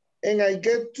 And I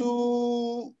get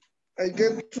to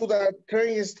the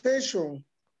train station.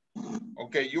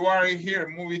 Okay, you are here,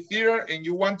 movie theater, and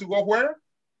you want to go where?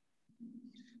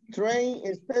 Train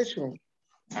station.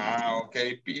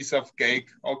 Okay, piece of cake.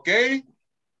 Okay,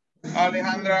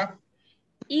 Alejandra.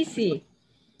 Easy.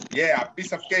 Yeah,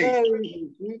 piece of cake.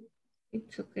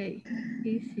 It's okay.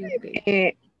 Easy,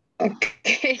 okay.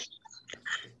 Okay.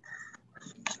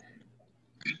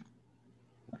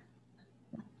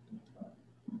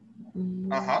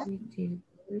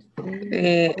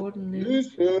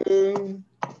 Listen.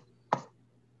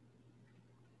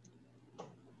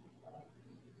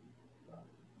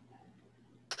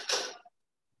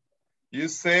 You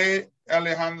say,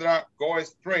 Alejandra, go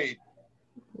straight.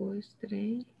 Go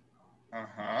straight.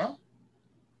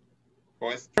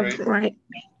 Go straight. Right.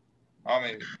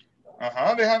 Maybe.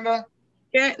 Alejandra.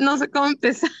 No sé cómo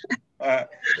empezar.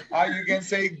 You can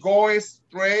say go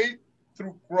straight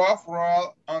through Croft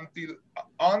Road until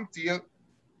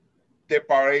the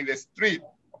Parade Street.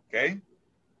 Okay.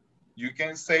 You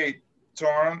can say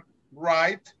turn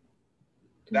right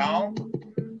down,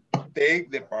 take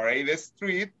the Parade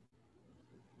Street.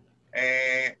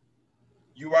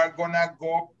 You are gonna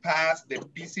go past the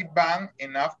PC Bank,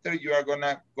 and after you are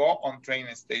gonna go on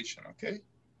train station, okay?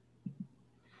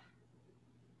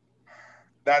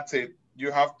 That's it.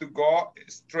 You have to go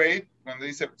straight. Cuando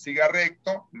dice siga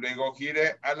recto, luego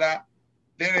gire a la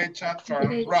derecha,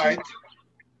 turn right,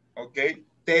 okay?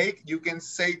 Take, you can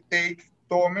say take,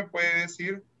 tome, puede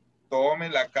decir, tome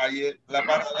la calle, la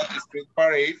parada, Street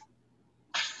Parade.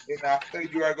 And after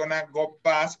you are gonna go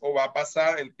past, o va a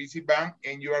pasar el PC Bank,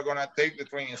 and you are gonna take the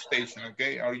train station,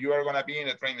 okay? Or you are gonna be in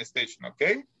the train station,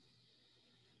 okay?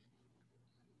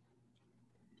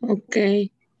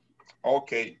 Okay.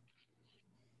 Okay.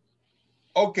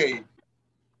 Okay.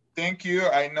 Thank you.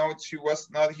 I know she was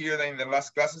not here in the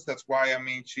last classes. That's why,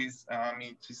 she's,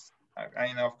 I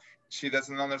know she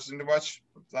doesn't understand much.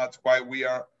 That's why we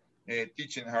are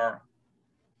teaching her.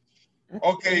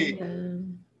 Okay.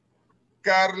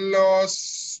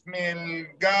 Carlos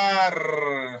Melgar.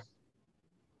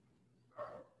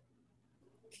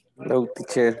 Hello,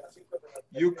 teacher.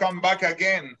 You come back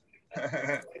again.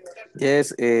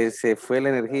 Yes, se fue la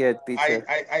energía, teacher.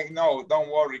 I know. Don't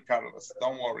worry, Carlos.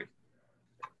 Don't worry.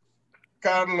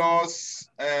 Carlos,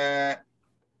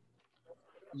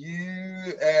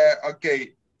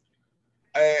 okay.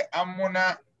 I'm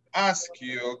gonna ask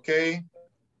you, okay?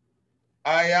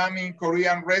 I am in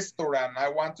Korean restaurant. I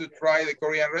want to try the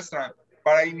Korean restaurant,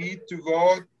 but I need to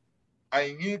go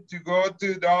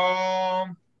to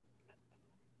the,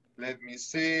 let me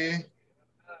see,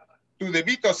 to the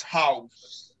Vito's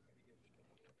house.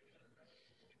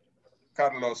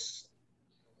 Carlos.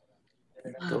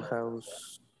 Vito's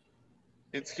house.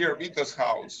 It's here, Vito's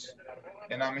house.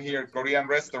 And I'm here, Korean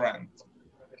restaurant.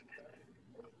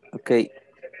 Okay.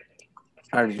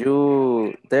 Are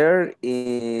you there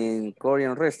in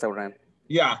Korean restaurant?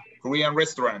 Yeah, Korean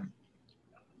restaurant.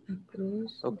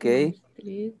 Okay.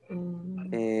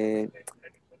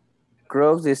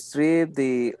 Cross the street,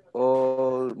 the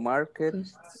old market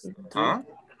street,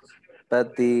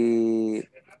 but the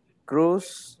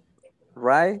cruise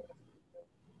right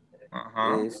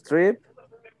strip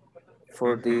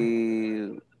for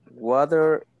the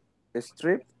water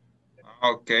strip.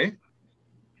 Okay.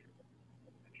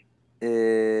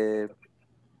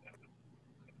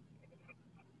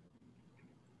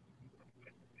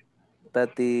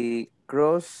 But the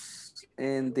cross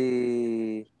and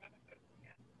the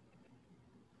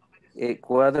a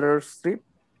quarter strip.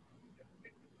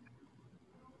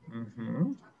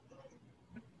 Mm-hmm.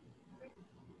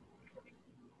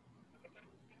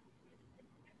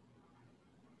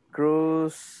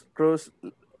 Cruise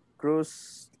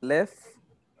left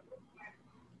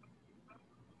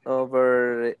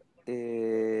over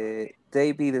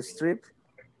David Strip,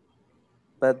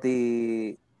 but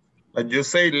the you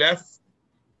say left.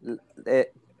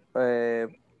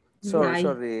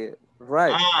 Sorry,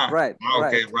 right.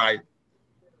 Okay,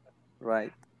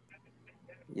 Right.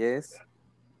 Yes.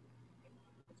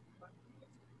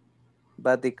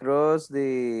 But they cross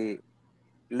the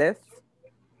left.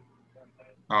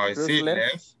 Oh, I see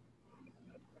left.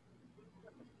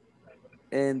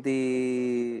 And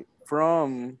the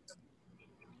from,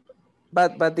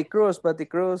 but the cross,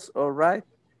 all right.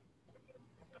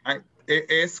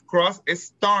 Es cross,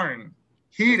 es turn.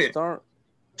 Hit it. Turn.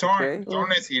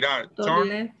 Turn es girar.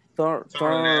 Turn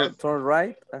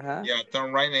right. Yeah,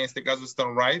 turn right. En este caso es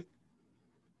turn right.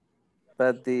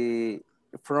 But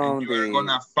from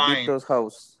the Vito's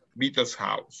house. Vito's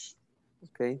house.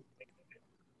 Okay.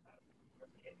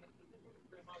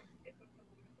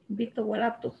 Vito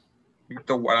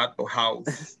Guarato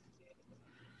house.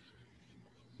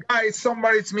 Guys,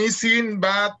 somebody's missing,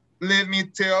 but let me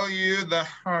tell you that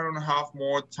I don't have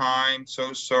more time.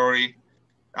 So sorry.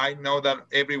 I know that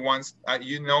everyone's,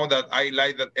 you know that I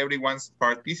like that everyone's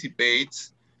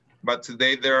participates, but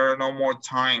today there are no more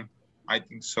time. I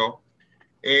think so.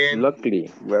 And luckily,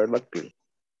 we're lucky.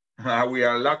 We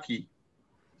are lucky.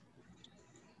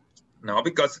 No,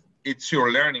 because it's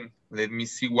your learning. Let me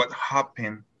see what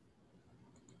happened.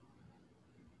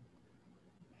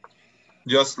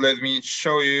 Just let me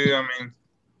show you, I mean,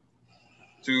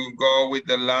 to go with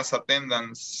the last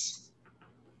attendance.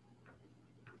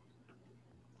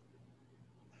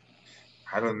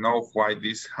 I don't know why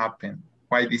this happened,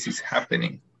 why this is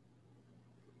happening.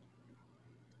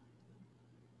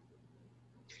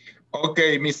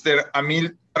 Okay, Mr.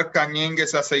 Amil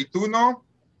Cañengues Aceituno.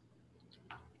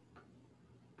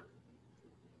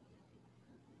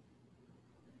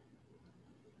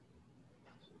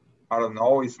 I don't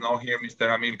know, it's not here, Mr.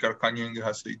 Amilcar Cañengues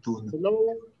Aceituno.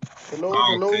 Hello.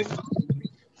 Okay.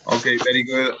 Okay, very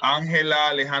good. Ángela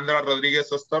Alejandra Rodríguez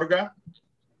Ostorga.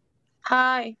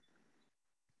 Hi.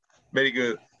 Very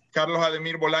good. Carlos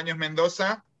Ademir Bolaños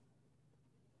Mendoza.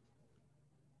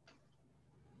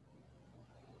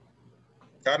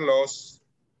 Carlos.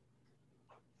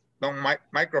 No,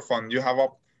 microphone, you have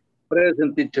up.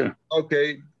 Present, teacher.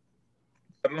 Okay.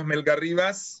 Carlos Melgar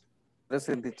Rivas.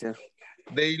 Present, teacher.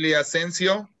 Daily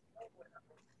Asensio.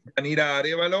 Yanira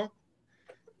Arevalo.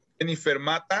 Jennifer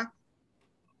Mata.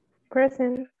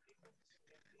 Present.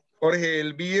 Jorge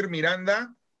Elvir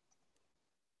Miranda.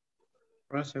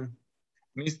 Present.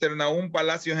 Mr. Naum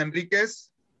Palacios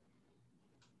Enríquez.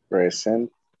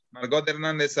 Present. Margot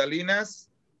Hernández Salinas.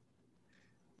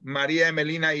 María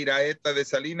Emelina Iraeta de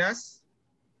Salinas.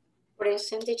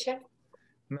 Present, teacher.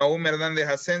 Naum Hernández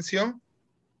Asensio.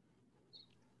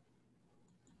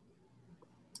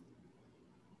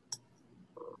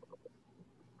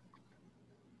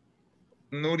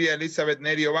 Nuria Elizabeth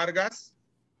Nerio Vargas.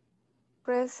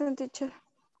 Present, teacher.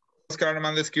 Oscar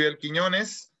Armando Esquivel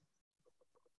Quiñones.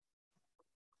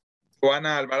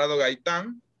 Juana Alvarado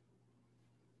Gaitán.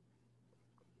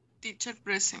 Teacher,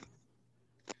 present.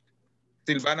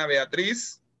 Silvana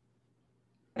Beatriz.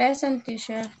 Present,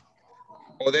 teacher.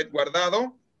 Odette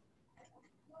Guardado.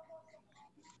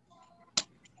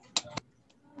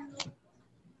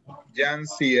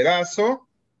 Yancy Erazo.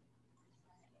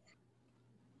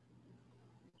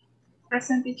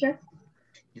 Present, teacher.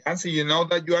 Yancy, you know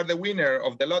that you are the winner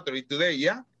of the lottery today,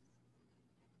 yeah?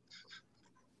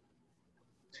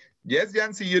 Yes,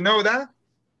 Yancy, you know that?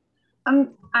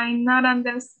 I not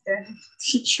understand,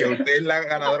 teacher. Que usted es la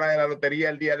ganadora de la lotería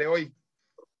el día de hoy.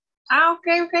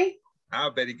 Okay.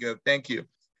 Very good, thank you.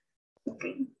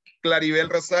 Okay. Claribel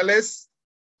Rosales.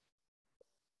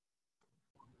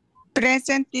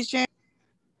 Present, teacher.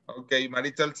 Okay,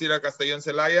 Marita Alcira Castellón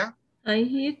Celaya. I'm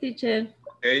here, teacher.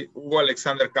 Okay, Hugo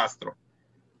Alexander Castro.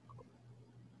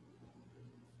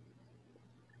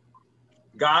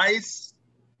 Guys.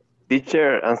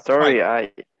 Teacher, I'm sorry,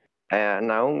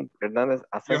 Naum Hernandez.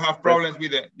 You have problems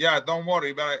with it. Yeah, don't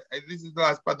worry, but this is the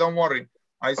last, but don't worry.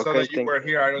 I saw that you were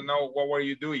here. I don't know, what were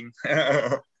you doing? Maybe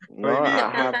you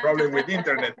have a problem with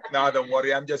internet. No, don't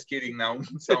worry, I'm just kidding now.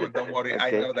 So don't worry,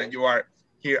 I know that you are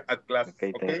here at class,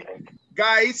 okay?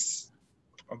 Guys,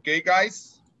 okay,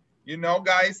 guys, you know,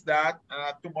 guys, that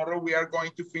tomorrow we are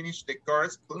going to finish the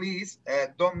course. Please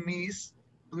don't miss,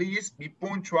 please be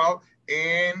punctual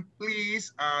and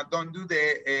please don't do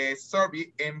the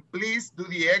survey, and please do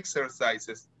the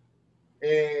exercises.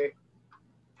 Here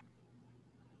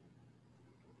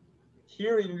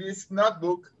in this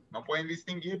notebook, no pueden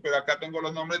distinguir, pero acá tengo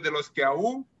los nombres de los que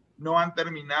aún no han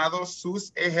terminado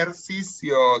sus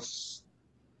ejercicios.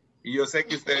 Y yo sé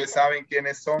que ustedes saben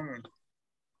quiénes son.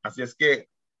 Así es que,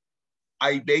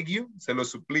 I beg you, se lo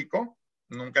suplico.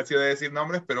 Nunca he sido de decir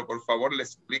nombres, pero por favor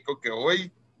les explico que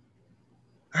hoy,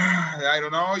 I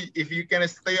don't know, if you can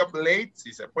stay up late,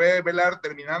 si se puede velar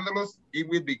terminándolos, it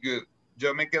will be good.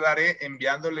 Yo me quedaré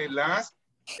enviándole las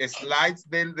slides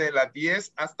de las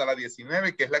 10 hasta la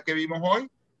 19, que es la que vimos hoy,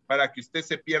 para que usted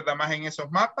se pierda más en esos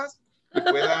mapas y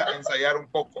pueda ensayar un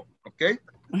poco, ¿ok?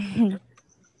 I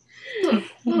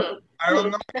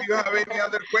don't know if you have any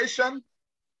other question.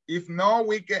 If no,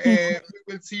 we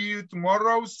will see you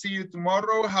tomorrow. See you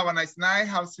tomorrow. Have a nice night.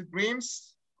 Have sweet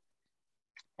dreams.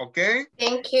 Okay?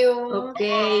 Thank you.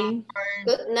 Okay. Bye.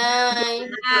 Good night,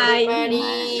 Bye. everybody.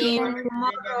 See you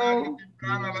tomorrow.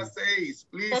 A las 6,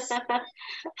 please.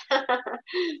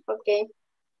 Okay.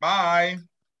 Bye.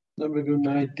 Have a good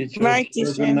night, teacher. Bye,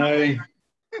 teacher. Good night.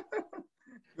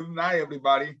 Good night,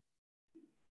 everybody.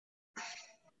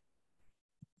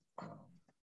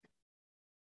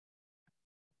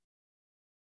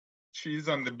 She's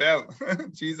on the bed.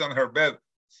 She's on her bed.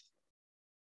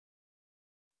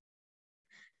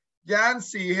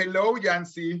 Yancy, hello,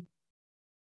 Yancy.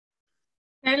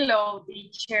 Hello,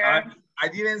 teacher. I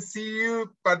didn't see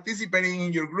you participating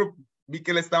in your group. Vi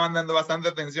que le estaban dando bastante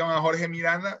atención a Jorge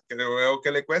Miranda, que veo que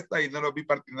le cuesta y no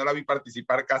la vi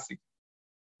participar casi.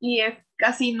 Y es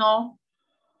casi no,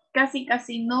 casi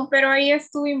no, pero ahí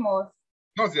estuvimos.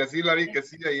 No, si así la vi que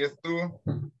sí, ahí estuvo.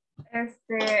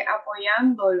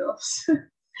 Apoyándolos.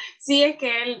 Sí, es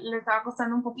que él le estaba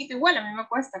costando un poquito, igual a mí me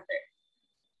cuesta, pero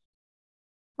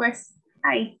pues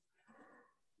ahí,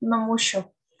 no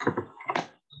mucho.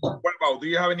 What about, do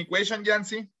you have any question,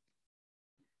 Yancy?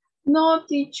 No,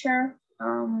 teacher.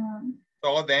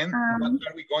 So then, what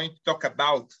are we going to talk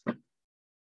about?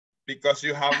 Because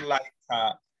you have like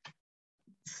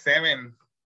 7-8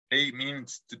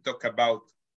 minutes to talk about.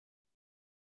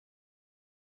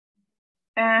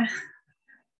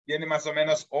 Tiene más o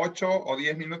menos 8 o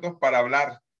 10 minutos para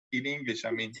hablar in English,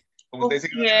 I mean.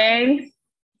 Okay.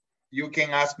 You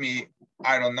can ask me,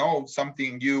 I don't know,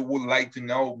 something you would like to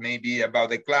know, maybe about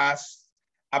the class,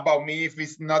 about me if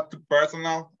it's not too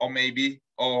personal, or maybe,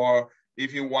 or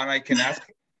if you want, I can ask.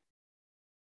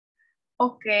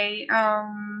 Okay.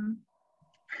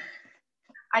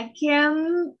 I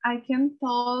can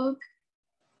talk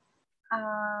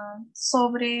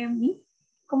sobre mí.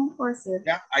 ¿Cómo puedo decir?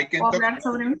 Yeah, I can talk about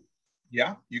sobre mí.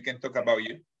 Yeah, you can talk about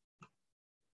you.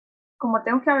 Como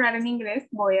tengo que hablar en inglés,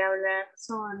 voy a hablar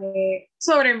sobre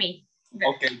mí.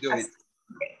 Okay, do it.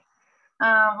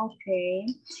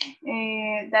 Okay.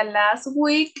 The last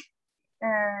week,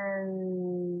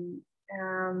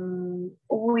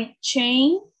 we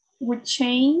changed,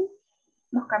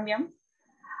 nos cambiamos.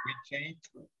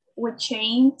 We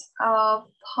changed of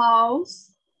house.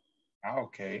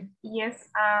 Okay. Yes,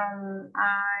 I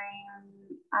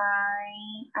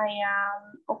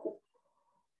am ocupada.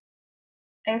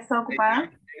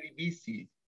 Very busy.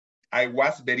 I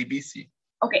was very busy.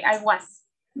 Okay, I was.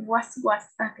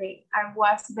 Okay, I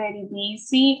was very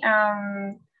busy.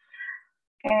 And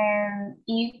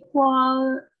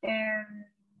equal, and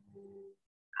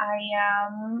I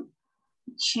am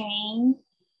change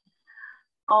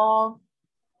of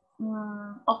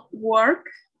work.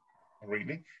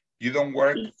 Really? You don't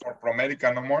work for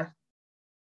ProMedica no more?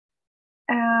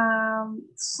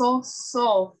 So,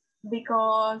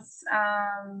 because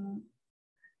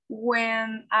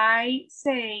when I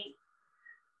say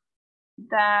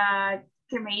that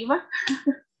que me iba,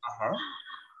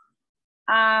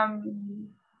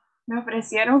 me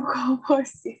ofrecieron como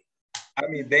si. I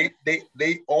mean,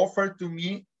 they offered to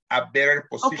me a better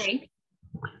position.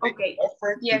 Okay.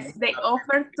 Yes, they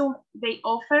offered to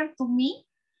me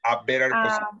a better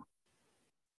position.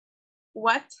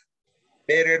 What?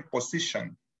 Better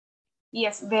position.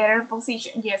 Yes, better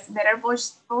position. Yes, better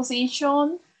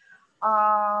position.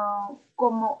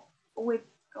 Como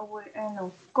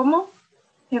como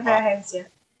jefe de agencia.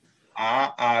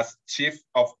 As chief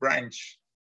of branch.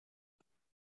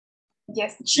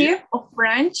 Yes, chief of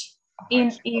branch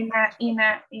in an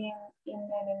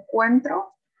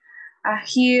encuentro.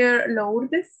 Here,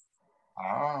 Lourdes.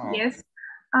 Yes.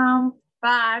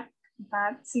 But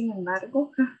sin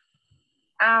embargo,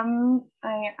 I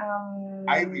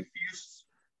refuse.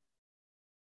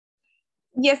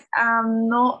 Yes,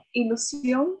 no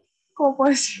ilusión, ¿cómo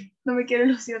puedo decir? No me quiero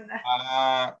ilusionar.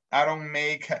 I don't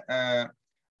make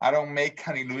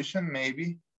an illusion,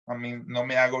 maybe. I mean, no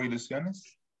me hago ilusiones.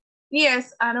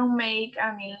 Yes, I don't make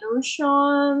an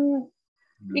illusion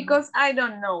because I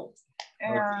don't know.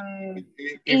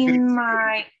 In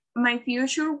my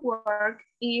future work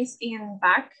is in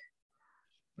back.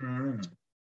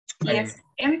 Yes,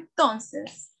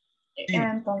 entonces.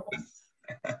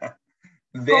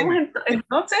 ¿Cómo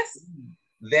entonces?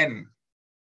 Then.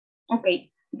 Ok,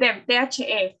 then,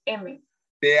 T-H-E-M.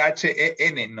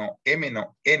 T-H-E-N, no, M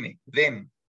no, N, then.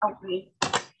 Okay.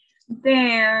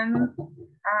 Then,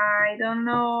 I don't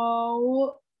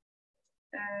know.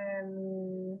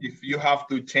 If you have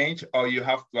to change or you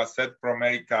have to accept from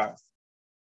America's.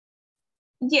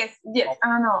 Yes, I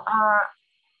don't know.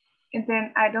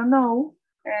 Then I don't know.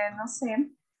 No sé.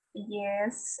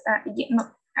 Yes.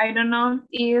 No, I don't know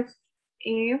if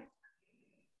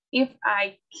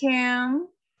I can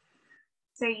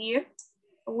seguir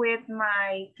with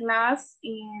my class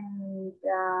in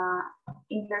the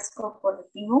Ingles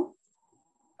Corporativo.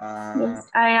 Yes,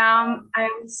 I am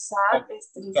sad.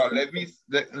 So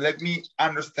let me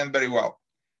understand very well.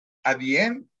 At the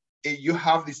end, you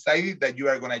have decided that you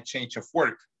are going to change of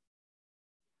work.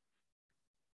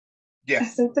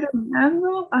 Yes. Estoy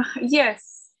terminando.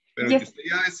 Yes. Pero yes. usted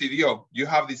ya decidió. You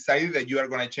have decided that you are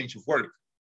going to change of work.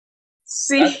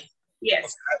 Sí.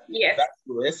 Yes. Yes.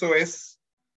 Eso es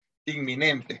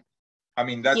inminente. I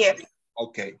mean, that's yes.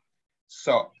 Okay.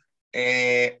 So,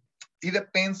 it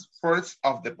depends first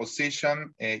of the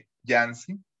position,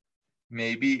 Yancy.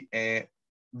 Maybe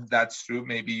that's true.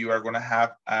 Maybe you are going to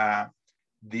have a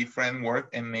different work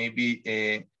and maybe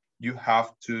you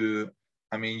have to,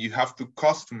 you have to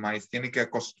customize, tiene que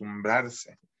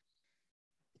acostumbrarse.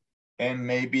 And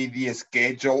maybe the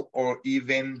schedule or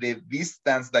even the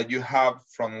distance that you have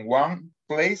from one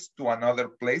place to another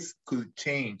place could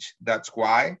change. That's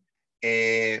why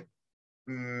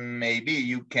maybe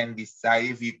you can decide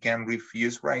if you can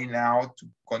refuse right now to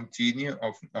continue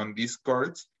on this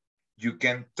course. You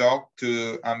can talk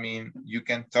to, you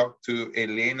can talk to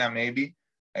Elena maybe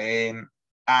and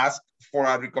ask for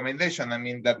a recommendation.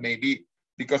 That maybe,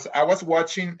 because I was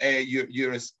watching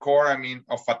your score,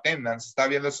 of attendance. Está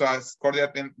viendo su score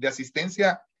de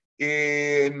asistencia.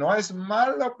 No es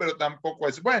malo, pero tampoco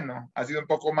es bueno. Ha sido un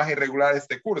poco más irregular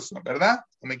este curso, ¿verdad?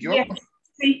 ¿No me equivoco? Yes,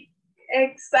 sí,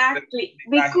 exactly.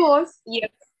 Because,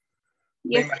 yes.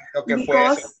 Me imagino que fue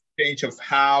eso, change of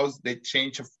house, the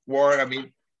change of work,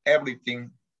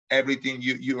 everything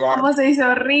you are. ¿Cómo se dice?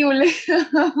 Horrible.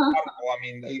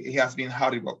 It has been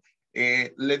horrible.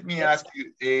 Let me ask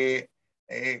you,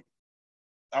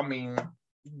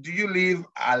 do you live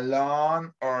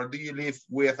alone or do you live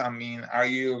with, do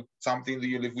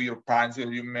you live with your parents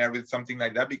or you married, something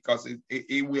like that? Because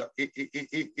it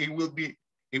will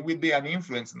be an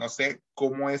influence. No sé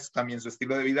cómo es también su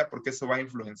estilo de vida porque eso va a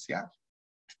influenciar.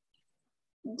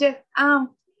 Yes,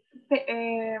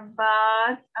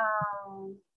 but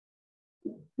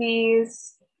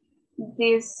this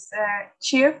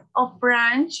chief of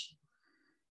branch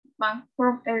El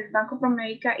Banco of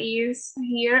America is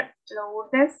here,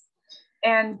 Lourdes,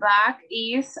 and back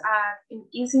is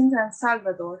in San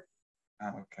Salvador.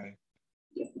 Okay.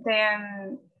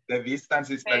 Then the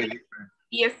distance is very different.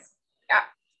 Yes.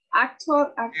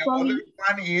 Actually. The other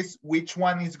one is which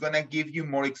one is gonna give you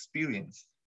more experience?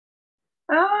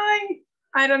 I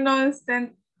don't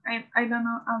understand. I don't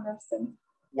understand.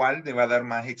 ¿Cuál te va a dar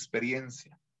más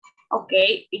experiencia?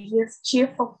 Okay, he's chief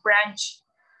of branch.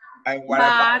 And what but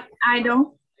about I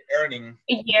don't earning?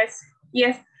 Yes.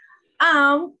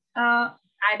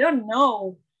 I don't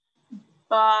know,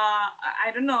 but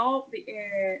I don't know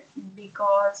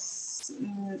because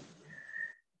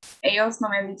ellos no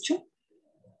me han dicho.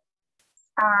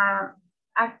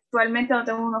 Actualmente no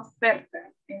tengo una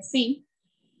oferta en sí,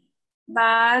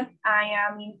 but I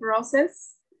am in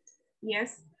process.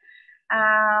 Yes.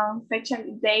 Fecha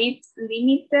date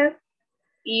limited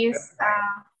is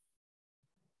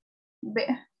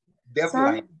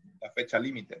deadline. La fecha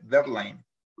límite, deadline.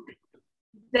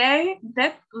 The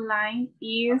deadline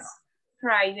is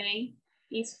Friday.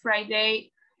 Is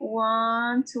Friday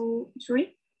 1, 2,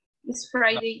 3? It's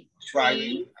Friday 3.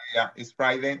 Friday, yeah, it's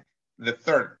Friday the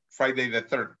 3rd. Friday the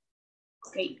 3rd.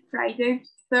 Okay, Friday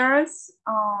 3rd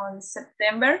on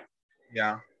September.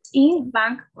 Yeah. In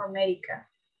Bank of America.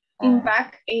 In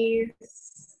back is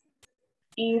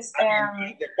the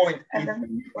point.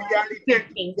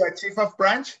 If you are chief of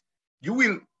branch,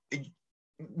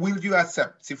 will you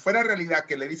accept? Si fuera realidad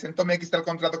que le dicen, tome, aquí está el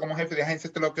contrato como jefe de agencia,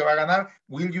 esto es lo que va a ganar,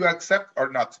 will you accept or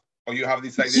not? Or you have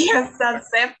decided? Yes,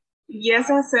 accept. Yes,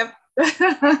 accept.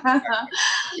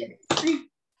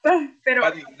 sí. Pero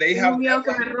tengo miedo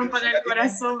que me rompan el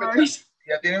corazón.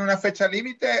 Ya tienen una fecha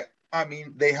límite, I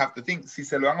mean, they have to think. Si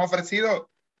se lo han ofrecido,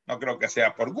 no creo que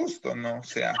sea por gusto, no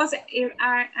sea. O sea,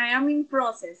 I am in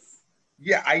process.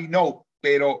 Yeah, I know,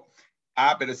 pero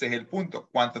ese es el punto.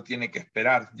 ¿Cuánto tiene que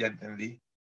esperar? Ya entendí.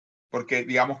 Porque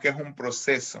digamos que es un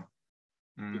proceso.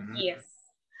 Yes.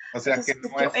 O sea, entonces, que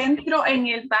no yo es... entro en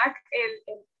el back,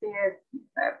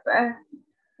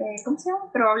 ¿cómo se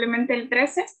llama? Probablemente el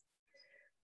 13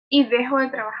 y dejo de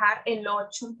trabajar el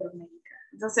 8 en Promérica.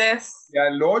 Entonces... Si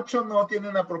el 8 no tiene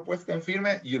una propuesta en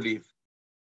firme, you leave.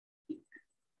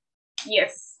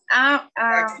 Yes.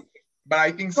 But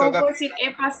I think so ¿cómo that... puedo decir?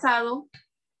 He pasado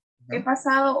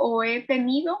o he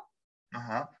tenido.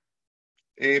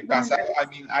 He pasado, I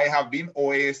mean, I have been,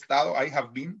 o he estado, I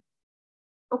have been.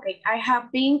 Okay, I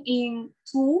have been in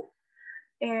two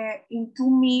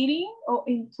meetings or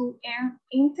into an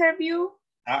interview.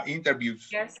 Interviews.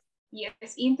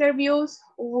 Yes, interviews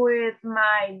with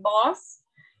my boss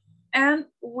and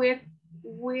with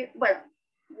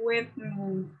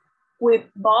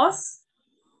boss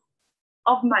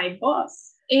of my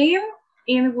boss in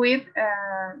with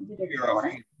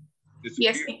director.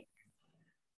 Yes.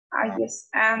 Yes.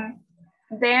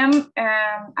 Then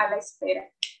a la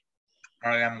espera.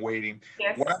 I am waiting.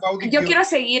 Yes. What about Yo quiero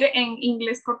seguir en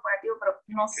inglés corporativo, pero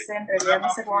no sé, en realidad no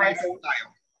sé cómo es.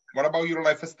 What about your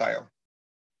lifestyle?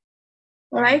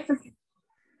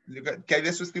 ¿Qué hay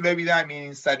de su estilo de vida? I mean,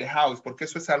 inside the house, porque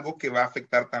eso es algo que va a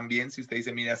afectar también si usted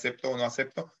dice, mire, acepto o no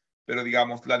acepto, pero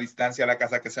digamos, la distancia a la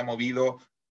casa que se ha movido,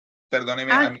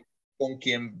 perdóneme, I mean, con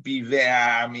quien vive,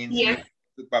 I mean, yes.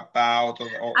 Su papá o todo.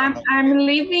 I'm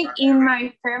living in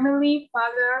my family,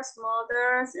 fathers,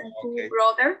 mothers, and two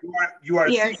brothers. You are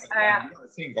yes, single. You are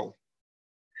single.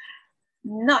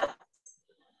 Not.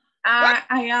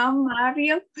 I am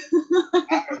married.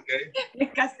 Okay. Me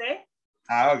casé.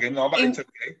 Okay. No, but it's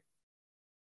okay.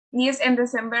 Yes, in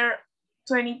December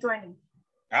 2020.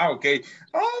 Okay.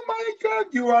 Oh my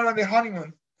God, you are on the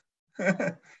honeymoon.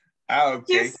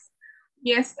 Okay.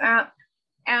 Yes.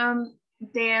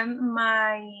 Then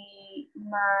my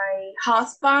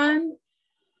husband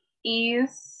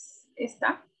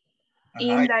está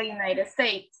in the United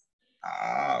States.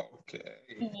 Okay.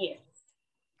 Yes.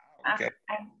 Okay.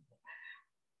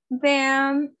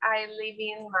 Then I live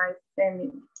in my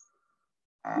family.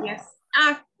 Yes.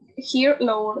 Here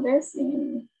Lourdes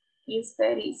is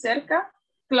very cerca,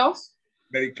 close.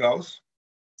 Very close.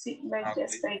 Sí,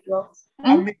 just very close.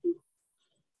 I mean,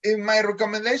 in my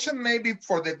recommendation, maybe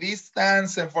for the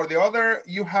distance and for the other,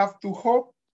 you have to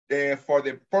hope for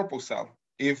the proposal.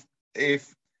 If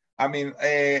I mean,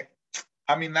 I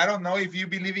don't know if you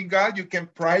believe in God, you can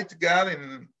pray to God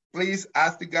and please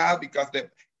ask to God because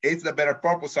it's the better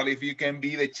proposal if you can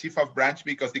be the chief of branch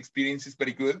because the experience is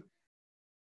very good.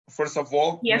 First of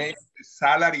all, maybe the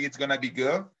salary is gonna be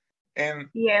good, and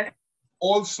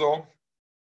also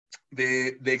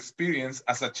the experience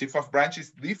as a chief of branch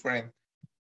is different.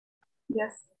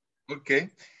 Yes. Okay.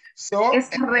 So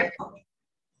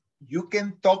you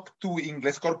can talk to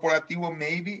Inglés Corporativo,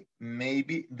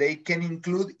 maybe they can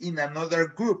include in another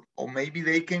group, or maybe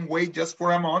they can wait just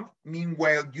for a month.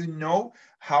 Meanwhile, you know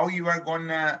how you are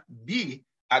gonna be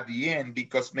at the end,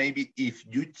 because maybe if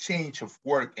you change of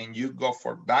work and you go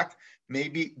for back,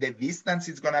 maybe the distance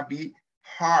is gonna be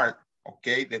hard.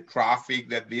 Okay, the traffic,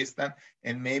 the distance,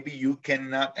 and maybe you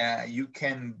cannot, you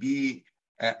can be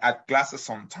at classes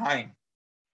on time.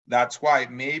 That's why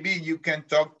maybe you can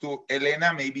talk to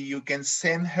Elena, maybe you can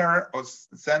send her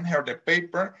the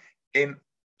paper and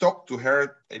talk to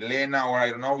her, Elena, or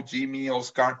I don't know, Jimmy,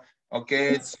 Oscar.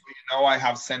 Okay, so you know I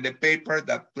have sent the paper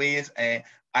that please, I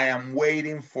am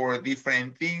waiting for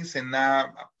different things, and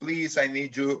now please, I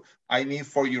need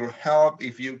for your help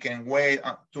if you can wait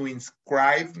to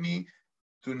inscribe me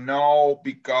to know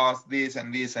because this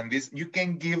and this and this. You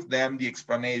can give them the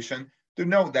explanation to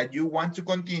know that you want to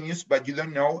continue, but you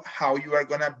don't know how you are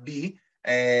gonna be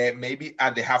maybe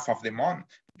at the half of the month.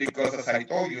 Because as I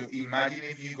told you, imagine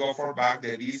if you go for back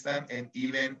the distance and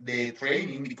even the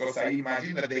training, because I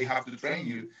imagine that they have to train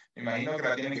you. Imagino que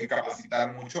la tienen que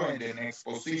capacitar mucho en the next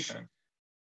position.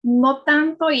 No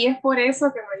tanto, y es por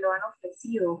eso que me lo han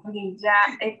ofrecido, porque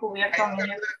ya he cubierto a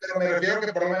ellos. Pero me refiero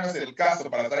que por lo menos el caso,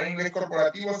 para estar en inglés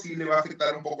corporativo, sí le va a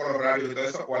afectar un poco los horarios y todo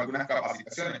eso, o algunas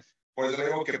capacitaciones. Por eso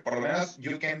digo que por lo menos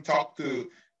you can talk to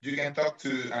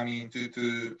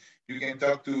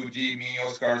Jimmy,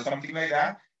 Oscar, something like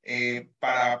that,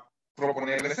 para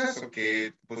proponerles eso,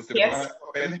 que pues te pongan los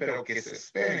papeles, pero que se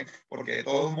esperen, porque de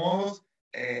todos modos,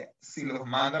 si los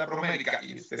manda a Promérica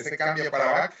y usted se cambia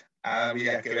para back,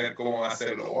 habría que ver cómo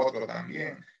hacer lo otro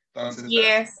también. Entonces,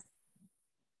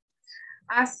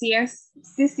 Así es.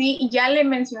 Sí, sí, y ya le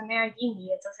mencioné a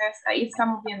Jimmy, entonces ahí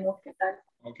estamos viendo qué tal.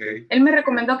 Okay. Él me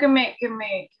recomendó que me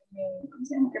 ¿cómo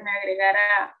se llama? Que me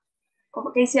agregara,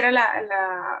 como que hiciera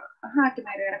ajá, que me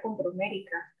agregara con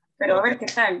Promérica. Pero a ver qué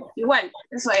tal. Igual,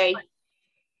 eso ahí.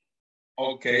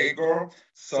 Okay, girl.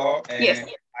 So Yes.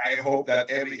 I hope that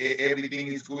everything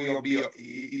is going to be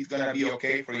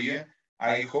okay for you.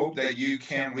 I hope that you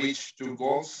can reach your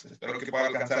goals. Espero que pueda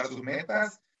alcanzar sus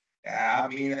metas. I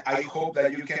mean, I hope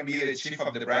that you can be the chief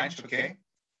of the branch, okay?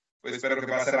 Pues espero que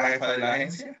pueda ser la jefa de la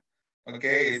agencia.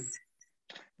 Okay.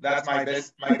 That's my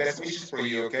best wishes for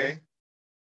you, okay?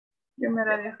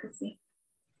 Primero Dios que sí.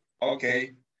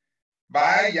 Okay.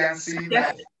 Bye, Yancy.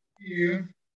 Yes. Nice to see you.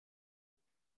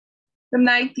 Good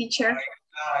night, teacher.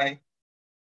 Bye.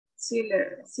 See you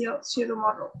later. See you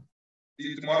tomorrow. See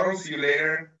you tomorrow. See you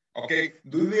later. Okay,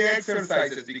 do the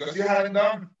exercises because you haven't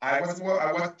done. I was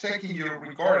checking your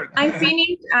record. I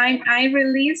finished. I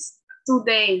released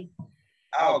today.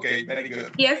 Ah, okay, very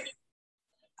good. Yes.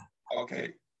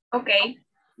 Okay. Okay.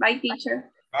 Bye,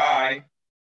 teacher. Bye.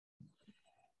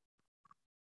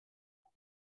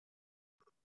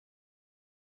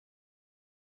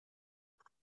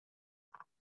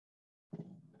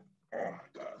 Oh,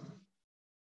 God.